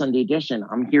you on Sunday Edition.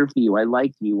 I'm here for you. I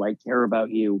like you. I care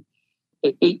about you.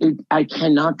 I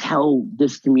cannot tell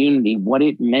this community what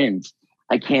it meant.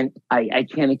 I can't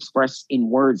express in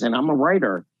words, and I'm a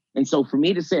writer. And so for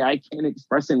me to say I can't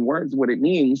express in words what it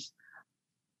means,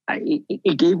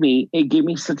 it gave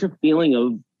me such a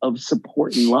feeling of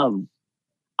support and love.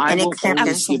 I will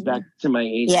always give back to my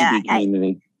ACB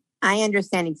community. I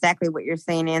understand exactly what you're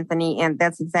saying, Anthony, and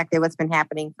that's exactly what's been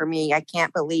happening for me. I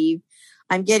can't believe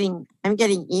I'm getting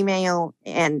email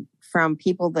and from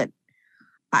people that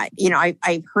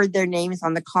I've heard their names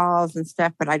on the calls and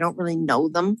stuff, but I don't really know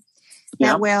them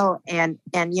that well. And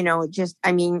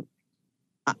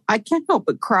I can't help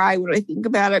but cry when I think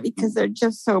about it because there's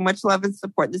just so much love and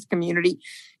support in this community.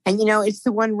 And, it's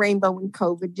the one rainbow in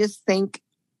COVID. Just think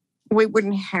we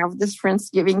wouldn't have this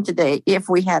Friendsgiving today if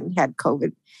we hadn't had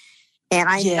COVID. And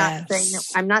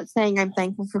I'm not saying I'm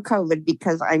thankful for COVID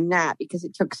because I'm not, because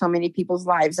it took so many people's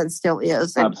lives and still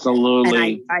is.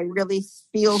 Absolutely. And I really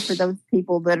feel for those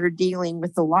people that are dealing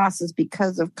with the losses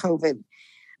because of COVID.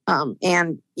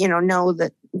 Know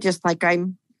that just like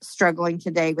I'm struggling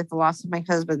today with the loss of my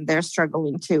husband, they're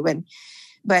struggling too.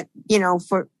 But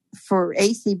for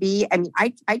ACB, I mean,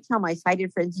 I tell my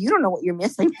sighted friends, you don't know what you're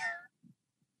missing.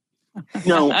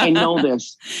 No, I know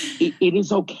this. It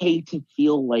is okay to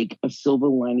feel like a silver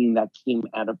lining that came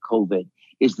out of COVID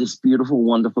is this beautiful,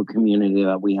 wonderful community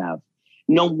that we have.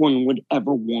 No one would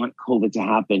ever want COVID to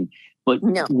happen. But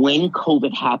when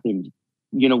COVID happened,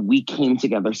 we came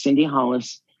together. Cindy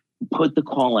Hollis put the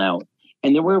call out.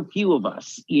 And there were a few of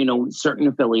us, certain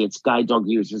affiliates, Guide Dog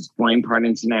Users, Blind Pride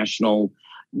International.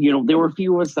 There were a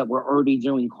few of us that were already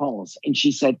doing calls. And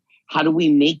she said, how do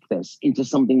we make this into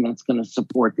something that's going to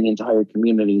support the entire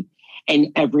community? And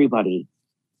everybody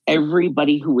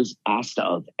who was asked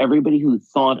of, everybody who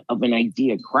thought of an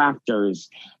idea, crafters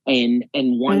and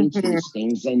wine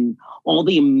tastings and all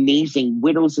the amazing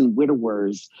widows and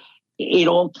widowers, it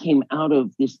all came out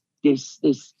of this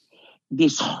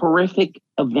horrific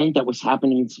event that was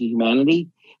happening to humanity.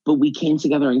 But we came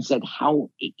together and said, how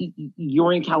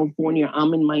you're in California,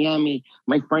 I'm in Miami,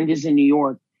 my friend is in New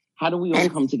York. How do we all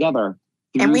come together?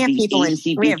 And we have people in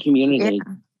community.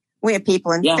 Yeah. We have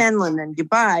people in Finland and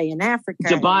Dubai and Africa.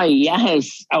 Dubai,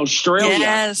 yes. Australia.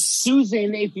 Yes.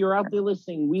 Susan, if you're out there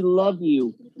listening, we love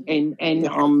you. And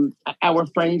our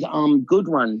friend Good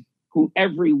Run, who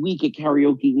every week at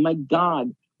karaoke, my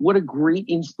God, what a great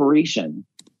inspiration.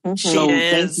 So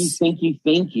thank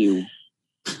you.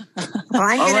 Well,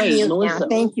 I'm going to mute Melissa. now.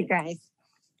 Thank you, guys.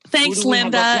 Thanks,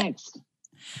 Linda.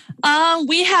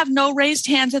 We have no raised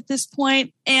hands at this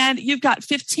point, and you've got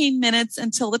 15 minutes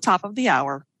until the top of the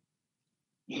hour.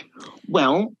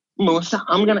 Well, Melissa,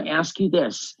 I'm going to ask you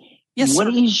this. Yes,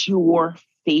 what is your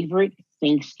favorite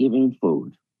Thanksgiving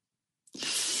food?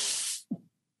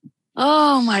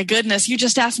 Oh, my goodness. You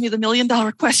just asked me the $1 million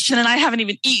question, and I haven't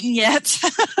even eaten yet.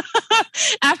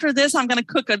 After this, I'm going to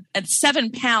cook a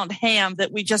 7-pound ham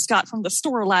that we just got from the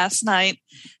store last night.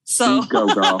 So go,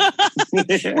 girl.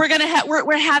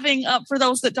 we're having, for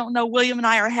those that don't know, William and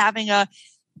I are having a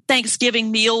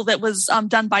Thanksgiving meal that was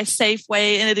done by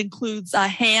Safeway, and it includes a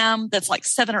ham that's like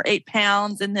 7 or 8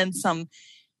 pounds, and then some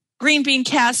green bean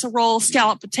casserole,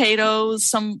 scalloped potatoes,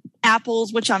 some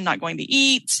apples, which I'm not going to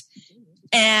eat,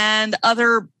 and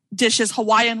other dishes,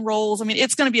 Hawaiian rolls. I mean,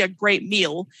 it's going to be a great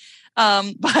meal.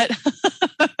 But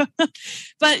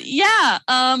yeah,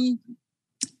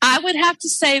 I would have to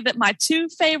say that my two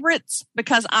favorites,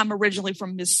 because I'm originally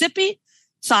from Mississippi,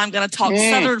 so I'm going to talk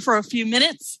Southern for a few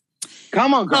minutes.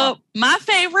 Come on, girl. So my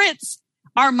favorites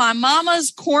are my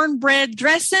mama's cornbread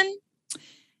dressing.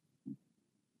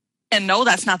 And no,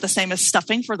 that's not the same as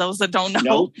stuffing for those that don't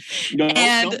know.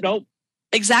 Nope.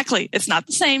 Exactly. It's not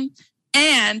the same.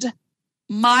 And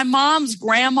my mom's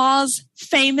grandma's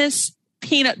famous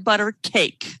peanut butter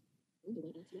cake.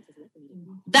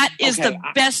 That is the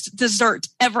best dessert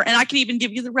ever. And I can even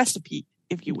give you the recipe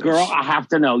if you wish. Girl, I have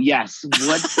to know. Yes.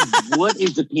 What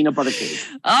is the peanut butter cake?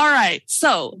 All right.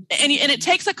 So, and it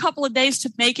takes a couple of days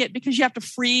to make it because you have to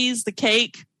freeze the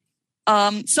cake.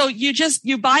 So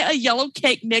you buy a yellow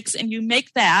cake mix and you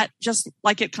make that just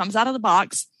like it comes out of the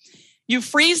box. You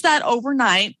freeze that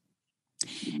overnight.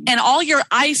 And all your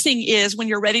icing is, when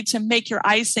you're ready to make your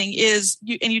icing, is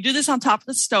you do this on top of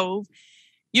the stove.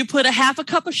 You put a half a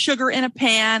cup of sugar in a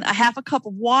pan, a half a cup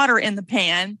of water in the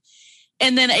pan,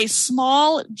 and then a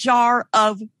small jar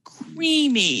of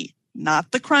creamy,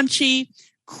 not the crunchy,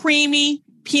 creamy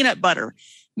peanut butter.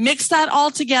 Mix that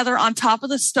all together on top of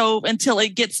the stove until it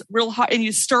gets real hot, and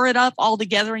you stir it up all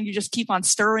together, and you just keep on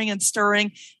stirring and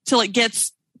stirring till it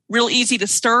gets real easy to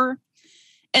stir.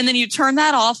 And then you turn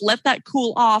that off, let that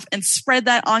cool off, and spread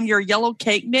that on your yellow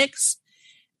cake mix.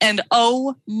 And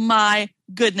oh my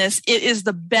goodness, it is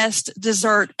the best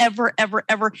dessert ever, ever,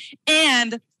 ever.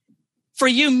 And for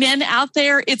you men out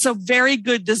there, it's a very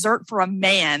good dessert for a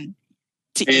man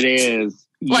to eat. It is.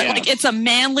 Like it's a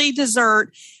manly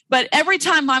dessert. But every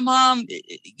time my mom,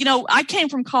 I came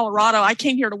from Colorado. I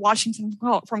came here to Washington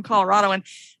from Colorado, and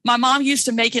my mom used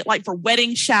to make it like for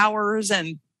wedding showers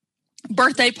and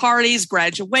birthday parties,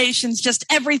 graduations, just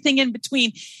everything in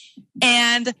between.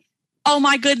 And oh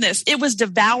my goodness, it was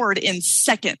devoured in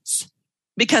seconds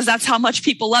because that's how much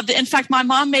people loved it. In fact, my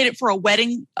mom made it for a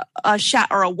wedding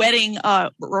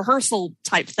rehearsal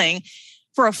type thing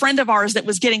for a friend of ours that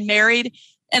was getting married,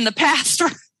 and the pastor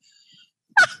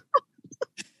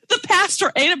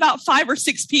ate about 5 or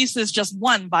 6 pieces, just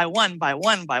one by one by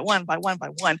one by one by one by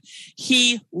one.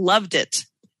 He loved it.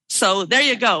 So there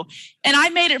you go. And I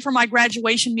made it for my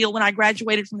graduation meal when I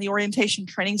graduated from the Orientation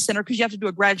Training Center, because you have to do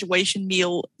a graduation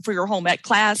meal for your home ec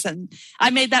class. And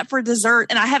I made that for dessert,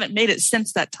 and I haven't made it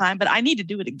since that time, but I need to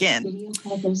do it again.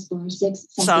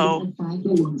 So,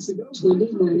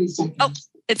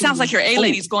 it sounds like your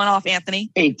A-lady's going off, Anthony.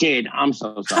 It did. I'm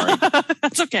so sorry.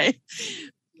 That's okay.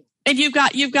 And you've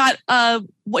got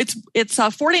it's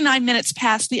 49 minutes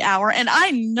past the hour, and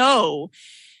I know,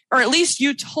 or at least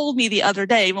you told me the other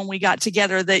day when we got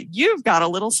together, that you've got a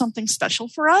little something special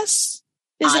for us.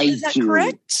 Is that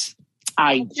correct?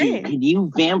 I do. Can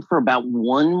you vamp for about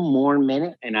 1 more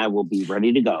minute, and I will be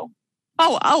ready to go.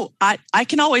 I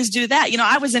can always do that.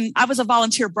 I was a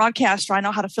volunteer broadcaster. I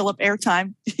know how to fill up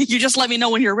airtime. You just let me know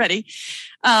when you're ready.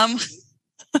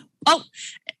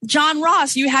 John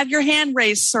Ross, you have your hand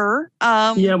raised, sir.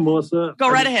 Yeah, Melissa. Go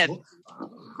right ahead.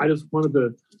 I just wanted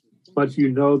to let you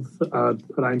know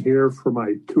that I'm here for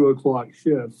my 2:00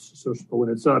 shifts. So when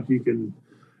it's up, you can.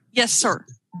 Yes, sir.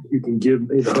 You can give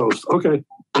me the host. Okay.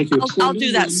 Thank you. I'll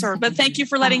do that, sir. But thank you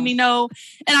for letting me know.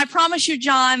 And I promise you,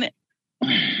 John,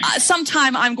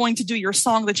 sometime I'm going to do your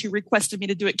song that you requested me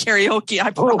to do at karaoke. I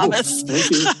promise.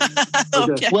 Thank you.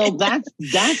 Okay. Well,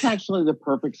 that's actually the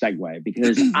perfect segue,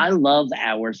 because I love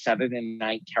our Saturday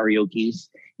night karaoke's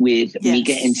with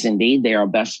Mika and Cindy. They are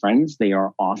best friends. They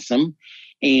are awesome.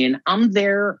 And I'm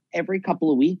there every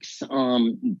couple of weeks.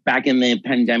 Back in the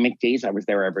pandemic days, I was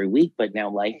there every week, but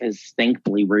now life has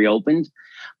thankfully reopened.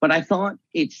 But I thought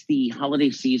it's the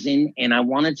holiday season, and I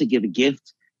wanted to give a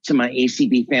gift to my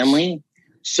ACB family.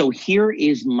 So here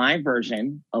is my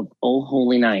version of Oh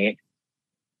Holy Night.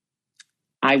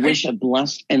 I wish a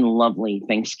blessed and lovely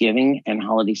Thanksgiving and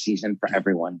holiday season for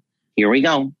everyone. Here we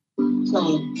go.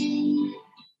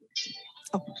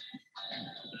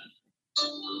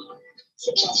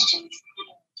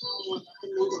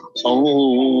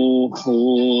 Oh,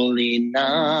 holy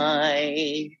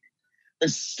night, the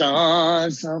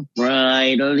stars are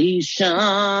brightly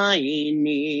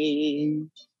shining.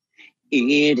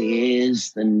 It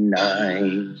is the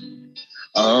night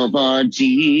of our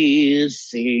dear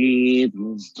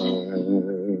Savior's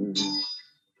birth.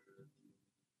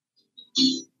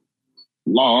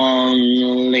 Long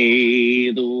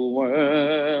lay the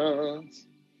world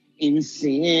in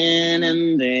sin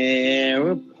and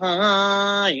there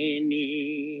pining,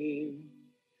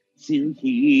 till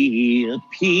he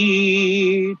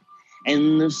appeared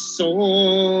and the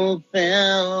soul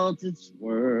felt its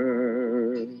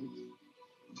worth.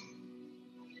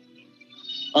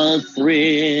 A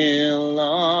thrill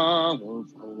of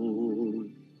hope,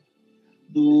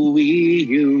 the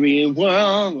weary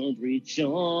world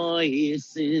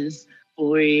rejoices,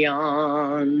 for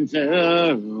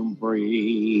yonder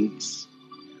breaks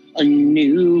a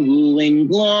new and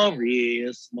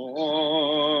glorious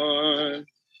morn.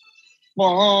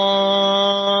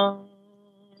 Fall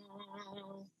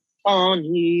on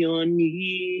your knees.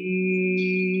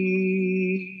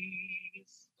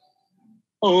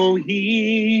 Oh, hear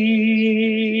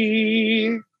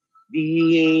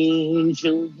the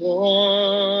angel voices.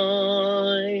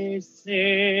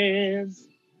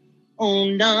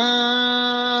 Oh, night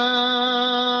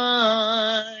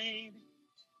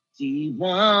divine.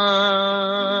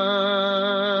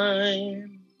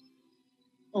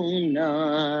 Oh,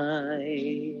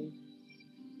 night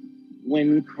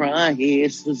when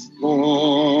Christ was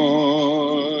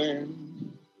born.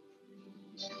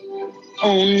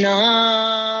 Oh,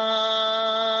 night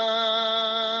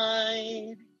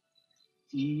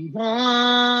divine.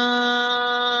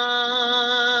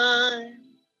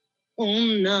 Oh,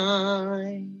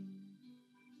 night.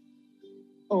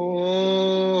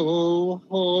 Oh,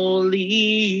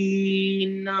 holy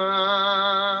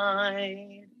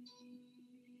night.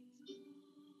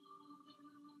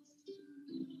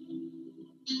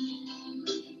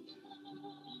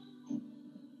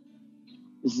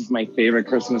 This is my favorite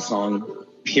Christmas song,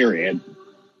 period.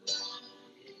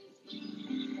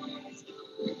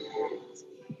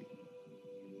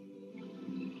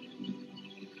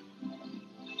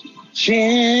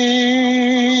 Gently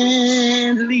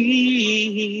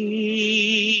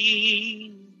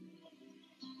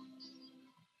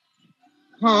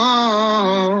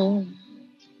come,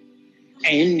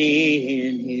 and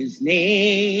in his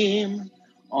name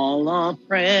all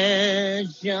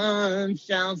oppression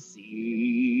shall cease.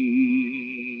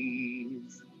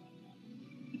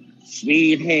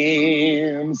 Sweet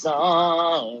hymns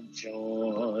of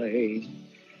joy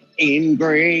in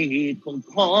grateful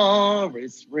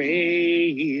chorus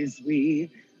raise we,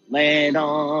 let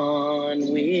on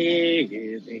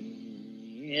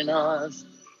within us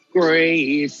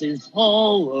grace's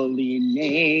holy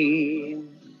name.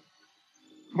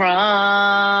 Christ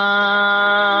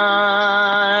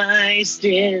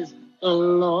is the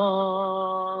Lord.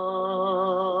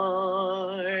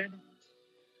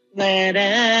 Let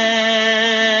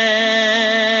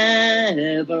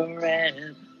ever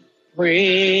and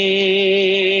praise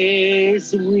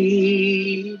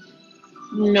we,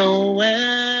 Noel,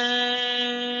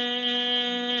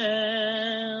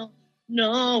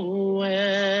 Noel,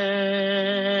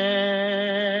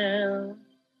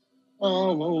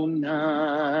 oh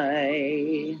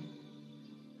night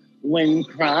when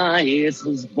Christ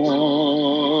was born.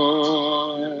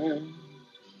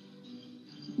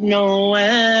 Noel,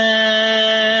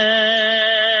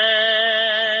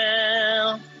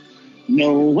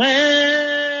 Noel,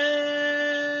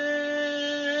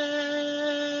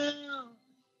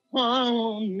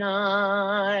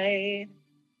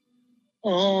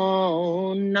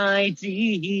 oh night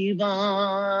divine.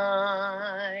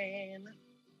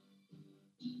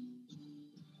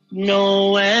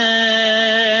 Noel,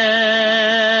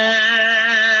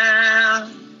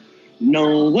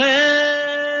 Noel,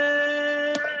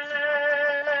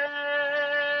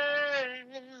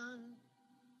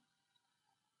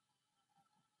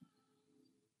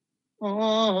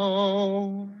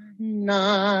 oh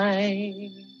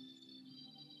night,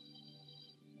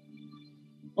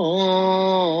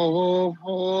 oh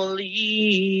holy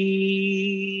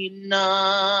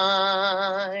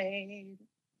night.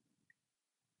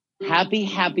 Happy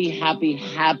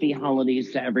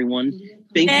holidays to everyone.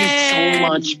 Thank you so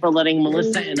much for letting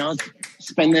Melissa and us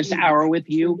spend this hour with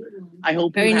you. I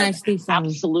hope you have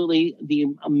absolutely the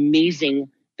amazing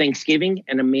Thanksgiving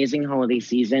and amazing holiday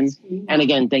season. And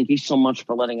again, thank you so much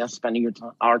for letting us spend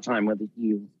our time with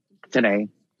you today.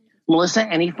 Melissa,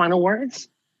 any final words?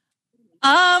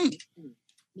 1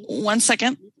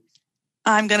 second.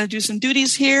 I'm going to do some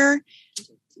duties here.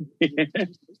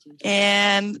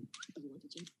 And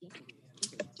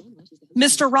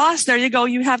Mr. Ross, there you go.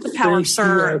 You have the power, Thank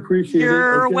sir. You. I appreciate it.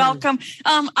 You're Okay. welcome.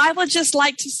 I would just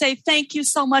like to say thank you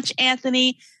so much,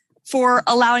 Anthony, for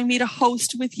allowing me to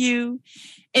host with you.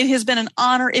 It has been an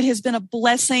honor. It has been a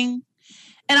blessing.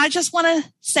 And I just want to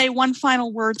say one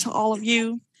final word to all of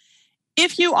you.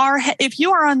 If you are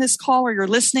on this call or you're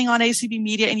listening on ACB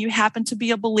Media and you happen to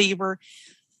be a believer,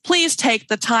 please take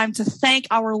the time to thank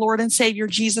our Lord and Savior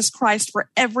Jesus Christ for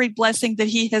every blessing that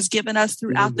he has given us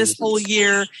throughout this whole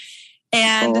year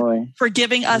and for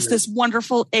giving us this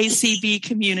wonderful ACB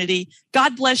community.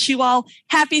 God bless you all.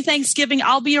 Happy Thanksgiving.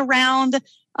 I'll be around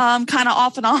kind of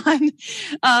off and on.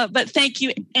 But thank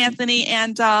you, Anthony.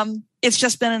 And it's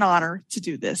just been an honor to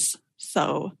do this.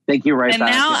 So thank you right and back.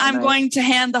 now I'm going to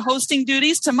hand the hosting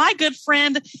duties to my good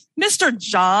friend, Mr.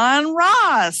 John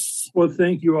Ross. Well,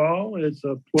 thank you all. It's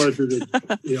a pleasure to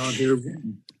be on here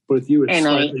with you.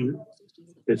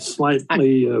 It's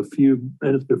slightly a few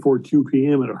minutes before 2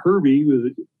 p.m. and Herbie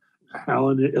with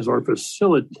Helen as our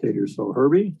facilitator. So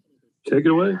Herbie, take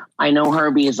it away. I know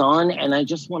Herbie is on, and I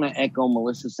just want to echo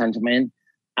Melissa's sentiment.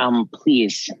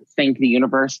 Please thank the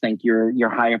universe, thank your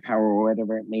higher power or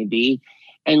whatever it may be.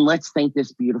 And let's thank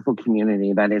this beautiful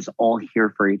community that is all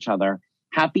here for each other.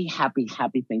 Happy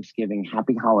Thanksgiving,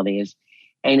 happy holidays.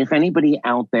 And if anybody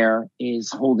out there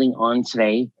is holding on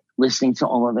today, listening to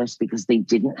all of this because they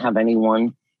didn't have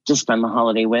anyone to spend the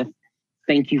holiday with,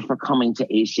 thank you for coming to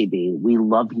ACB. We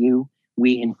love you,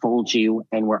 we enfold you,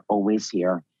 and we're always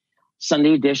here.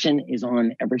 Sunday edition is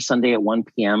on every Sunday at 1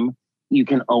 p.m. You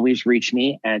can always reach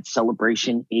me at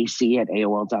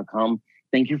celebrationac@aol.com.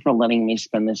 Thank you for letting me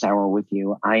spend this hour with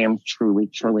you. I am truly,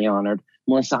 truly honored.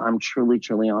 Melissa, I'm truly,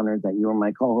 truly honored that you are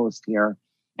my co-host here.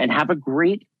 And have a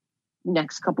great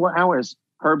next couple of hours.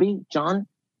 Herbie, John,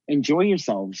 enjoy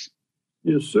yourselves.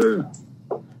 Yes, sir.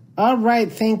 All right.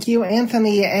 Thank you,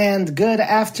 Anthony. And good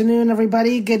afternoon,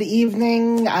 everybody. Good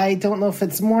evening. I don't know if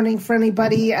it's morning for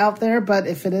anybody out there, but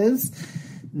if it is,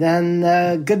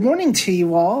 Then good morning to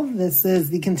you all. This is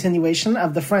the continuation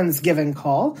of the Friendsgiving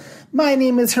call. My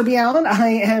name is Herbie Allen. I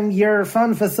am your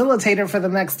fun facilitator for the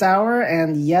next hour.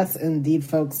 And yes, indeed,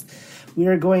 folks, we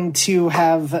are going to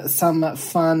have some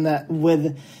fun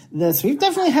with this. We've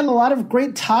definitely had a lot of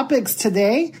great topics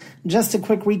today. Just a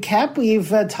quick recap. We've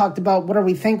talked about what are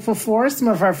we thankful for, some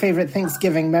of our favorite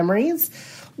Thanksgiving memories.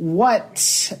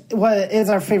 What is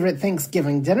our favorite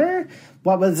Thanksgiving dinner?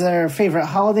 What was our favorite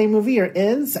holiday movie or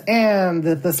is? And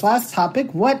this last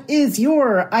topic, what is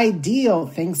your ideal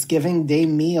Thanksgiving Day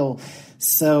meal?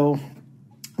 So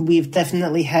we've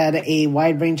definitely had a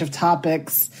wide range of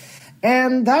topics.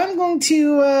 And I'm going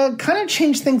to kind of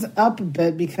change things up a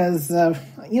bit because, I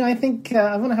think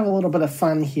I'm going to have a little bit of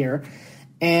fun here.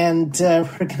 And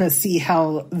we're going to see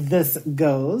how this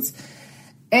goes.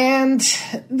 And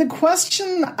the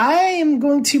question I am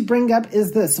going to bring up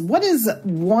is this. What is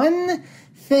one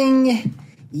thing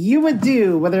you would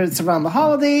do, whether it's around the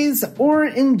holidays or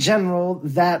in general,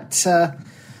 that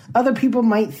other people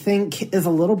might think is a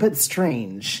little bit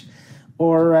strange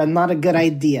or not a good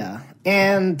idea?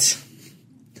 And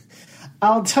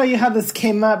I'll tell you how this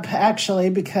came up, actually,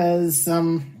 because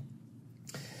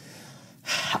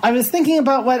I was thinking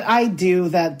about what I do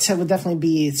that would definitely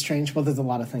be strange. Well, there's a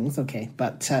lot of things, okay.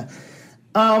 But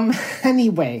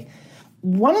anyway,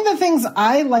 one of the things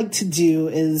I like to do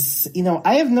is,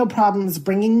 I have no problems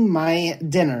bringing my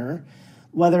dinner,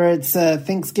 whether it's a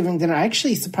Thanksgiving dinner. I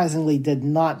actually surprisingly did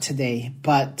not today,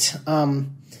 but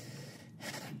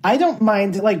I don't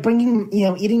mind bringing,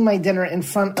 eating my dinner in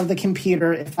front of the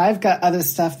computer if I've got other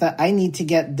stuff that I need to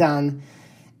get done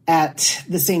at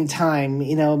the same time.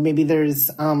 Maybe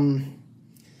there's, no,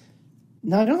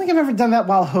 I don't think I've ever done that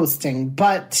while hosting,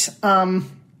 but, a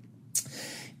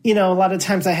lot of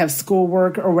times I have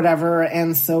schoolwork or whatever.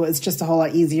 And so it's just a whole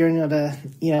lot easier, to,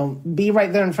 be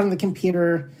right there in front of the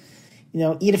computer,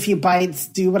 eat a few bites,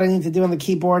 do what I need to do on the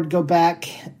keyboard, go back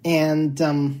and,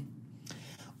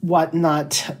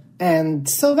 whatnot. And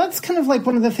so that's kind of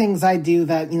one of the things I do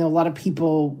that, a lot of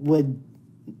people would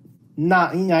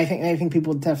not, I think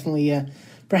people would definitely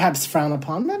perhaps frown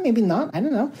upon that. Maybe not. I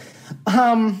don't know.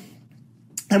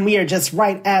 And we are just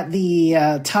right at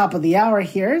the top of the hour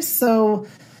here. So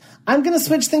I'm going to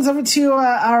switch things over to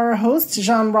our host,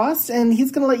 Jean Ross, and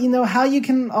he's going to let you know how you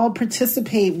can all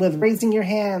participate with raising your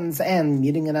hands and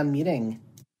muting and unmuting.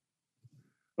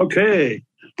 Okay.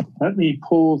 Let me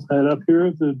pull that up here,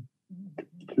 the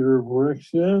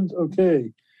directions.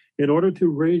 Okay. In order to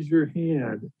raise your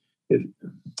hand,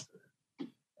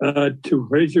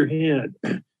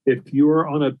 if you are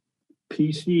on a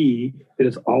PC, it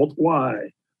is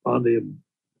Alt-Y. On the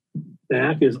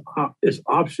Mac is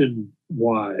Option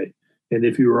Y. And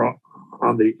if you are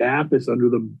on the app, it's under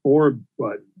the More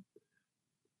button.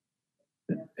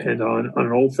 And on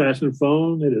an old-fashioned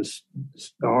phone, it is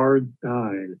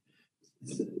 *9.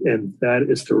 And that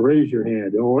is to raise your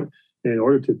hand. In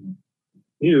order to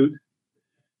mute,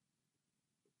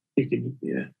 you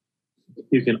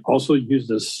can also use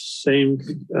the same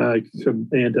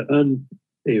command to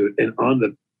unmute. And on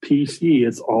the PC,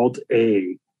 it's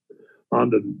Alt-A. On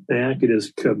the Mac, it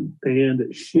is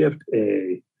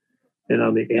Command-Shift-A. And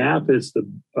on the app, it's the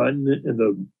button in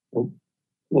the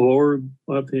lower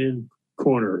left-hand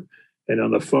corner. And on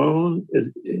the phone,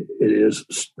 it is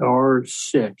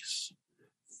 *6.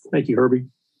 Thank you, Herbie.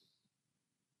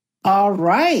 All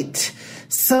right.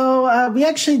 So we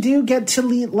actually do get to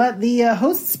let the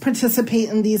hosts participate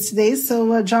in these today.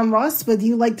 So, John Ross, would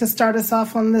you like to start us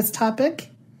off on this topic?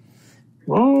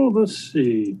 Oh, let's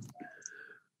see.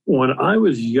 When I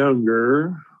was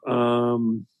younger,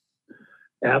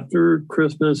 after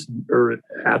Christmas or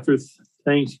after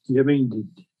Thanksgiving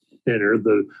dinner,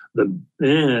 the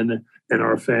men in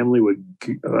our family would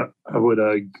go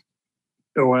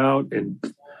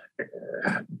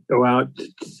out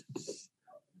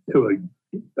to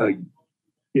a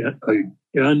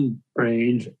gun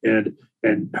range and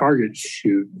target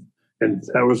shoot, and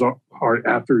that was our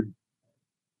after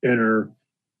dinner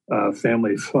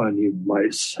family fun, you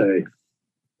might say.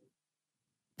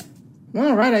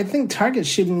 All right, I think target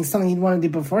shooting is something you'd want to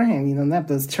do beforehand. Not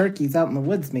those turkeys out in the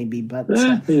woods, maybe. But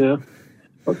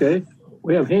okay,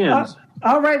 we have hands.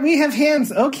 All right, we have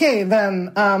hands. Okay,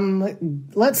 then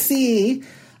let's see.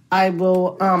 I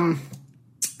will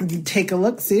take a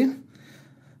look. See.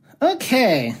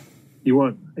 Okay. You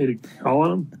want me to call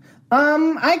on them?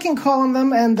 I can call on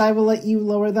them, and I will let you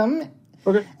lower them.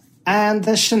 Okay. And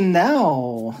the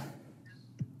Chanel.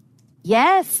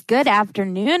 Yes, good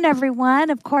afternoon,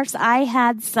 everyone. Of course, I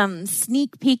had some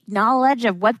sneak peek knowledge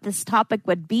of what this topic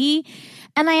would be,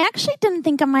 and I actually didn't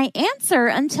think of my answer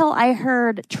until I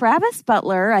heard Travis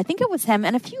Butler, I think it was him,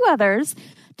 and a few others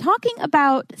talking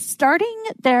about starting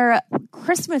their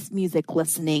Christmas music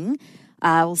listening.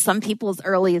 Some people as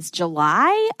early as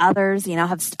July, others,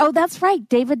 that's right.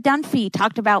 David Dunphy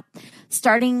talked about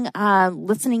starting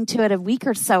listening to it a week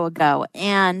or so ago.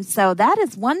 And so that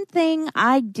is one thing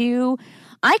I do.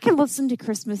 I can listen to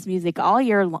Christmas music all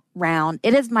year round.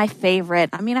 It is my favorite.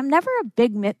 I mean, I'm never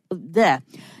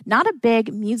not a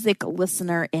big music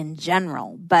listener in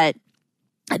general, but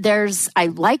I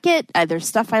like it. There's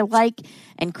stuff I like,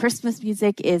 and Christmas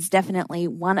music is definitely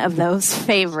one of those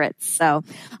favorites. So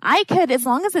I could, as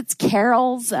long as it's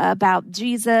carols about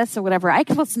Jesus or whatever, I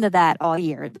could listen to that all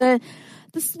year. The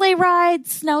sleigh ride,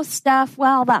 snow stuff,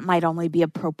 well, that might only be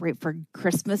appropriate for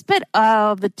Christmas, but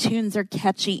the tunes are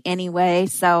catchy anyway.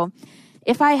 So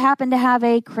if I happen to have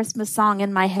a Christmas song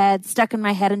stuck in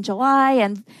my head in July,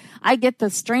 and I get the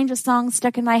strangest song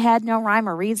stuck in my head, no rhyme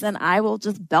or reason, I will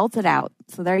just belt it out.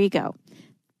 So there you go.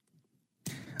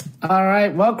 All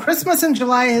right. Well, Christmas in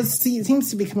July seems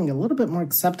to be becoming a little bit more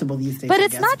acceptable these days. But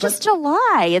it's not just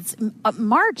July. It's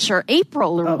March or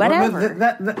April or whatever.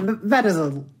 That is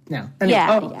a... No.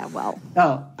 Anyway,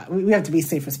 we have to be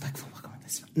safe, respectful.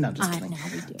 No, just kidding.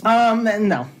 I know we do.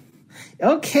 No.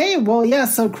 Okay, well, yeah,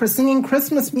 so singing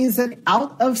Christmas music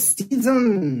out of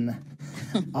season.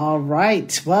 All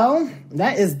right. Well,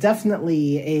 that is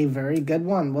definitely a very good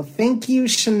one. Well, thank you,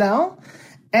 Chanel.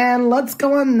 And let's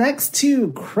go on next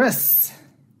to Chris.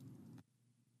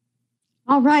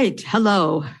 All right.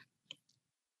 Hello.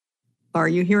 Are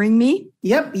you hearing me?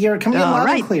 Yep, you're coming in loud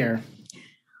and clear.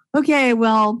 Okay,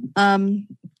 well,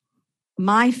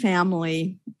 my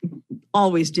family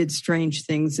always did strange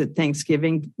things at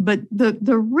Thanksgiving, but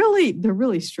the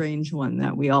really strange one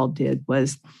that we all did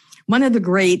was one of the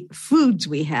great foods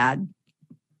we had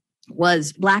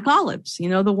was black olives. You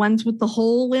know, the ones with the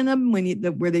hole in them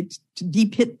where they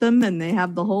deep hit them and they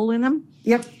have the hole in them.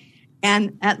 Yep.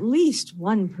 And at least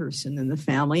one person in the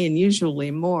family, and usually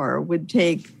more, would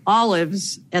take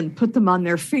olives and put them on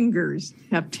their fingers,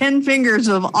 have 10 fingers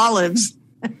of olives,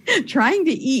 trying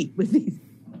to eat with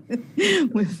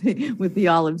the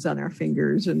olives on our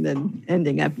fingers, and then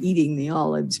ending up eating the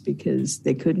olives because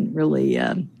they couldn't really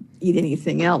eat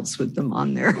anything else with them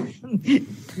on there.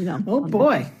 Oh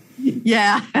boy.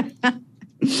 Yeah. That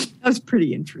was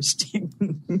pretty interesting.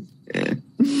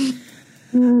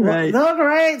 Right. All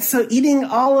right. So eating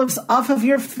olives off of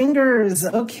your fingers.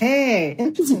 Okay.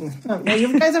 Interesting. Have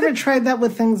you guys ever tried that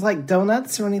with things like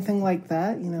donuts or anything like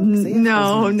that?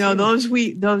 No.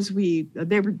 Those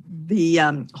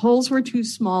the holes were too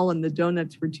small and the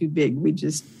donuts were too big. We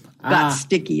just got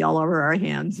sticky all over our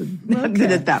hands and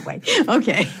did it that way.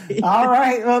 Okay. All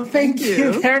right. Well, thank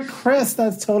you there, Chris.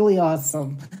 That's totally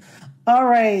awesome. All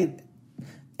right.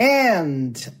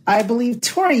 And I believe,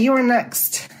 Tori, you are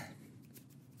next.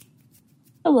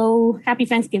 Hello. Happy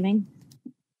Thanksgiving.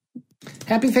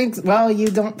 Well, you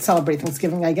don't celebrate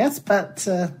Thanksgiving, I guess, but,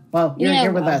 you're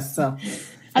here with us, so.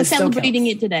 I'm celebrating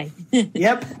it today.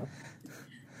 Yep.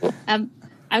 I'm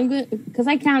going because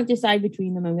I can't decide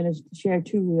between them. I'm going to share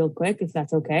two real quick, if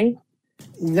that's okay.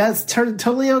 That's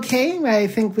totally okay. I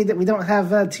think we don't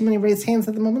have too many raised hands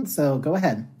at the moment, so go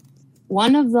ahead.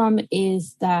 One of them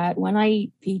is that when I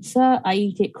eat pizza, I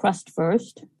eat it crust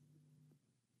first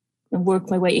and work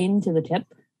my way into the tip.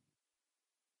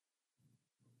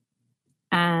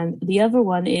 And the other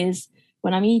one is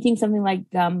when I'm eating something like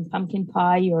pumpkin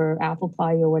pie or apple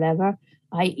pie or whatever,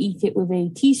 I eat it with a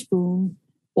teaspoon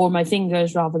or my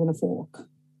fingers rather than a fork.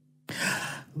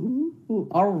 Ooh,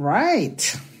 all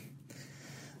right.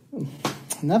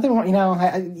 Nothing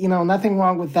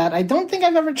wrong with that. I don't think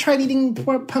I've ever tried eating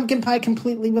pumpkin pie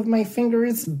completely with my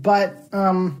fingers, but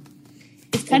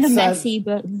it's kind of messy,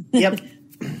 but yep.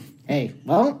 Hey,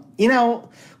 well,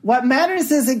 what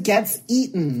matters is it gets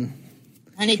eaten.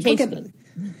 And it tastes good.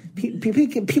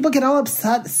 People get all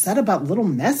upset about little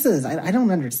messes. I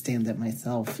don't understand it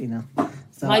myself,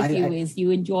 So my view is you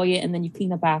enjoy it and then you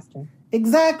clean up after.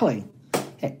 Exactly.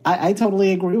 Hey, I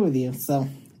totally agree with you. So,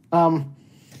 all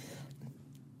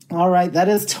right, that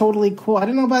is totally cool. I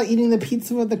don't know about eating the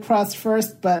pizza with the crust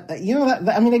first, but I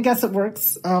guess it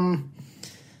works.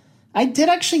 I did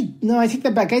actually, no, I take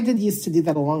that back. I did used to do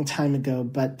that a long time ago,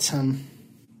 but...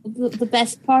 The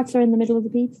best parts are in the middle of the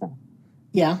pizza.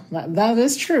 Yeah, that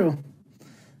is true.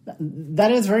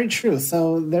 That is very true.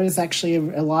 So there's actually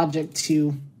a logic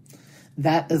to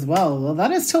that as well. Well,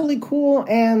 that is totally cool.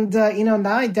 And,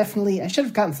 now I should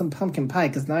have gotten some pumpkin pie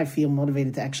because now I feel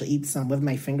motivated to actually eat some with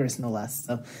my fingers, no less.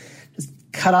 So just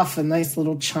cut off a nice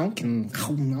little chunk and,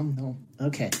 no.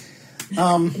 Okay.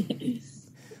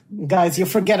 Guys, you'll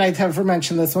forget I'd ever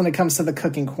mentioned this when it comes to the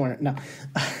cooking corner. No.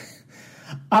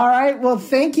 All right. Well,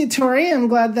 thank you, Tori. I'm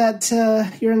glad that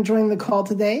you're enjoying the call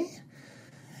today.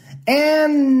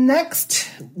 And next,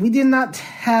 we did not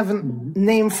have a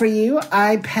name for you,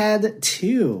 iPad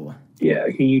 2. Yeah,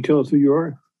 can you tell us who you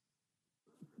are?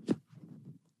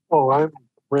 Oh, I'm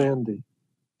Randy.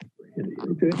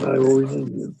 Okay, I will rename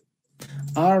you.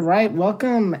 All right,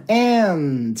 welcome.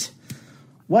 And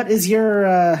what is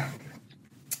your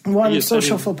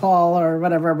social football or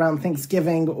whatever around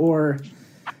Thanksgiving or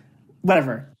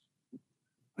whatever?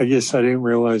 I guess I didn't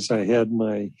realize I had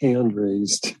my hand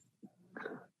raised.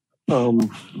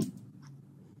 I'm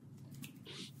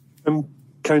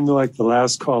kind of like the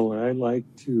last caller. I like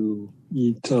to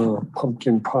eat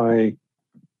pumpkin pie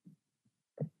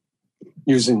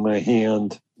using my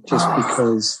hand, just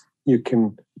because you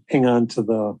can hang on to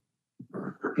the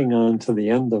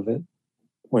end of it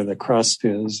where the crust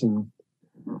is, and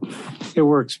it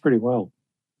works pretty well.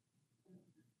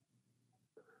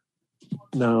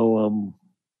 Now,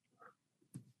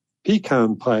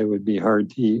 pecan pie would be hard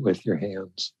to eat with your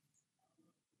hands.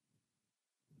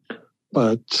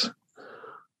 But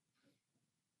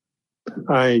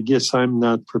I guess I'm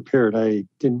not prepared. I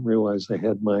didn't realize I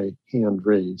had my hand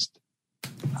raised.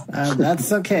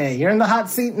 That's okay. You're in the hot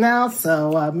seat now,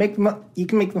 so you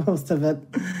can make the most of it.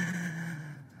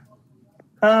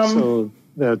 So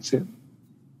that's it.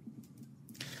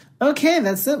 Okay,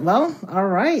 that's it. Well, all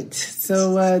right.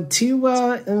 So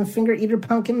 2 finger eater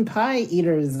pumpkin pie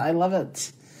eaters. I love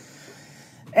it.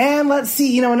 And let's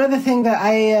see, another thing that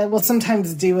I will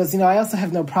sometimes do is, I also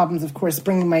have no problems, of course,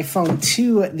 bringing my phone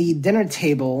to the dinner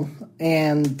table.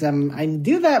 And I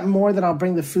do that more than I'll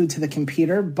bring the food to the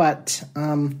computer. But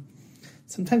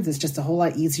sometimes it's just a whole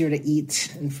lot easier to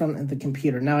eat in front of the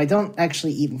computer. Now, I don't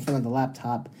actually eat in front of the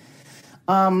laptop.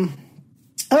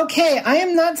 Okay, I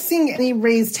am not seeing any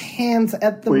raised hands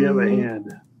at the moment. We have a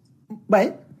hand.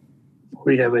 What?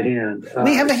 We have a hand.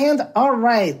 We have a hand? All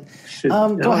right.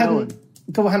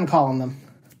 Go ahead and call on them.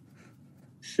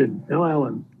 Chanel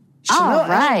Allen. All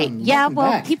right. Allen. Yeah, Welcome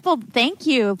well, back. thank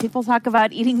you. People talk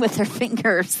about eating with their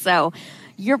fingers. So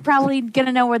you're probably going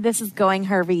to know where this is going,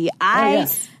 Herbie.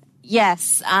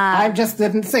 Yes. I just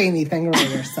didn't say anything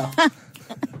earlier, so.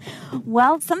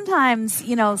 Well, sometimes,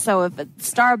 so if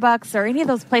it's Starbucks or any of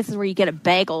those places where you get a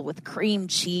bagel with cream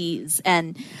cheese,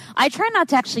 and I try not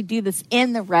to actually do this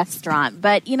in the restaurant,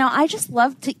 but, I just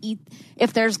love to eat.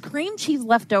 If there's cream cheese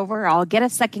left over, I'll get a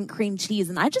second cream cheese,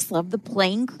 and I just love the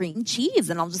plain cream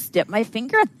cheese, and I'll just dip my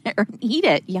finger in there and eat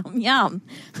it. Yum, yum.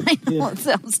 I know it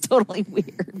sounds totally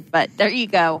weird, but there you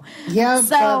go. Yeah,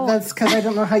 that's because I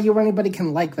don't know how you or anybody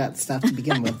can like that stuff to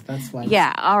begin with. That's why.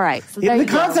 Yeah, all right. So the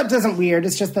concept isn't weird.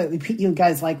 It's just that you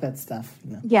guys like that stuff.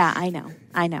 Yeah, I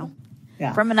know.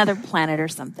 Yeah. From another planet or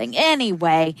something.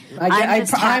 Anyway, I'm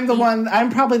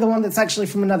probably the one that's actually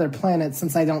from another planet,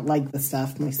 since I don't like the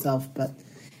stuff myself. But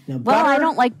well, I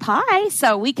don't like pie,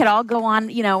 so we could all go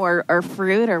on, or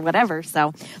fruit or whatever.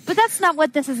 So, but that's not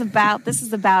what this is about. This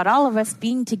is about all of us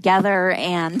being together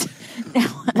and.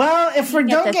 Well, if we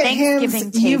don't get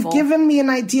hands, you've given me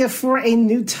an idea for a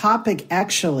new topic,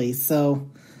 actually. So,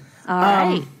 all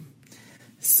right.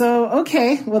 So,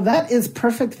 okay. Well, that is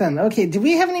perfect then. Okay. Do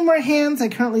we have any more hands? I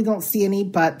currently don't see any,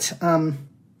 but... There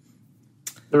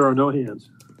are no hands.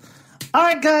 All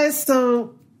right, guys.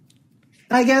 So,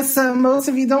 I guess most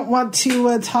of you don't want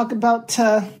to talk about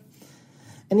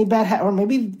any bad... or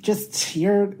maybe just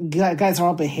your guys are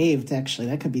all behaved, actually.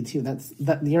 That could be, too. That's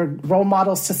your role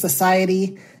models to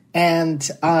society, and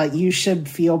you should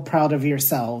feel proud of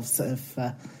yourselves.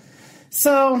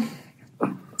 So,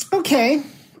 okay.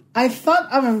 I thought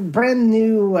of a brand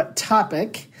new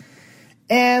topic.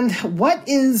 And what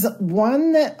is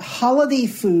one holiday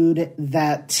food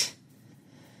that...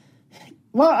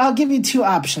 Well, I'll give you 2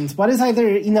 options. What is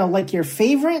either, like your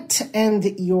favorite and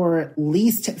your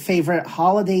least favorite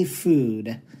holiday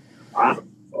food?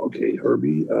 Okay,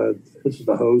 Herbie. This is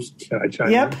the host. Can I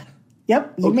chime in?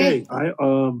 Yep. Okay.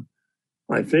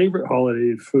 My favorite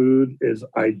holiday food is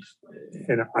I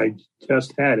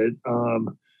just had it.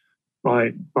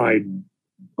 My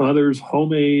mother's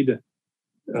homemade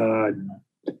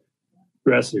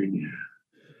dressing.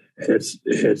 It's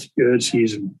good.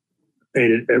 She's made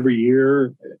it every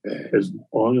year as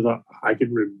long as I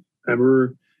can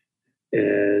remember,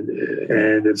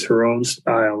 and it's her own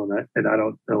style. And I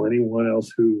don't know anyone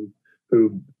else who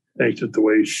makes it the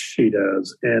way she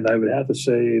does. And I would have to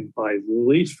say my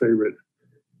least favorite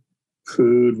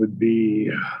food would be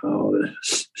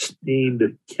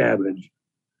steamed cabbage.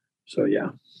 So, yeah.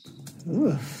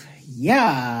 Ooh,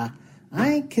 yeah,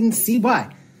 I can see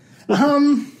why.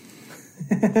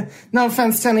 No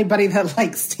offense to anybody that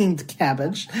likes steamed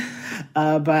cabbage,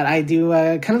 but I do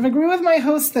kind of agree with my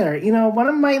host there. You know, one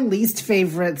of my least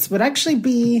favorites would actually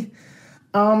be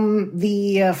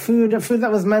the food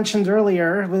that was mentioned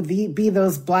earlier would be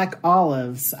those black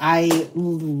olives. I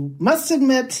must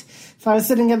admit, if I was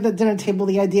sitting at the dinner table,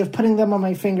 the idea of putting them on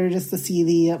my finger just to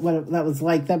see what that was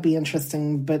like, that'd be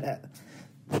interesting. But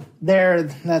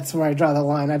that's where I draw the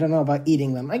line. I don't know about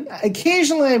eating them.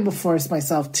 Occasionally I will force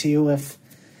myself to if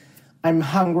I'm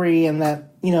hungry and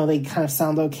that, you know, they kind of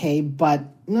sound okay, but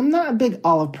I'm not a big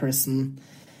olive person.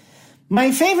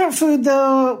 My favorite food,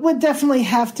 though, would definitely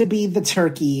have to be the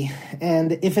turkey.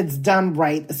 And if it's done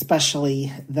right,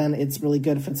 especially, then it's really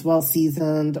good. If it's well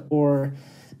seasoned, or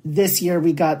this year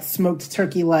we got smoked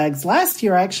turkey legs. Last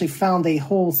year I actually found a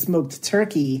whole smoked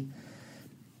turkey.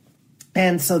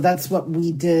 And so that's what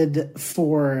we did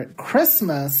for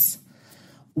Christmas,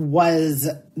 was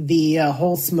the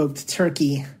whole smoked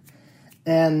turkey.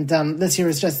 And this year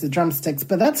is just the drumsticks,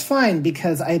 but that's fine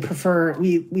because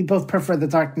we both prefer the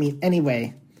dark meat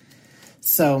anyway.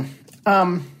 So,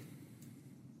 with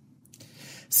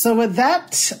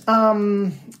that,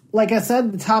 like I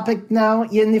said, the topic now,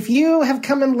 and if you have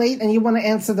come in late and you want to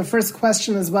answer the first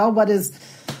question as well, what is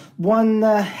one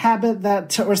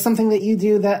habit or something that you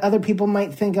do that other people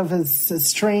might think of as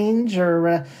strange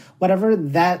or whatever,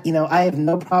 that, you know, I have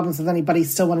no problems with anybody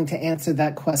still wanting to answer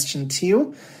that question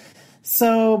too.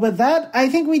 So with that, I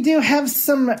think we do have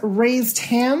some raised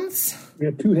hands. We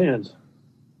have 2 hands.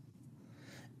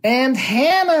 And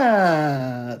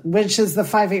Hannah, which is the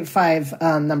 585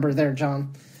 number there,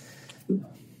 John.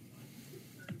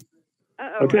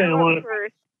 Okay, I want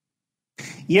first.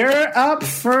 You're up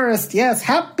first. Yes,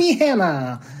 happy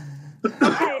Hannah.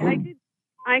 Okay,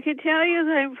 I could tell you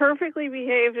that I'm perfectly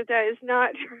behaved, but that is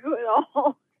not true at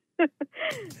all.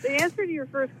 The answer to your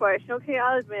first question, okay,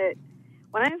 I'll admit,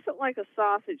 when I have something like a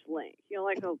sausage link, you know,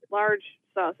 like a large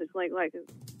sausage link, like a,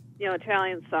 you know,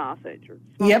 Italian sausage or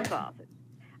smoked sausage,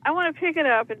 I want to pick it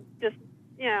up and just,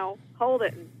 you know, hold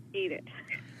it and eat it.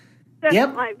 That's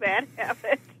my bad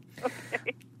habit.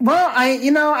 Okay. Well,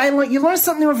 you learn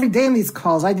something new every day in these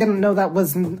calls. I didn't know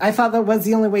I thought that was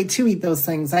the only way to eat those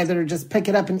things. Either just pick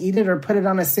it up and eat it or put it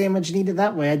on a sandwich and eat it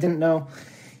that way. I didn't know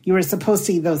you were supposed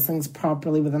to eat those things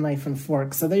properly with a knife and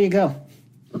fork. So there you go.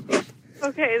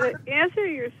 Okay, the answer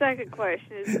to your second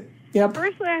question is,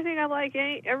 firstly, I think I like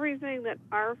everything that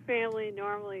our family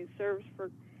normally serves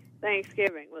for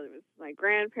Thanksgiving, whether it's my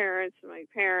grandparents and my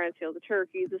parents, you know, the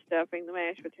turkey, the stuffing, the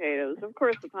mashed potatoes, of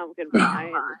course the pumpkin pie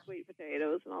and the sweet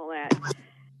potatoes and all that.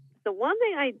 The one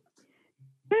thing I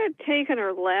could have taken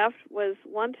or left was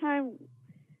one time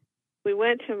we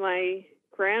went to my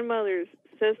grandmother's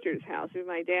sister's house,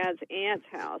 my dad's aunt's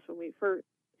house, when we first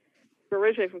were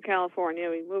originally from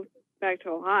California. We moved back to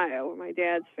Ohio, where my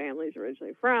dad's family's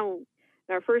originally from.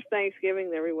 And our first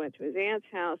Thanksgiving there, we went to his aunt's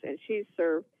house, and she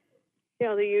served, you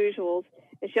know, the usuals.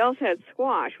 And she also had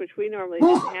squash, which we normally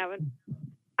didn't have. And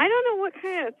I don't know what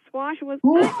kind of squash it was. It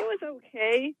was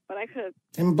okay, but I could have...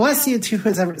 And bless you to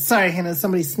whoever... Sorry, Hannah,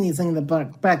 somebody's sneezing in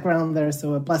the background there,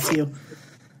 so bless you.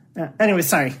 Anyway,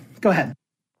 sorry. Go ahead.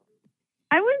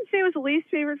 I wouldn't say it was the least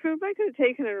favorite food, but I could have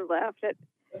taken it or left it.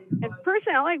 And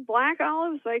personally, I like black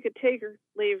olives, so I could take or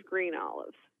leave green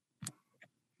olives.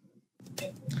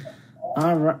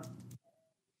 All right.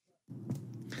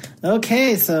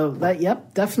 Okay, so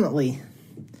that, definitely.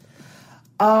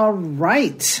 All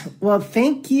right. Well,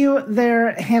 thank you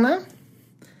there, Hannah.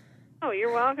 Oh,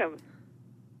 you're welcome.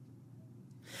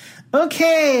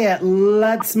 Okay,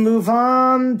 let's move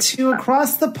on to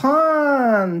across the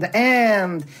pond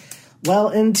and, well,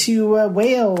 into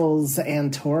Wales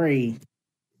and Tori.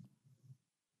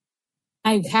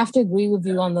 I have to agree with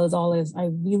you on those olives. I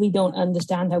really don't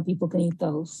understand how people can eat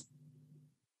those.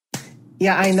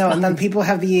 Yeah, I know. And then people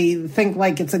think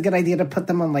like it's a good idea to put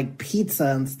them on like pizza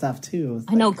and stuff too.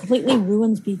 I know, completely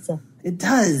ruins pizza. It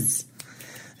does.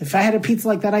 If I had a pizza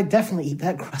like that, I'd definitely eat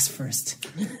that crust first.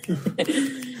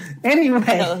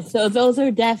 Anyway. So those are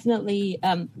definitely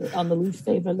on the least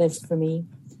favorite list for me.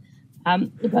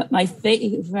 But my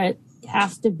favorite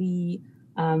has to be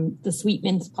the sweet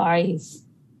mince pies.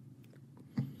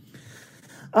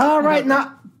 All right,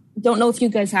 now... Don't know if you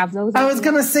guys have those. I was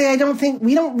going to say,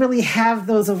 we don't really have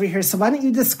those over here. So why don't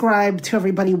you describe to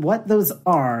everybody what those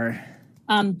are?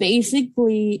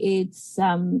 Basically, it's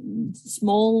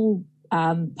small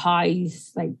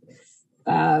pies, like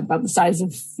about the size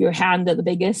of your hand at the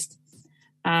biggest,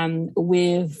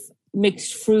 with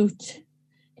mixed fruit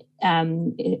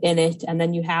in it, and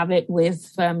then you have it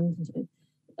with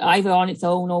either on its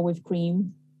own or with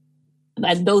cream.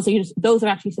 And those are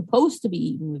actually supposed to be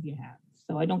eaten with your hands,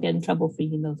 so I don't get in trouble for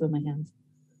eating those with my hands.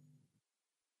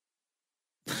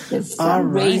 There's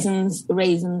raisins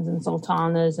and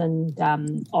sultanas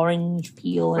and orange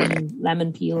peel and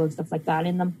lemon peel and stuff like that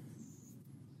in them.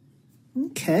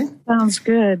 Okay. Sounds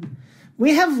good.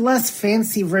 We have less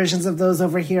fancy versions of those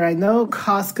over here. I know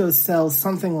Costco sells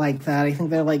something like that. I think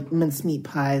they're like mincemeat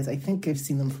pies. I think I've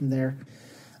seen them from there.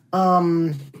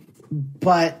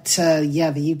 But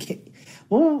the UK.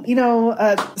 Well,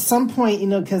 at some point,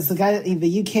 because the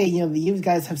UK, you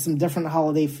guys have some different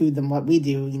holiday food than what we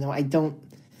do.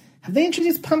 Have they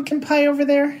introduced pumpkin pie over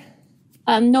there?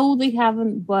 No, they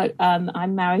haven't, but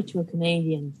I'm married to a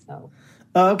Canadian, so.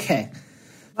 Okay.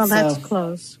 Well, that's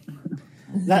close.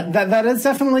 That is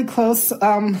definitely close.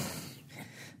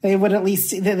 They would at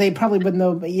least, they probably would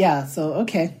know, but yeah, so,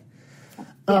 okay.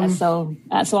 So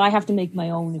I have to make my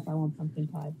own if I want pumpkin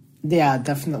pie. Yeah,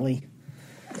 definitely.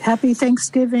 Happy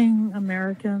Thanksgiving,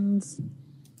 Americans.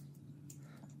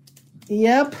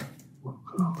 Yep.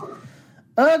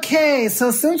 Okay,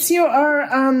 so since you are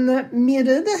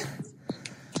unmuted,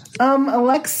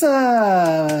 Alexa,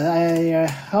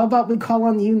 how about we call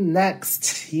on you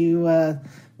next? You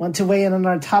want to weigh in on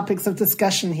our topics of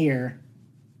discussion here.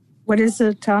 What is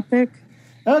the topic?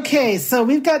 Okay, so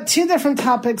we've got two different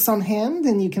topics on hand,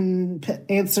 and you can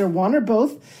answer one or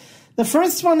both. The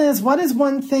first one is, what is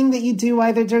one thing that you do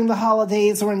either during the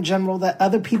holidays or in general that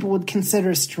other people would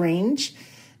consider strange?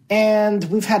 And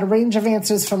we've had a range of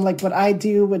answers from like what I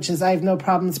do, which is I have no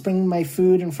problems bringing my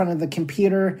food in front of the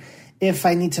computer if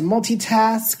I need to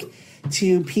multitask,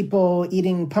 to people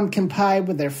eating pumpkin pie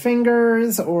with their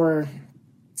fingers, or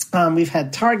we've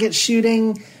had Target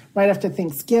shooting right after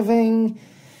Thanksgiving.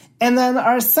 And then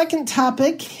our second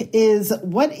topic is,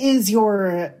 what is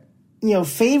your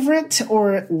favorite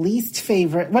or least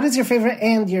favorite? What is your favorite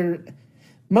and your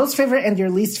most favorite and your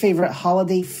least favorite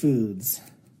holiday foods?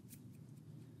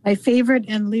 My favorite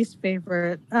and least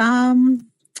favorite. I'm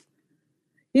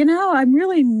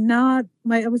really not,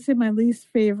 I would say my least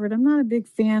favorite. I'm not a big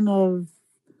fan of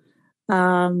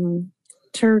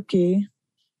turkey.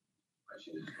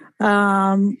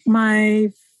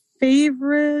 My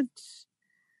favorite,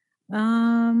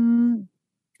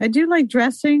 I do like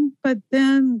dressing, but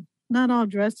then not all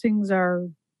dressings are,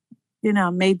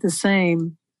 made the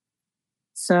same.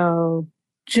 So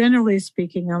generally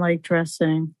speaking, I like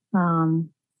dressing. And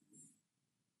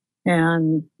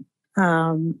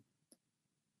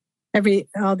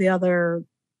all the other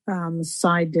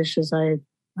side dishes I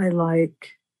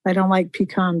like. I don't like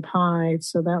pecan pie,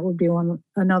 so that would be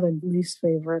another least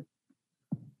favorite.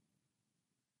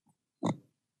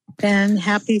 And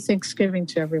happy Thanksgiving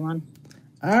to everyone.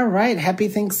 All right, happy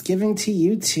Thanksgiving to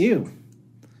you too.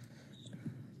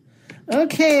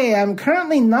 Okay, I'm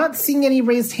currently not seeing any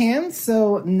raised hands,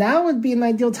 so now would be an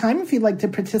ideal time if you'd like to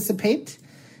participate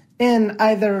in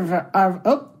either of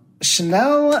our...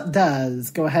 Chanel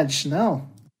does. Go ahead, Chanel.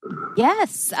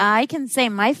 Yes, I can say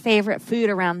my favorite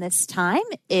food around this time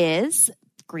is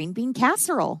green bean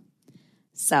casserole.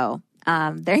 So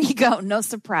there you go. No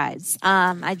surprise.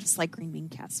 I just like green bean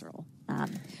casserole.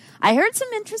 I heard some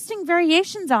interesting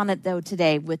variations on it, though,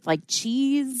 today with like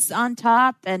cheese on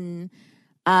top and,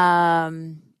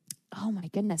 oh my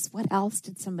goodness, what else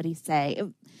did somebody say? It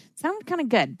sounded kind of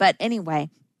good. But anyway,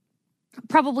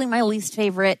 probably my least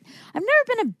favorite. I've never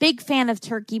been a big fan of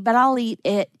turkey, but I'll eat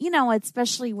it,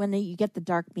 especially when you get the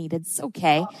dark meat. It's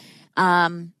okay.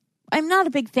 I'm not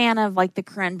a big fan of like the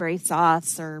cranberry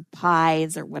sauce or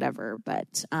pies or whatever,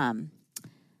 but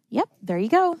yep, there you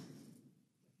go.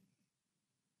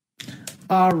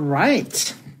 All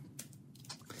right.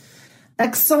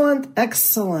 Excellent.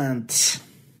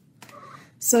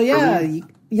 So yeah,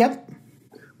 yep.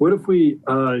 What if we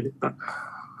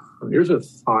here's a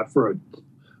thought for a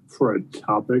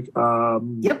topic.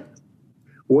 Yep.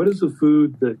 What is a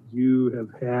food that you have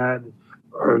had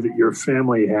or that your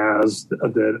family has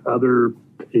that other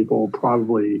people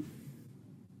probably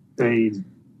may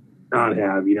not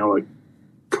have, like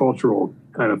cultural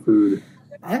kind of food?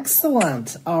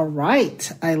 Excellent. All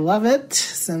right. I love it.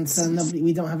 Since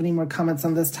we don't have any more comments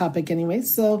on this topic anyway.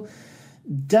 So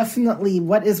definitely,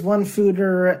 what is one food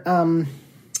or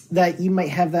that you might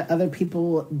have that other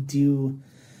people do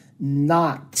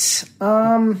not?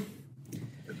 All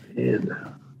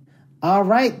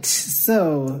right.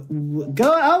 So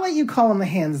I'll let you call on the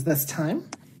hands this time.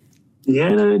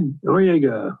 Deanna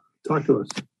Noriega, talk to us.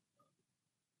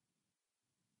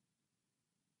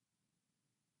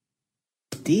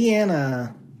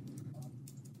 Deanna.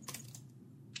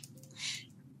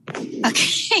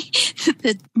 Okay.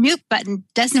 The mute button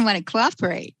doesn't want to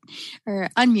cooperate, or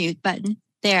unmute button.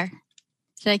 There.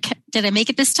 Did I make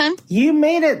it this time? You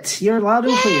made it. You're loud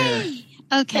and clear.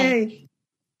 Okay.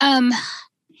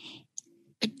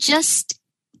 Just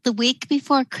the week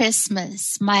before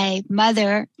Christmas, my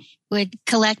mother would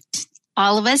collect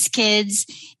all of us kids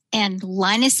and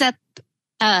line us up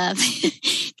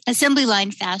assembly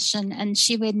line fashion, and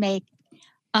she would make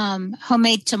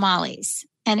homemade tamales.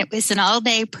 And it was an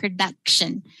all-day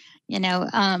production.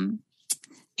 I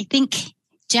think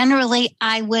generally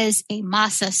I was a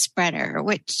masa spreader,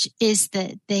 which is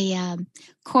the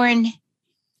corn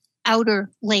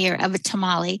outer layer of a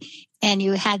tamale. And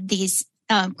you had these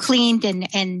cleaned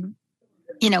and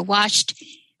washed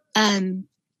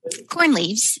corn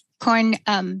leaves,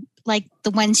 like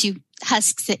the ones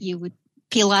husks that you would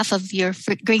peel off of your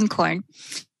green corn.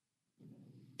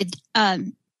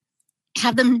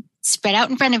 Have them spread out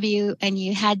in front of you, and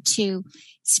you had to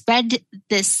spread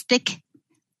this thick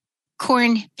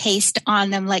corn paste on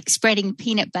them like spreading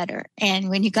peanut butter. And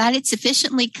when you got it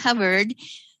sufficiently covered,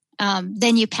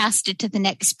 then you passed it to the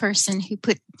next person who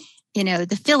put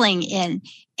the filling in.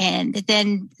 And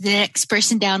then the next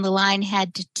person down the line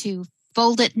had to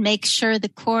fold it and make sure the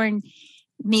corn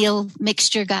meal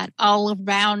mixture got all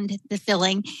around the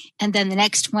filling. And then the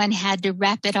next one had to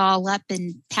wrap it all up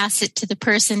and pass it to the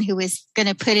person who was going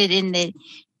to put it in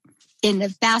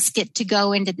the basket to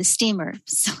go into the steamer.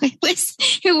 So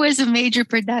it was a major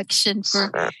production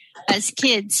for us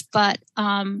kids, but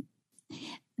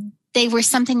they were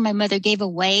something my mother gave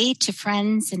away to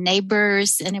friends and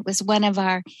neighbors. And it was one of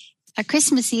our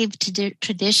Christmas Eve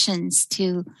traditions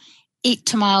to eat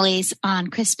tamales on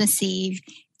Christmas Eve.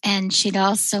 And she'd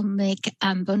also make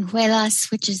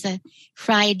buñuelas, which is a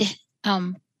fried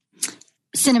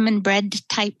cinnamon bread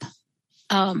type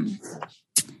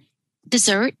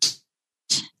dessert,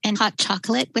 and hot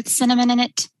chocolate with cinnamon in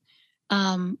it.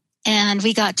 And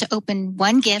we got to open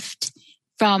one gift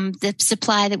from the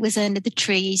supply that was under the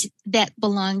trees that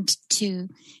belonged to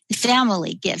the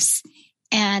family gifts.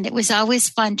 And it was always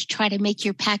fun to try to make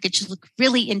your package look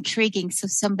really intriguing so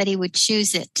somebody would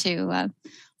choose it to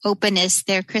open as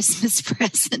their Christmas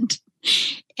present.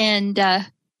 And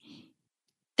that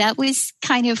was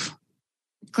kind of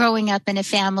growing up in a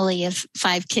family of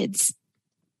 5 kids.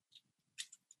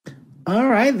 All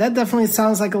right. That definitely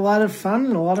sounds like a lot of fun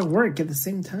and a lot of work at the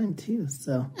same time, too.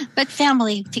 So, but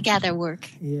family together work.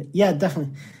 Yeah,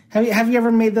 definitely. Have you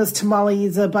ever made those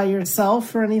tamales by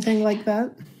yourself or anything like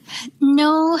that?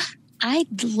 No, I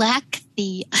lack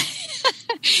the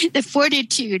the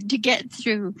fortitude to get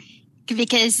through,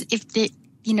 because if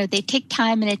they take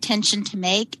time and attention to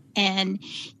make, and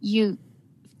you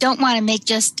don't want to make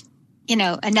just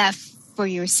enough for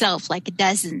yourself, like a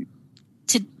dozen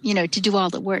to do all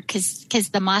the work, because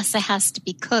the masa has to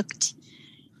be cooked,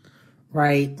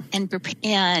 right, and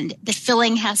the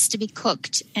filling has to be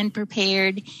cooked and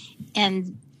prepared,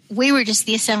 and we were just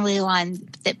the assembly line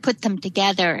that put them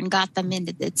together and got them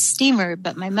into the steamer.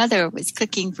 But my mother was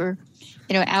cooking for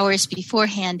hours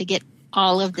beforehand to get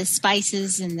all of the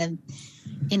spices and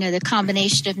the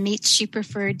combination of meats she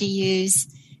preferred to use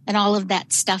and all of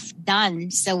that stuff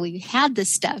done. So we had the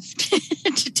stuff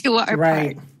to do our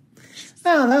part.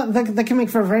 Oh, that can make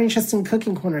for a very interesting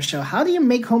cooking corner show. How do you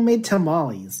make homemade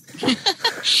tamales?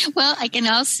 Well, I can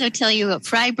also tell you about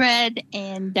fry bread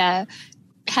and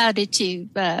how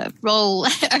to roll,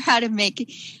 or how to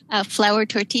make flour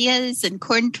tortillas and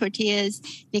corn tortillas,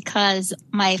 because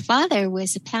my father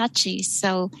was Apache.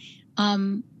 So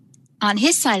on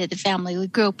his side of the family, we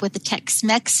grew up with the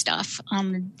Tex-Mex stuff.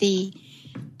 On the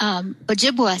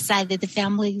Ojibwa side of the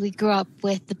family, we grew up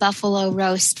with the buffalo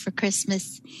roast for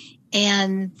Christmas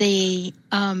and the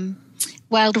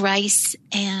wild rice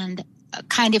and a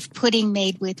kind of pudding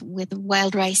made with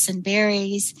wild rice and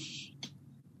berries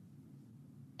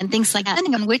and things like that.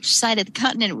 Depending on which side of the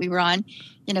continent we were on,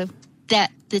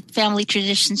 that the family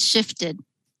traditions shifted.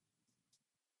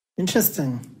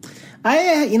 Interesting.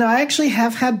 I actually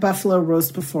have had buffalo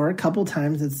roast before a couple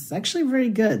times. It's actually very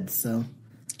good. So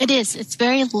it is. It's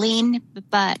very lean,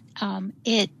 but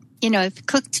if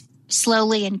cooked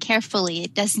slowly and carefully,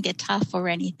 it doesn't get tough or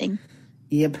anything.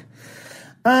 Yep.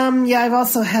 I've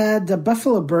also had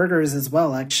buffalo burgers as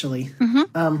well, actually.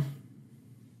 Mm-hmm.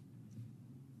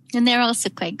 And they're also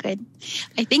quite good.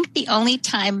 I think the only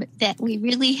time that we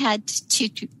really had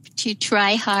to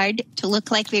try hard to look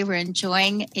like we were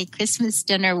enjoying a Christmas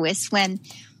dinner was when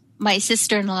my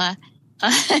sister-in-law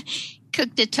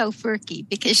cooked a tofurkey,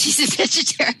 because she's a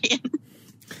vegetarian.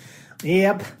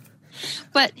 Yep.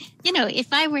 But,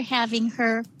 if I were having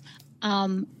her,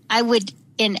 I would,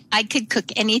 and I could cook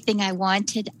anything I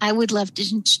wanted. I would love to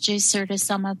introduce her to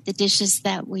some of the dishes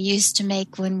that we used to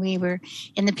make when we were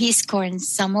in the Peace Corps in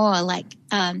Samoa, like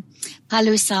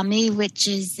palusami, which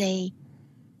is a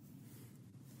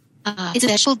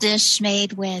special dish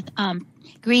made with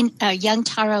green young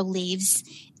taro leaves,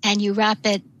 and you wrap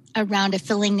it around a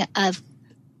filling of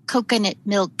coconut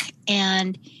milk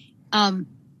and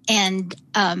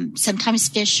sometimes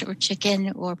fish or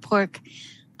chicken or pork.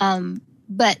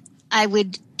 But I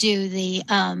would do the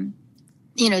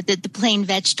plain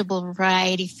vegetable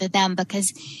variety for them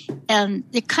because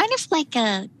they're kind of like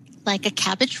a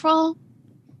cabbage roll.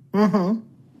 Mm-hmm.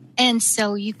 And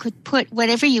so you could put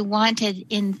whatever you wanted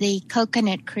in the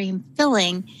coconut cream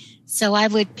filling. So I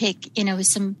would pick,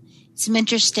 some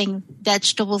interesting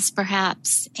vegetables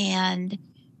perhaps, and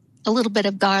a little bit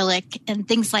of garlic and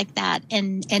things like that,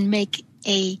 and make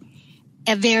a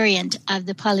variant of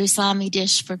the palusami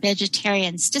dish for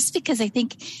vegetarians, just because I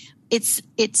think it's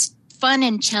fun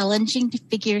and challenging to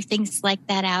figure things like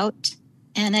that out.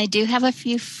 And I do have a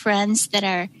few friends that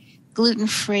are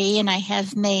gluten-free, and I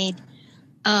have made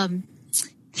I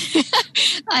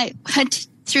went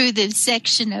through the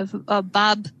section of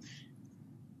Bob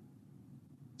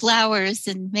Flowers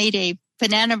and made a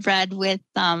banana bread with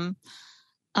flour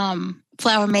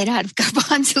made out of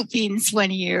garbanzo beans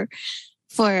one year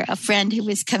for a friend who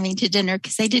was coming to dinner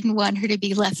because I didn't want her to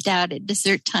be left out at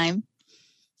dessert time.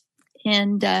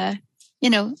 And,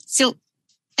 so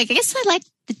I guess I like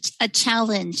a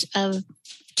challenge of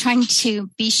trying to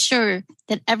be sure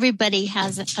that everybody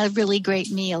has a really great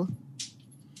meal.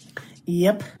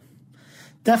 Yep.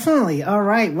 Definitely. All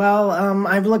right. Well, I'm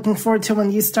looking forward to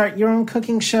when you start your own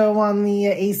cooking show on the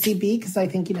ACB, because I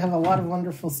think you'd have a lot of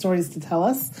wonderful stories to tell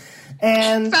us.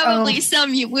 And probably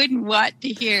some you wouldn't want to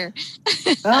hear.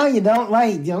 Oh, you don't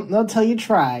know till you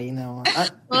try,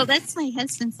 Well, that's my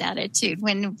husband's attitude.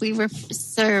 When we were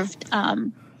served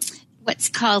what's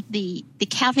called the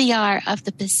caviar of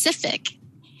the Pacific,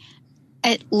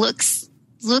 it looks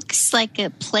like a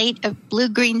plate of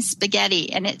blue-green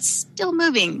spaghetti, and it's still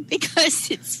moving because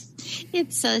it's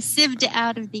sieved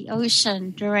out of the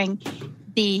ocean during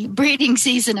the breeding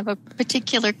season of a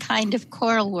particular kind of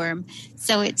coral worm.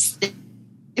 So it's the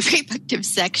reproductive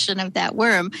section of that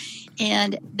worm,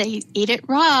 and they eat it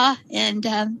raw, and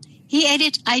he ate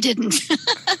it. I didn't.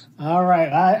 All right.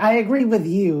 I agree with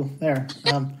you there.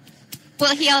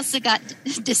 Well, he also got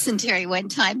dysentery one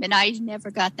time, and I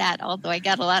never got that, although I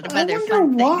got a lot of other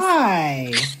fun things.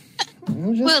 Why?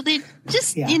 Well, they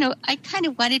just, I kind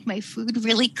of wanted my food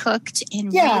really cooked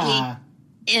and really,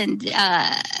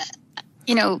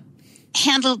 and,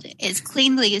 handled as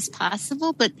cleanly as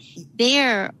possible. But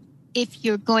there, if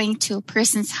you're going to a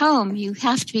person's home, you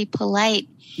have to be polite.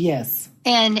 Yes.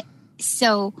 And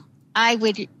so I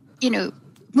would,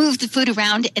 move the food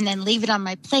around and then leave it on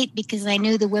my plate because I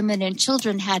knew the women and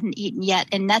children hadn't eaten yet,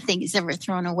 and nothing is ever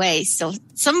thrown away. So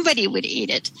somebody would eat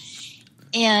it.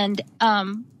 And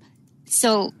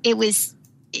so it was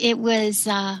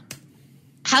how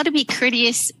to be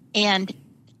courteous and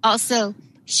also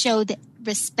show the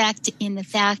respect in the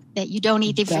fact that you don't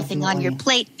eat everything on your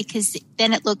plate, because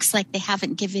then it looks like they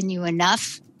haven't given you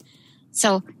enough.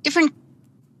 So different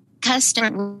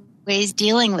customer ways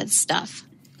dealing with stuff.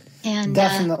 And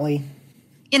definitely.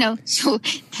 So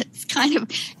that's kind of,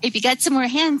 if you got some more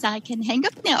hands, I can hang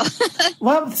up now.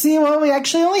 we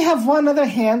actually only have one other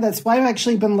hand. That's why I've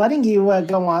actually been letting you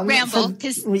go on. Ramble,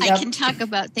 because I can talk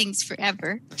about things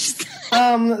forever.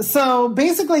 So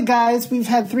basically, guys, we've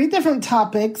had 3 different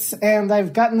topics, and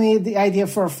I've gotten the idea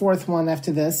for a 4th one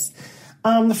after this.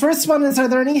 The first one is, are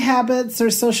there any habits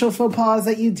or social faux pas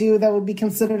that you do that would be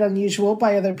considered unusual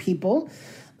by other people?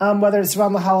 Whether it's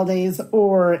around the holidays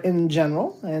or in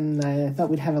general. And I thought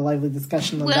we'd have a lively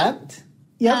discussion on that.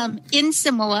 Yep. In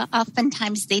Samoa,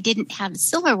 oftentimes they didn't have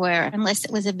silverware unless it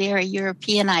was a very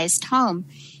Europeanized home.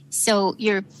 So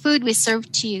your food was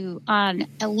served to you on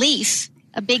a leaf,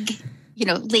 a big,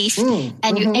 leaf,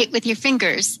 and you ate with your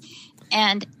fingers.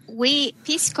 And we,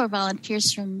 Peace Corps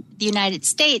volunteers from the United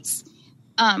States,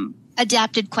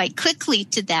 adapted quite quickly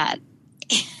to that.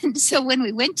 And so when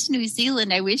we went to New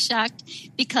Zealand, I was shocked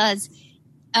because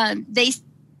they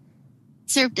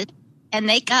served it and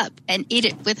they cup and eat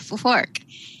it with a fork.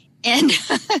 And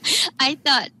I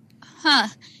thought,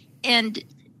 And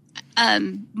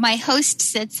my host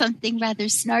said something rather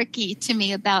snarky to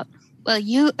me about, well,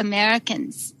 you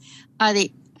Americans are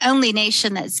the only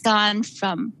nation that's gone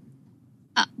from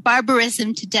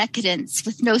barbarism to decadence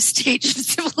with no stage of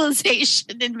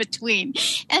civilization in between.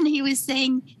 And he was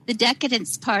saying the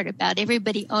decadence part about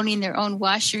everybody owning their own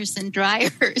washers and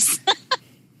dryers.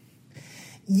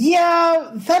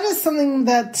 Yeah, that is something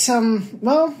that,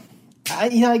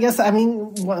 I guess,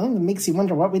 it makes you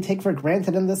wonder what we take for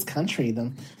granted in this country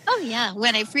then. Oh, yeah.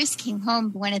 When I first came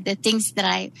home, one of the things that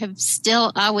I have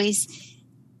still always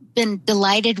been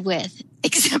delighted with,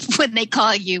 except when they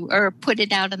call you or put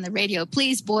it out on the radio,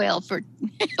 please boil for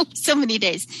so many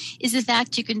days, is the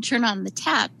fact you can turn on the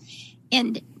tap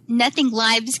and nothing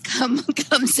live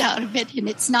comes out of it, and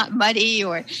it's not muddy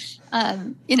or,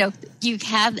 you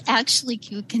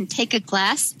can take a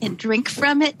glass and drink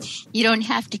from it. You don't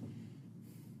have to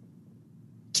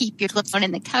keep your phone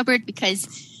in the cupboard,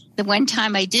 because the one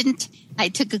time I didn't, I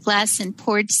took a glass and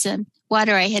poured some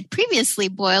water I had previously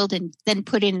boiled and then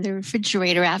put in the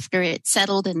refrigerator after it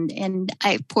settled, and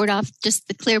I poured off just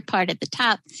the clear part at the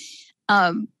top.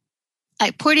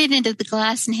 I poured it into the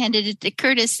glass and handed it to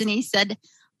Curtis, and he said,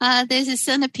 there's a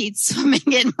centipede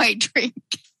swimming in my drink.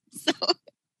 So,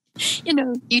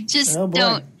 you just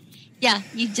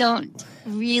you don't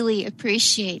really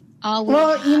appreciate all we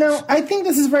have. I think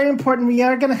this is very important. We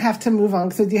are going to have to move on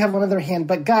because I do have one other hand.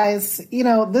 But guys,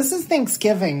 this is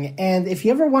Thanksgiving. And if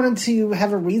you ever wanted to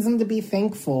have a reason to be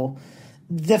thankful,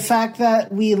 the fact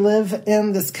that we live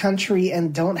in this country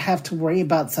and don't have to worry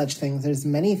about such things, there's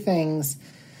many things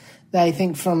that I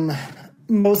think from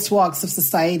most walks of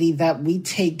society that we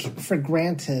take for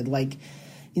granted, like,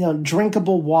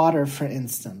 drinkable water, for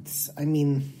instance. I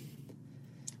mean,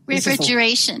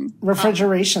 refrigeration.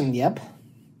 Refrigeration, yep.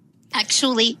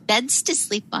 Actually, beds to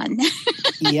sleep on.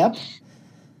 Yep.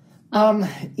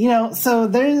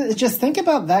 So just think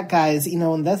about that, guys,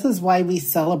 and this is why we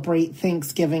celebrate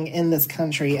Thanksgiving in this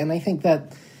country. And I think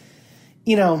that,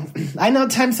 I know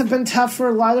times have been tough for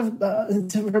a lot of,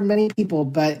 for many people,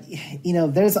 but,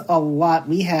 there's a lot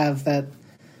we have that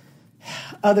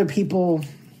other people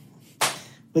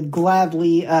would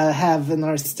gladly have in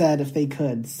our stead if they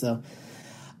could. So,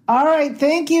 all right.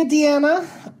 Thank you, Deanna.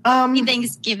 Happy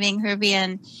Thanksgiving, Herbie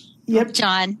and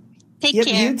John. Take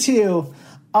care. You too.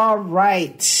 All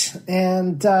right.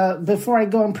 And before I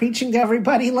go on preaching to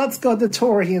everybody, let's go to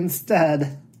Tori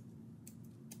instead.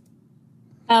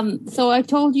 So I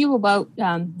told you about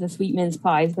the sweet mince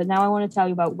pies, but now I want to tell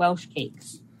you about Welsh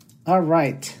cakes. All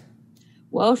right.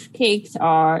 Welsh cakes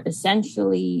are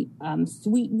essentially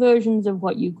sweet versions of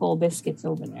what you call biscuits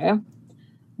over there,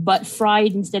 but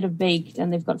fried instead of baked,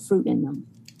 and they've got fruit in them.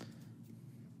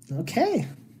 Okay.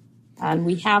 And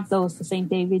we have those for St.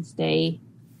 David's Day,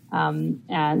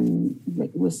 and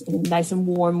it was nice and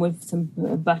warm with some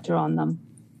butter on them.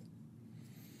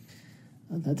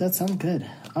 Oh, that does sound good.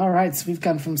 All right, so we've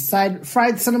gone from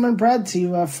fried cinnamon bread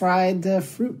to fried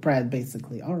fruit bread,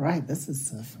 basically. All right, this is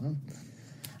fun.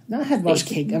 Now I had Welsh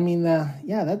cake. I mean,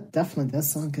 that definitely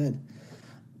does sound good.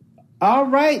 All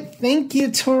right, thank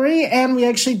you, Tori. And we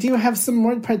actually do have some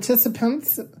more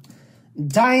participants.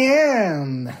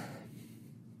 Diane.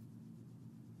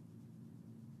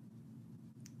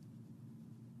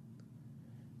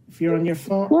 If you're on your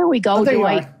phone. There we go. Oh, there you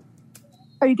are.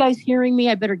 Are you guys hearing me?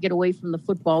 I better get away from the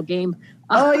football game.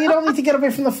 Oh, you don't need to get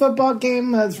away from the football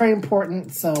game. It's very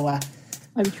important. So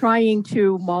I'm trying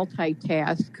to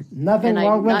multitask. Nothing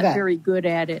wrong with that. I'm not very good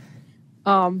at it.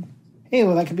 Hey,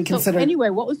 well, that could be considered. So anyway,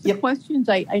 what was the questions?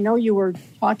 I know you were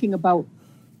talking about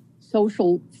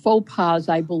social faux pas,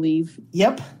 I believe.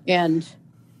 Yep. And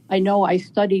I know I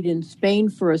studied in Spain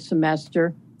for a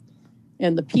semester,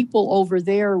 and the people over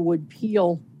there would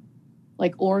peel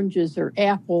like oranges or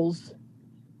apples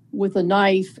with a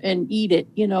knife and eat it,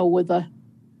 with a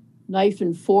knife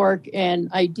and fork. And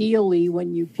ideally,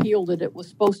 when you peeled it, it was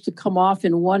supposed to come off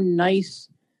in one nice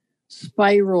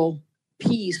spiral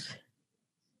piece.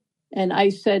 And I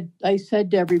said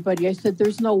to everybody,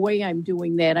 there's no way I'm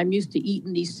doing that. I'm used to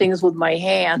eating these things with my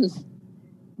hands.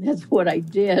 That's what I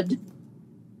did.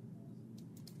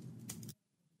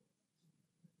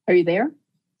 Are you there?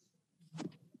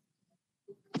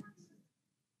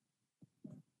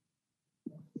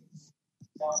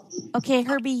 Okay,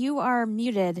 Herbie, you are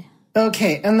muted.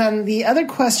 Okay, and then the other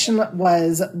question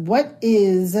was, what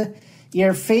is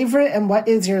your favorite and what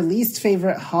is your least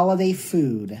favorite holiday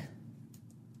food?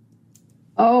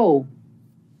 Oh,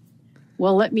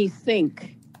 well, let me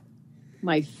think.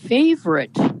 My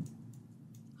favorite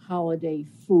holiday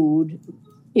food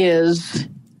is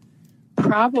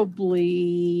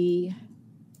probably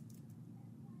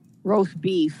roast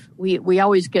beef. We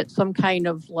always get some kind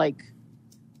of like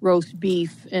roast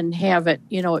beef and have it,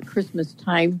 at Christmas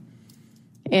time.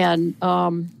 And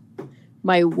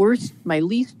my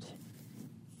least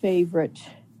favorite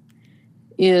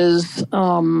is,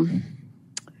 oh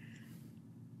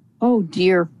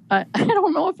dear, I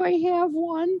don't know if I have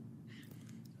one.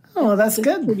 Oh, that's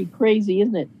good. Pretty crazy,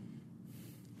 isn't it?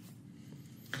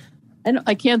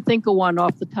 I can't think of one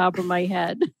off the top of my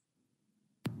head.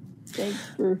 Thanks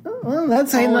for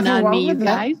that's ain't calling nothing on wrong me, you with that.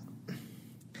 guys.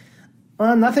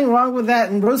 Well, nothing wrong with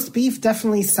that. And roast beef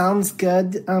definitely sounds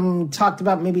good. Talked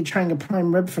about maybe trying a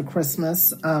prime rib for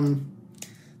Christmas.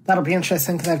 That'll be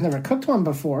interesting because I've never cooked one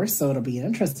before, so it'll be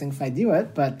interesting if I do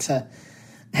it. But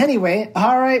anyway,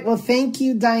 all right. Well, thank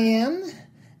you, Diane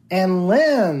and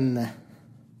Lynn.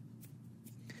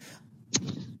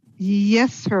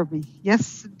 Yes, Herbie.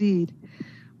 Yes, indeed.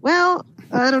 Well,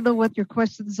 I don't know what your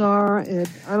questions are, and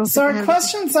I don't. So our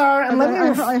questions are, and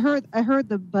I heard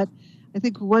them, but I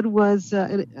think one was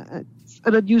an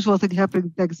unusual thing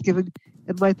happening Thanksgiving,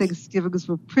 and my Thanksgivings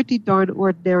were pretty darn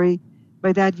ordinary.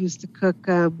 My dad used to cook.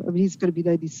 He's going to be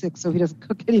 96, so he doesn't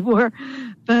cook anymore,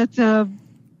 but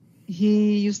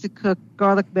he used to cook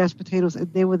garlic mashed potatoes,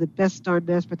 and they were the best darn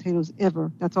mashed potatoes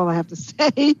ever. That's all I have to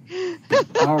say.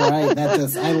 All right,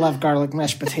 I love garlic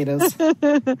mashed potatoes.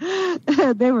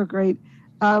 They were great.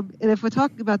 And if we're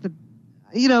talking about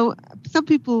some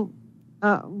people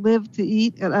live to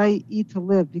eat, and I eat to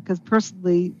live, because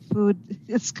personally, food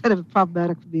is kind of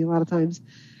problematic for me a lot of times.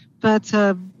 But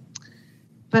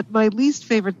my least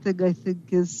favorite thing, I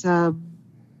think, is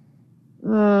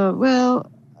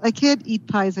I can't eat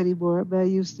pies anymore. I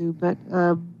used to, but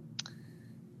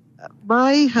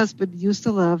my husband used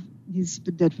to love. He's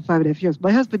been dead for 5.5 years.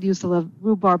 My husband used to love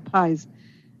rhubarb pies.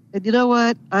 And you know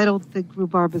what? I don't think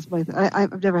rhubarb is my thing.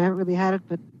 I've never really had it,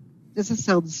 but this just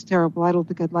sounds terrible. I don't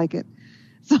think I'd like it.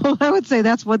 So I would say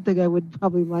that's one thing I would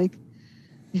probably like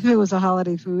if it was a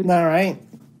holiday food. All right.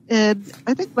 And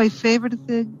I think my favorite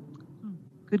thing,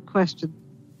 good question.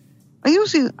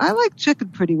 I like chicken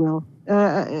pretty well.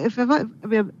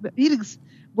 I'm eating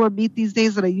more meat these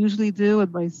days than I usually do.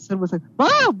 And my son was like,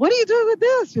 "Mom, what are you doing with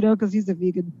this?" Because he's a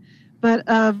vegan. But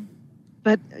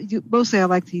mostly I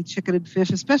like to eat chicken and fish,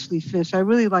 especially fish. I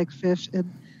really like fish,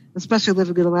 and especially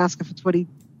living in Alaska for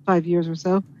 25 years or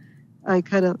so, I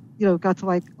kind of, got to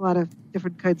like a lot of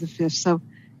different kinds of fish. So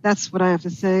that's what I have to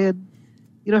say. And,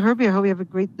 Herbie, I hope you have a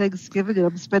great Thanksgiving, and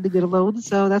I'm spending it alone,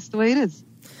 so that's the way it is.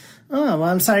 Oh, well,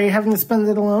 I'm sorry you're having to spend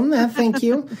it alone. Thank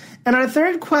you. And our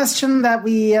third question that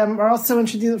we are also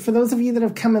introducing, for those of you that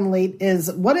have come in late, is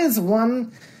what is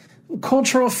one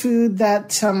cultural food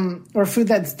that, or food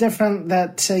that's different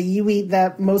that you eat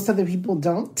that most other people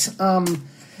don't?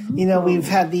 We've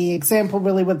had the example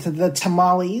really with the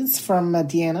tamales from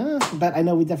Deanna, but I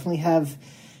know we definitely have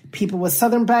people with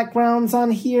Southern backgrounds on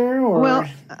here. Well,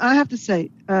 I have to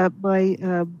say,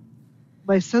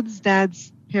 my son's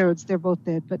dad's parents, they're both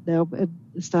dead, but now and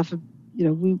stuff. And,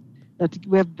 we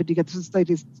haven't been together since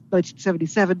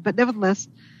 1977, but nevertheless,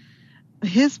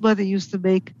 his mother used to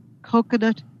make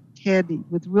coconut candy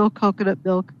with real coconut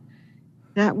milk.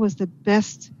 That was the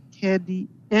best candy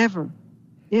ever.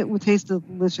 It would taste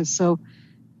delicious. So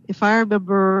if I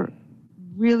remember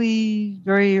really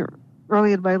very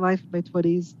early in my life, in my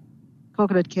 20s,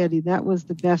 coconut candy, that was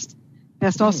the best.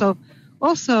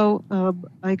 Also,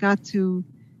 I got to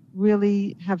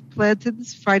really have fried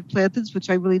plantains, which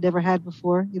I really never had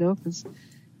before, because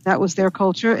that was their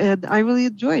culture. And I really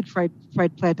enjoyed fried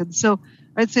plantains. So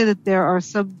I'd say that there are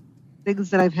some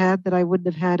things that I've had that I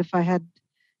wouldn't have had if I had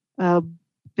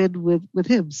been with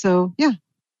him. So, yeah.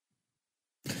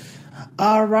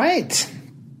 All right.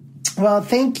 Well,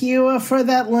 thank you for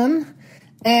that, Lynn.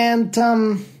 And,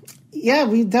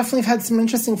 we definitely have had some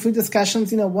interesting food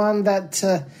discussions. One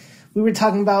that we were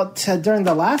talking about during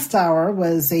the last hour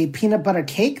was a peanut butter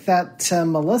cake that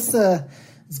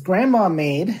Melissa's grandma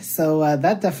made. So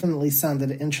that definitely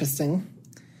sounded interesting.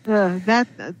 That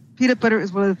peanut butter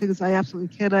is one of the things I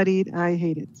absolutely cannot eat. I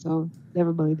hate it. So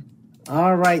never mind.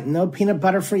 All right. No peanut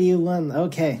butter for you, Lynn.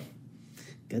 Okay.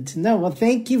 Good to know. Well,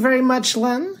 thank you very much,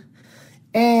 Lynn.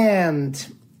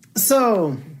 And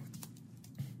so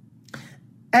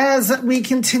as we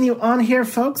continue on here,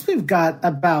 folks, we've got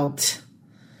about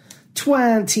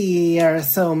 20 or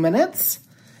so minutes.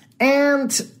 And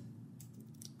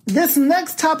this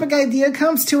next topic idea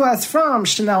comes to us from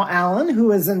Chanel Allen,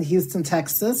 who is in Houston,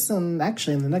 Texas, and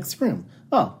actually in the next room.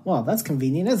 Oh, well, that's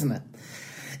convenient, isn't it?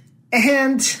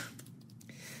 And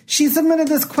she submitted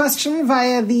this question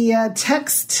via the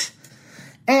text,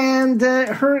 and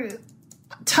her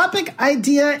topic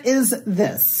idea is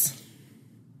this.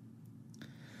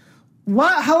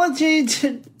 What holiday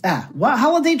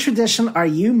tradition are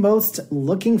you most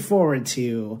looking forward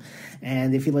to?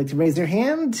 And if you'd like to raise your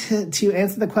hand to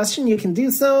answer the question, you can do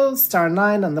so.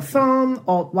 *9 on the phone,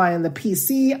 Alt-Y on the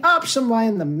PC, Option Y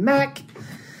on the Mac,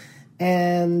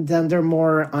 and under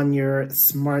more on your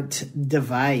smart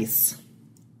device.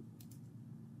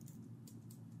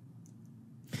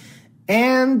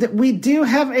 And we do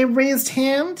have a raised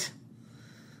hand,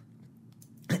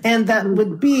 and that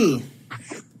would be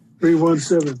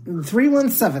 317.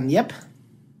 317, yep.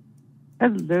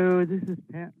 Hello, this is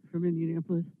Pat from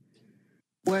Indianapolis.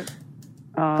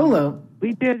 Hello.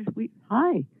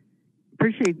 Hi.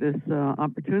 Appreciate this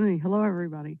opportunity. Hello,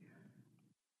 everybody.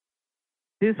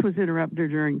 This was interrupted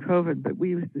during COVID, but we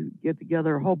used to get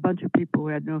together a whole bunch of people who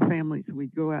had no families. So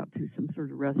we'd go out to some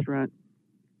sort of restaurant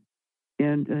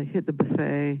and hit the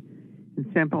buffet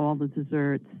and sample all the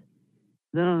desserts.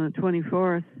 Then on the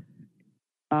 24th,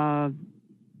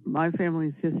 my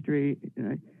family's history,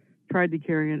 and I tried to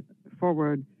carry it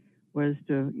forward, was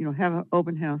to, have an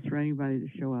open house for anybody to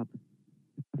show up.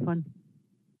 Have fun.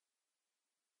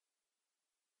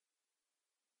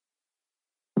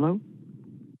 Hello?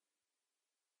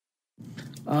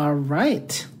 All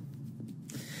right.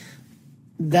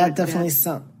 That definitely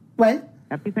sounds... What?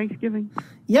 Happy Thanksgiving.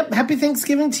 Yep, happy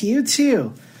Thanksgiving to you,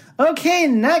 too. Okay,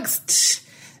 next,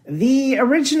 the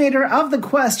originator of the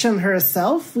question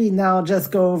herself. We now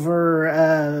just go over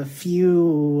a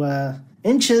few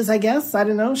inches, I guess. I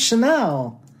don't know.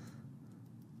 Chanel.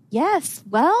 Yes.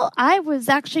 Well, I was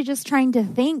actually just trying to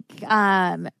think.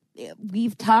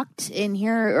 We've talked in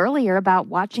here earlier about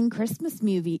watching Christmas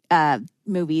movies.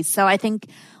 So I think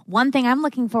one thing I'm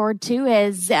looking forward to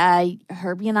is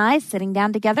Herbie and I sitting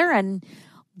down together and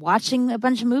watching a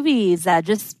bunch of movies,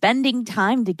 just spending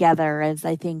time together as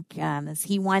I think as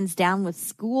he winds down with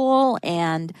school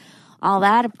and all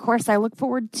that. Of course, I look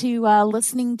forward to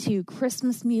listening to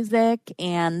Christmas music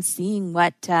and seeing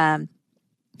what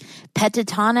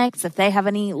Pentatonics, if they have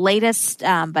any latest,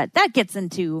 but that gets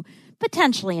into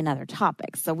potentially another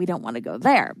topic, so we don't want to go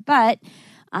there. But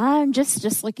I'm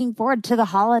just looking forward to the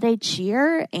holiday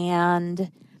cheer, and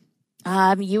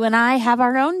you and I have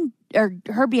our own, or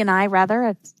Herbie and I rather,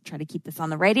 I try to keep this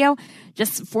on the radio,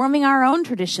 just forming our own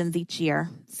traditions each year.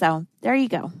 So there you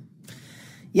go.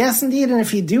 Yes, indeed. And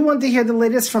if you do want to hear the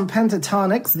latest from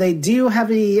Pentatonics, they do have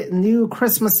a new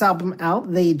Christmas album out.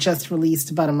 They just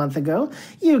released about a month ago.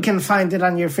 You can find it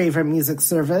on your favorite music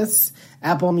service,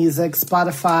 Apple Music,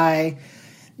 Spotify,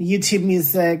 YouTube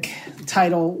Music,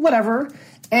 Tidal, whatever.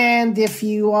 And if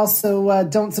you also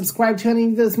don't subscribe to any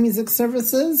of those music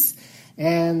services,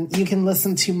 and you can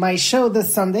listen to my show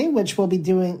this Sunday, which we'll be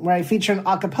doing, where I feature an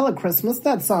a cappella Christmas.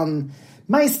 That's on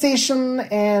my station,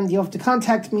 and you'll have to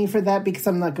contact me for that because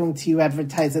I'm not going to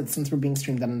advertise it since we're being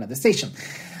streamed on another station.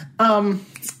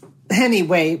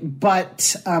 Anyway,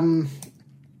 but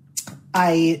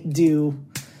I do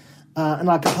an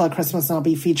a cappella Christmas, and I'll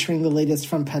be featuring the latest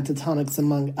from Pentatonics,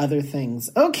 among other things.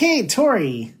 Okay,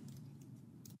 Tori.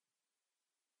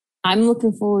 I'm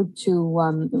looking forward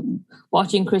to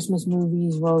watching Christmas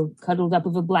movies while cuddled up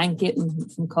with a blanket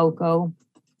and some cocoa,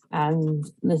 and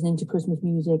listening to Christmas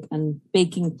music and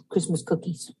baking Christmas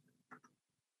cookies.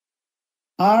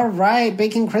 All right,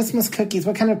 baking Christmas cookies.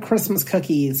 What kind of Christmas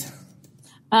cookies?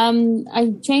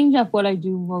 I change up what I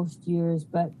do most years,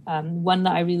 but one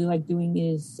that I really like doing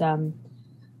is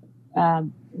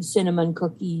cinnamon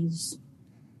cookies,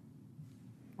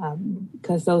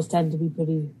 because those tend to be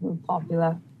pretty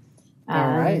popular.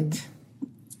 All right.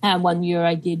 And one year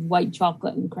I did white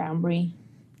chocolate and cranberry.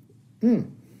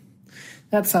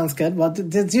 That sounds good. Well,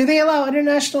 do they allow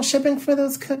international shipping for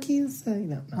those cookies?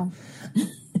 You don't know.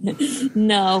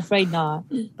 No, afraid not.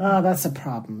 Oh, that's a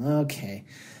problem. Okay.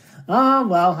 Oh,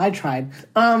 well, I tried.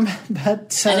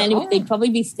 But and anyway, they'd probably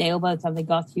be stale by the time they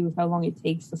got to you with how long it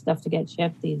takes for stuff to get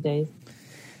shipped these days.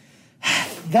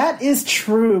 That is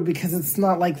true, because it's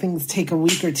not like things take a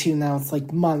week or two now. It's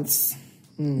like months.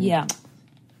 Yeah.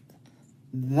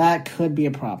 That could be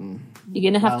a problem. You're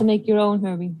going to have to make your own,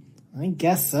 Herbie. I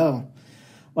guess so.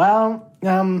 Well,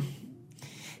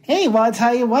 hey, well, I'll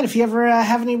tell you what, if you ever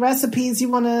have any recipes you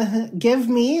want to give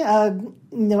me,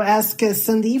 ask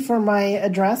Cindy for my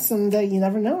address, and you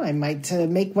never know, I might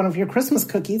make one of your Christmas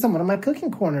cookies on one of my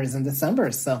cooking corners in December,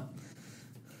 so.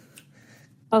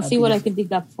 I'll see what I can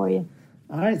dig up for you.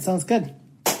 All right, sounds good.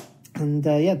 And,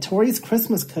 yeah, Tori's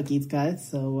Christmas cookies, guys,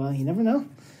 so you never know.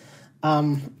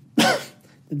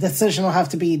 The decision will have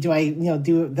to be, do I,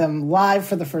 do them live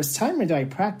for the first time, or do I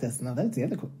practice? No, that's the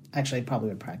other. Actually, I probably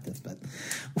would practice, but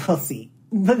we'll see.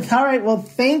 But all right, well,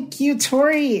 thank you,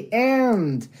 Tori.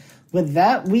 And with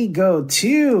that, we go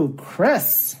to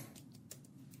Chris.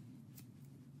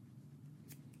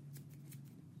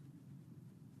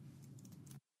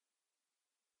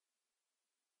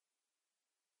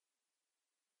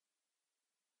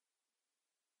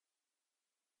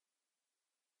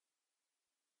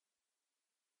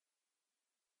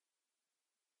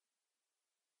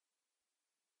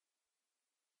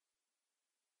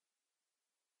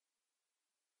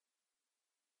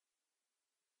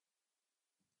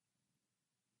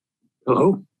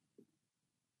 Hello?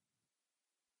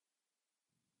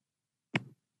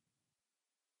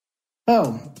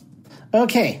 Oh,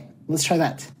 okay. Let's try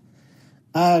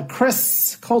that.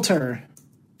 Chris Coulter.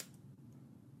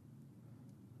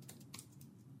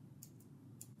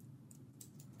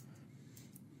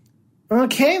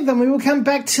 Okay, then we will come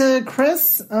back to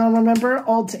Chris. Remember,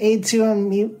 Alt-A to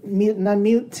unmute, mute and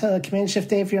unmute,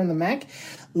 Command-Shift-A if you're on the Mac.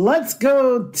 Let's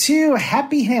go to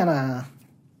Happy Hannah.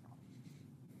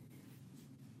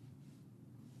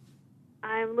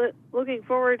 I'm looking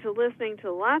forward to listening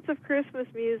to lots of Christmas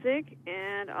music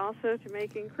and also to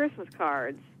making Christmas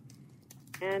cards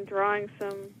and drawing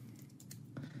some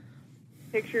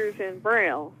pictures in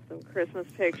Braille, some Christmas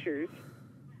pictures,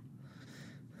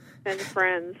 and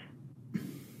friends.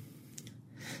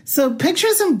 So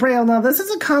pictures in Braille, now this is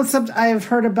a concept I've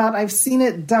heard about. I've seen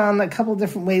it done a couple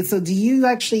different ways. So do you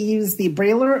actually use the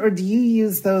Brailler or do you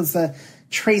use those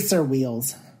tracer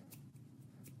wheels?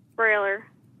 Brailler.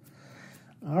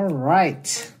 All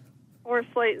right. Or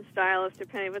slate and stylus,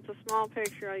 depending. If it's a small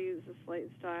picture, I'll use the slate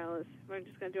and stylus. If I'm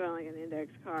just going to do it like an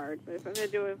index card. But if I'm going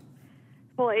to do a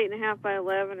full 8.5 by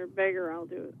 11 or bigger,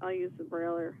 I'll use the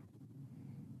Brailler.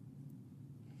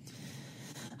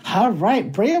 All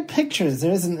right, Braille pictures.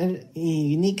 There's a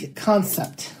unique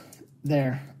concept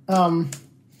there.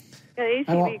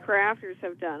 ACB crafters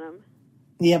have done them.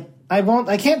 Yep,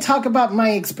 I can't talk about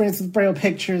my experience with Braille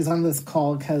pictures on this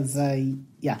call because,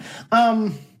 yeah.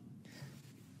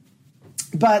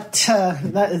 But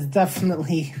that is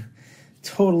definitely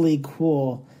totally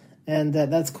cool, and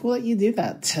that's cool that you do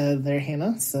that there,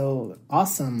 Hannah. So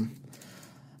awesome.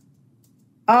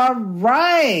 All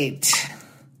right.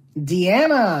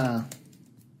 Deanna.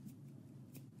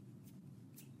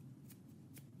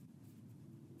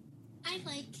 I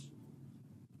like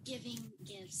giving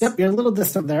gifts. Yep, you're a little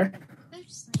distant there.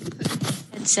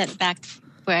 And set it back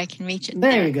where I can reach it.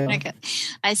 There you go. Okay.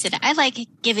 I said, I like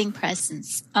giving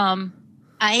presents.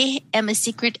 I am a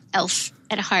secret elf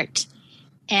at heart.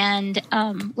 And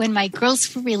when my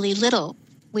girls were really little,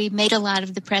 we made a lot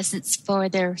of the presents for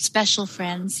their special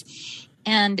friends.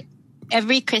 And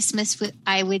every Christmas,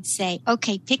 I would say,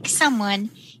 okay, pick someone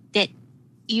that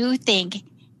you think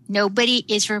nobody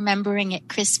is remembering at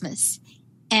Christmas,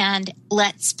 and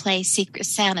let's play Secret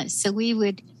Santa. So they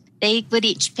would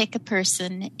each pick a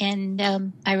person. And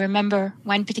I remember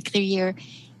one particular year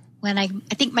when I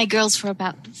think my girls were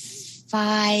about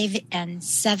 5 and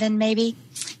 7, maybe.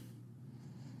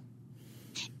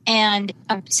 And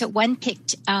so one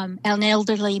picked an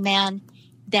elderly man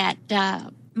that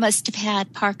must have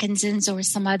had Parkinson's or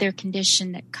some other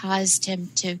condition that caused him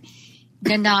to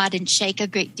nod and shake a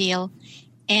great deal.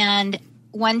 And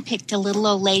one picked a little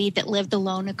old lady that lived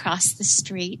alone across the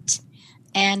street.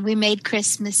 And we made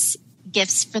Christmas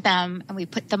gifts for them, and we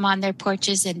put them on their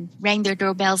porches and rang their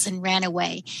doorbells and ran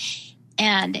away.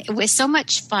 And it was so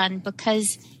much fun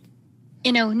because,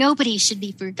 nobody should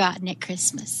be forgotten at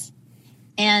Christmas.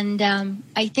 And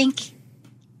I think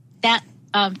that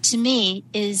to me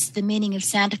is the meaning of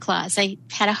Santa Claus. I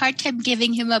had a hard time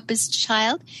giving him up as a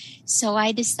child, so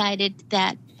I decided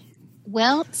that,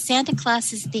 Santa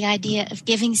Claus is the idea of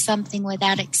giving something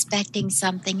without expecting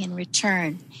something in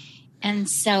return. And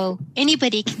so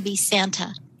anybody can be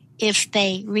Santa if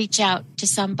they reach out to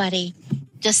somebody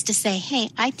just to say, hey,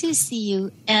 I do see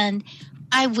you, and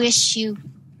I wish you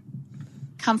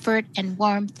comfort and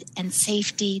warmth and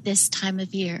safety this time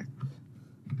of year.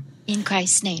 In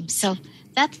Christ's name. So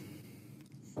that's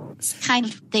kind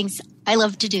of things I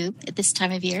love to do at this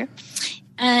time of year.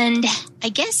 And I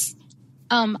guess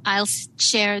I'll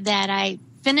share that I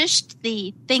finished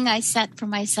the thing I set for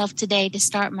myself today to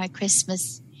start my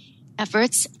Christmas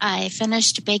efforts. I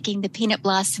finished baking the peanut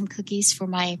blossom cookies for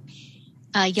my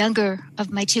younger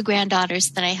of my 2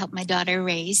 granddaughters that I helped my daughter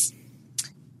raise.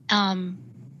 And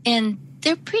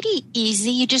they're pretty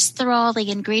easy. You just throw all the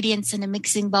ingredients in a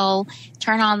mixing bowl,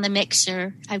 turn on the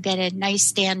mixer. I've got a nice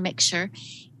stand mixer.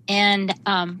 And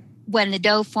when the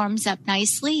dough forms up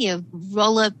nicely, you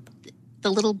roll up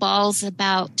the little balls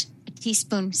about a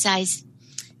teaspoon size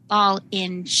ball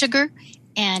in sugar,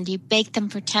 and you bake them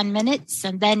for 10 minutes.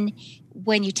 And then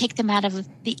when you take them out of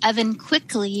the oven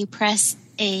quickly, you press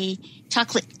a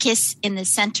chocolate kiss in the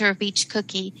center of each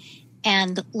cookie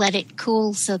and let it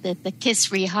cool so that the kiss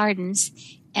rehardens,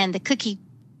 and the cookie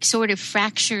sort of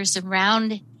fractures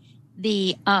around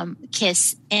the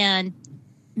kiss and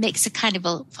makes a kind of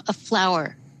a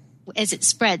flower as it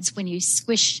spreads when you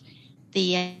squish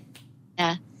the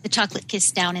chocolate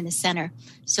kiss down in the center.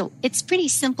 So it's pretty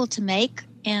simple to make,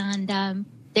 and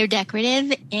they're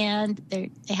decorative, and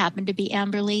they happen to be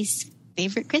Amberly's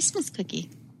favorite Christmas cookie.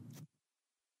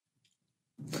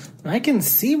 I can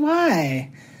see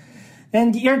why.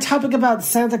 And your topic about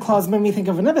Santa Claus made me think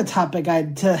of another topic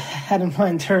I'd had in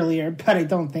mind earlier, but I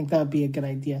don't think that would be a good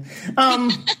idea.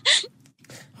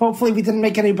 Hopefully we didn't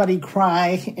make anybody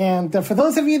cry. And for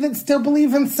those of you that still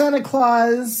believe in Santa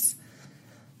Claus,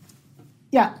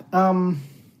 yeah,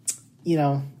 you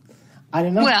know, I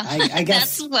don't know. Well, I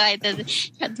guess that's why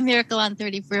the Miracle on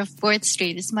 34th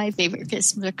Street is my favorite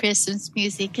Christmas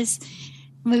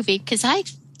movie, because I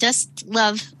just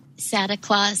love Santa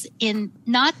Claus,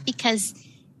 not because,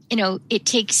 you know, it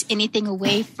takes anything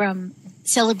away from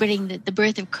celebrating the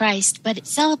birth of Christ, but it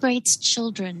celebrates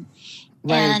children.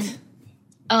 Right.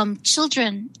 And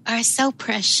children are so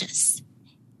precious,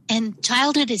 and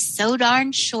childhood is so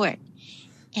darn short.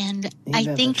 And I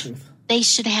think they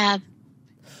should have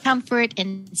comfort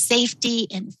and safety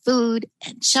and food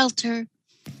and shelter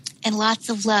and lots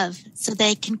of love, so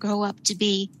they can grow up to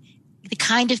be the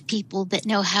kind of people that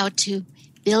know how to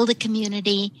build a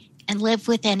community and live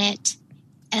within it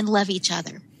and love each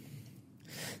other.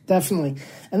 Definitely.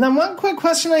 And then one quick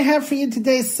question I have for you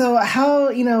today. So how,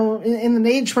 you know, in an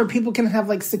age where people can have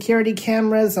like security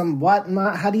cameras and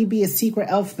whatnot, how do you be a secret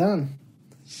elf then?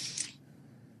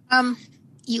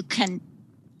 You can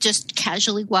just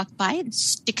casually walk by and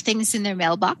stick things in their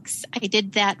mailbox. I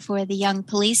did that for the young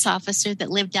police officer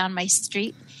that lived down my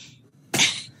street.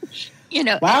 You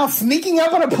know, wow, sneaking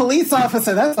up on a police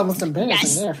officer, that's almost embarrassing.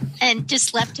 Yes, there. And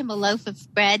just left him a loaf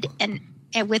of bread and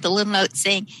with a little note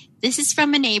saying, "This is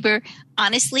from a neighbor.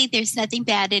 Honestly, there's nothing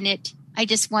bad in it. I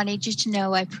just wanted you to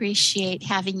know I appreciate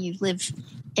having you live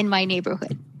in my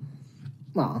neighborhood."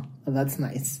 Aw, that's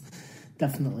nice.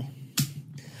 Definitely.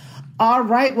 All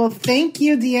right. Well, thank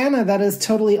you, Deanna. That is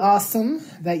totally awesome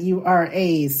that you are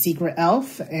a secret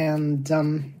elf. And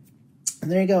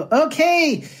there you go.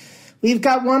 Okay. We've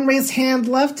got one raised hand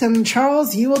left, and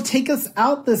Charles, you will take us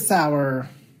out this hour.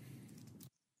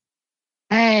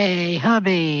 Hey,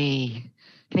 hubby.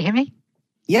 Can you hear me?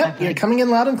 Yep, okay. You're coming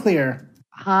in loud and clear.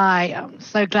 Hi, I'm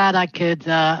so glad I could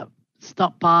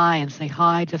stop by and say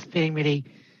hi. Just feeling really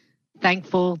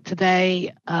thankful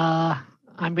today.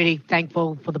 I'm really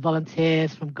thankful for the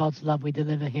volunteers from God's Love We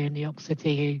Deliver here in New York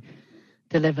City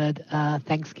who delivered a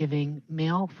Thanksgiving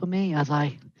meal for me as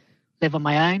I live on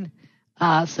my own.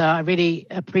 So I really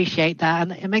appreciate that.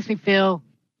 And it makes me feel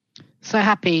so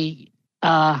happy,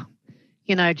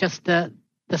 you know, just the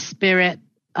spirit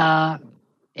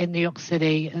in New York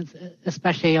City,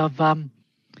 especially of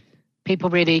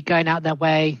people really going out their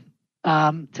way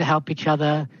to help each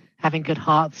other, having good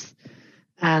hearts.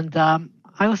 And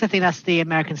I also think that's the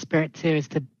American spirit too, is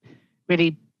to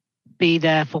really be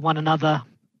there for one another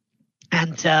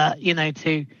and, you know,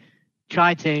 to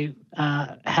try to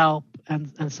help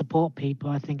and support people.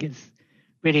 I think it's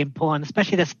really important,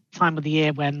 especially this time of the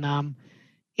year when,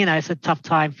 you know, it's a tough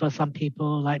time for some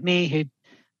people like me who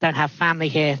don't have family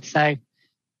here. So,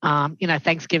 you know,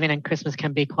 Thanksgiving and Christmas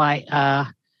can be quite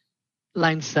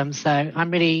lonesome. So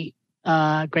I'm really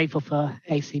grateful for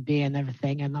ACB and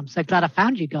everything. And I'm so glad I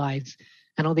found you guys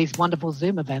and all these wonderful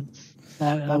Zoom events. So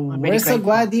I'm we're really so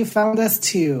glad you found us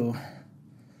too.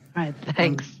 All right,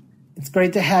 thanks. It's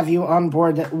great to have you on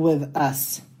board with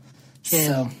us. Cheers.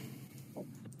 So,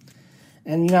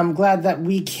 and, you know, I'm glad that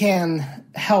we can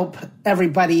help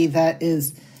everybody that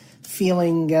is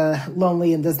feeling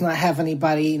lonely and does not have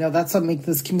anybody. You know, that's what makes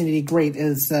this community great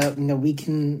is, you know, we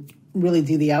can really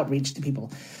do the outreach to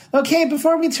people. Okay,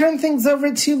 before we turn things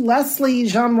over to Leslie,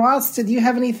 Jean Ross, did you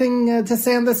have anything to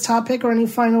say on this topic or any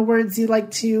final words you'd like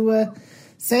to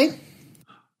say?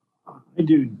 I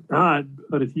do not,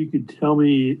 but if you could tell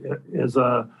me as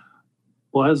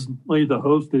Leslie, the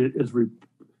host, is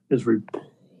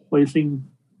replacing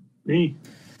me.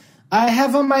 I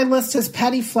have on my list as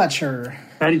Patty Fletcher.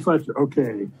 Patty Fletcher,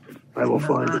 okay. I will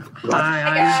find it.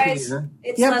 Hi guys.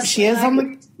 It's yep, Leslie. she is on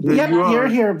the. Yep, you're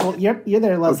here. Yep, you're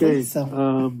there, Leslie. Okay.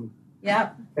 So.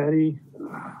 Yep. Patty,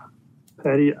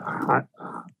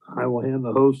 I will hand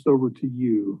the host over to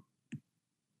you.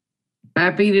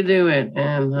 Happy to do it.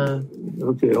 And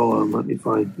okay, hold on. Let me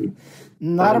find you.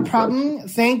 Not a problem.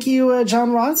 Thank you,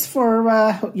 John Ross,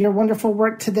 for your wonderful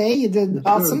work today. You did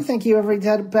awesome. Thank you, everyone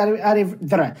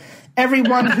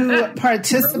who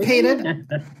participated.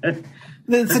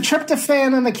 The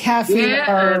tryptophan and the caffeine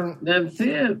are. That's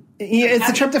it. Yeah, it's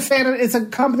a tryptophan. It's a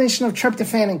combination of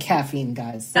tryptophan and caffeine,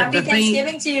 guys. Happy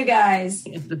Thanksgiving to you guys.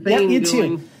 Yep, you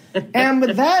too. And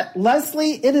with that,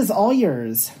 Leslie, it is all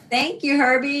yours. Thank you,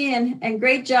 Herbie, and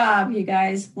great job, you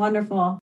guys. Wonderful.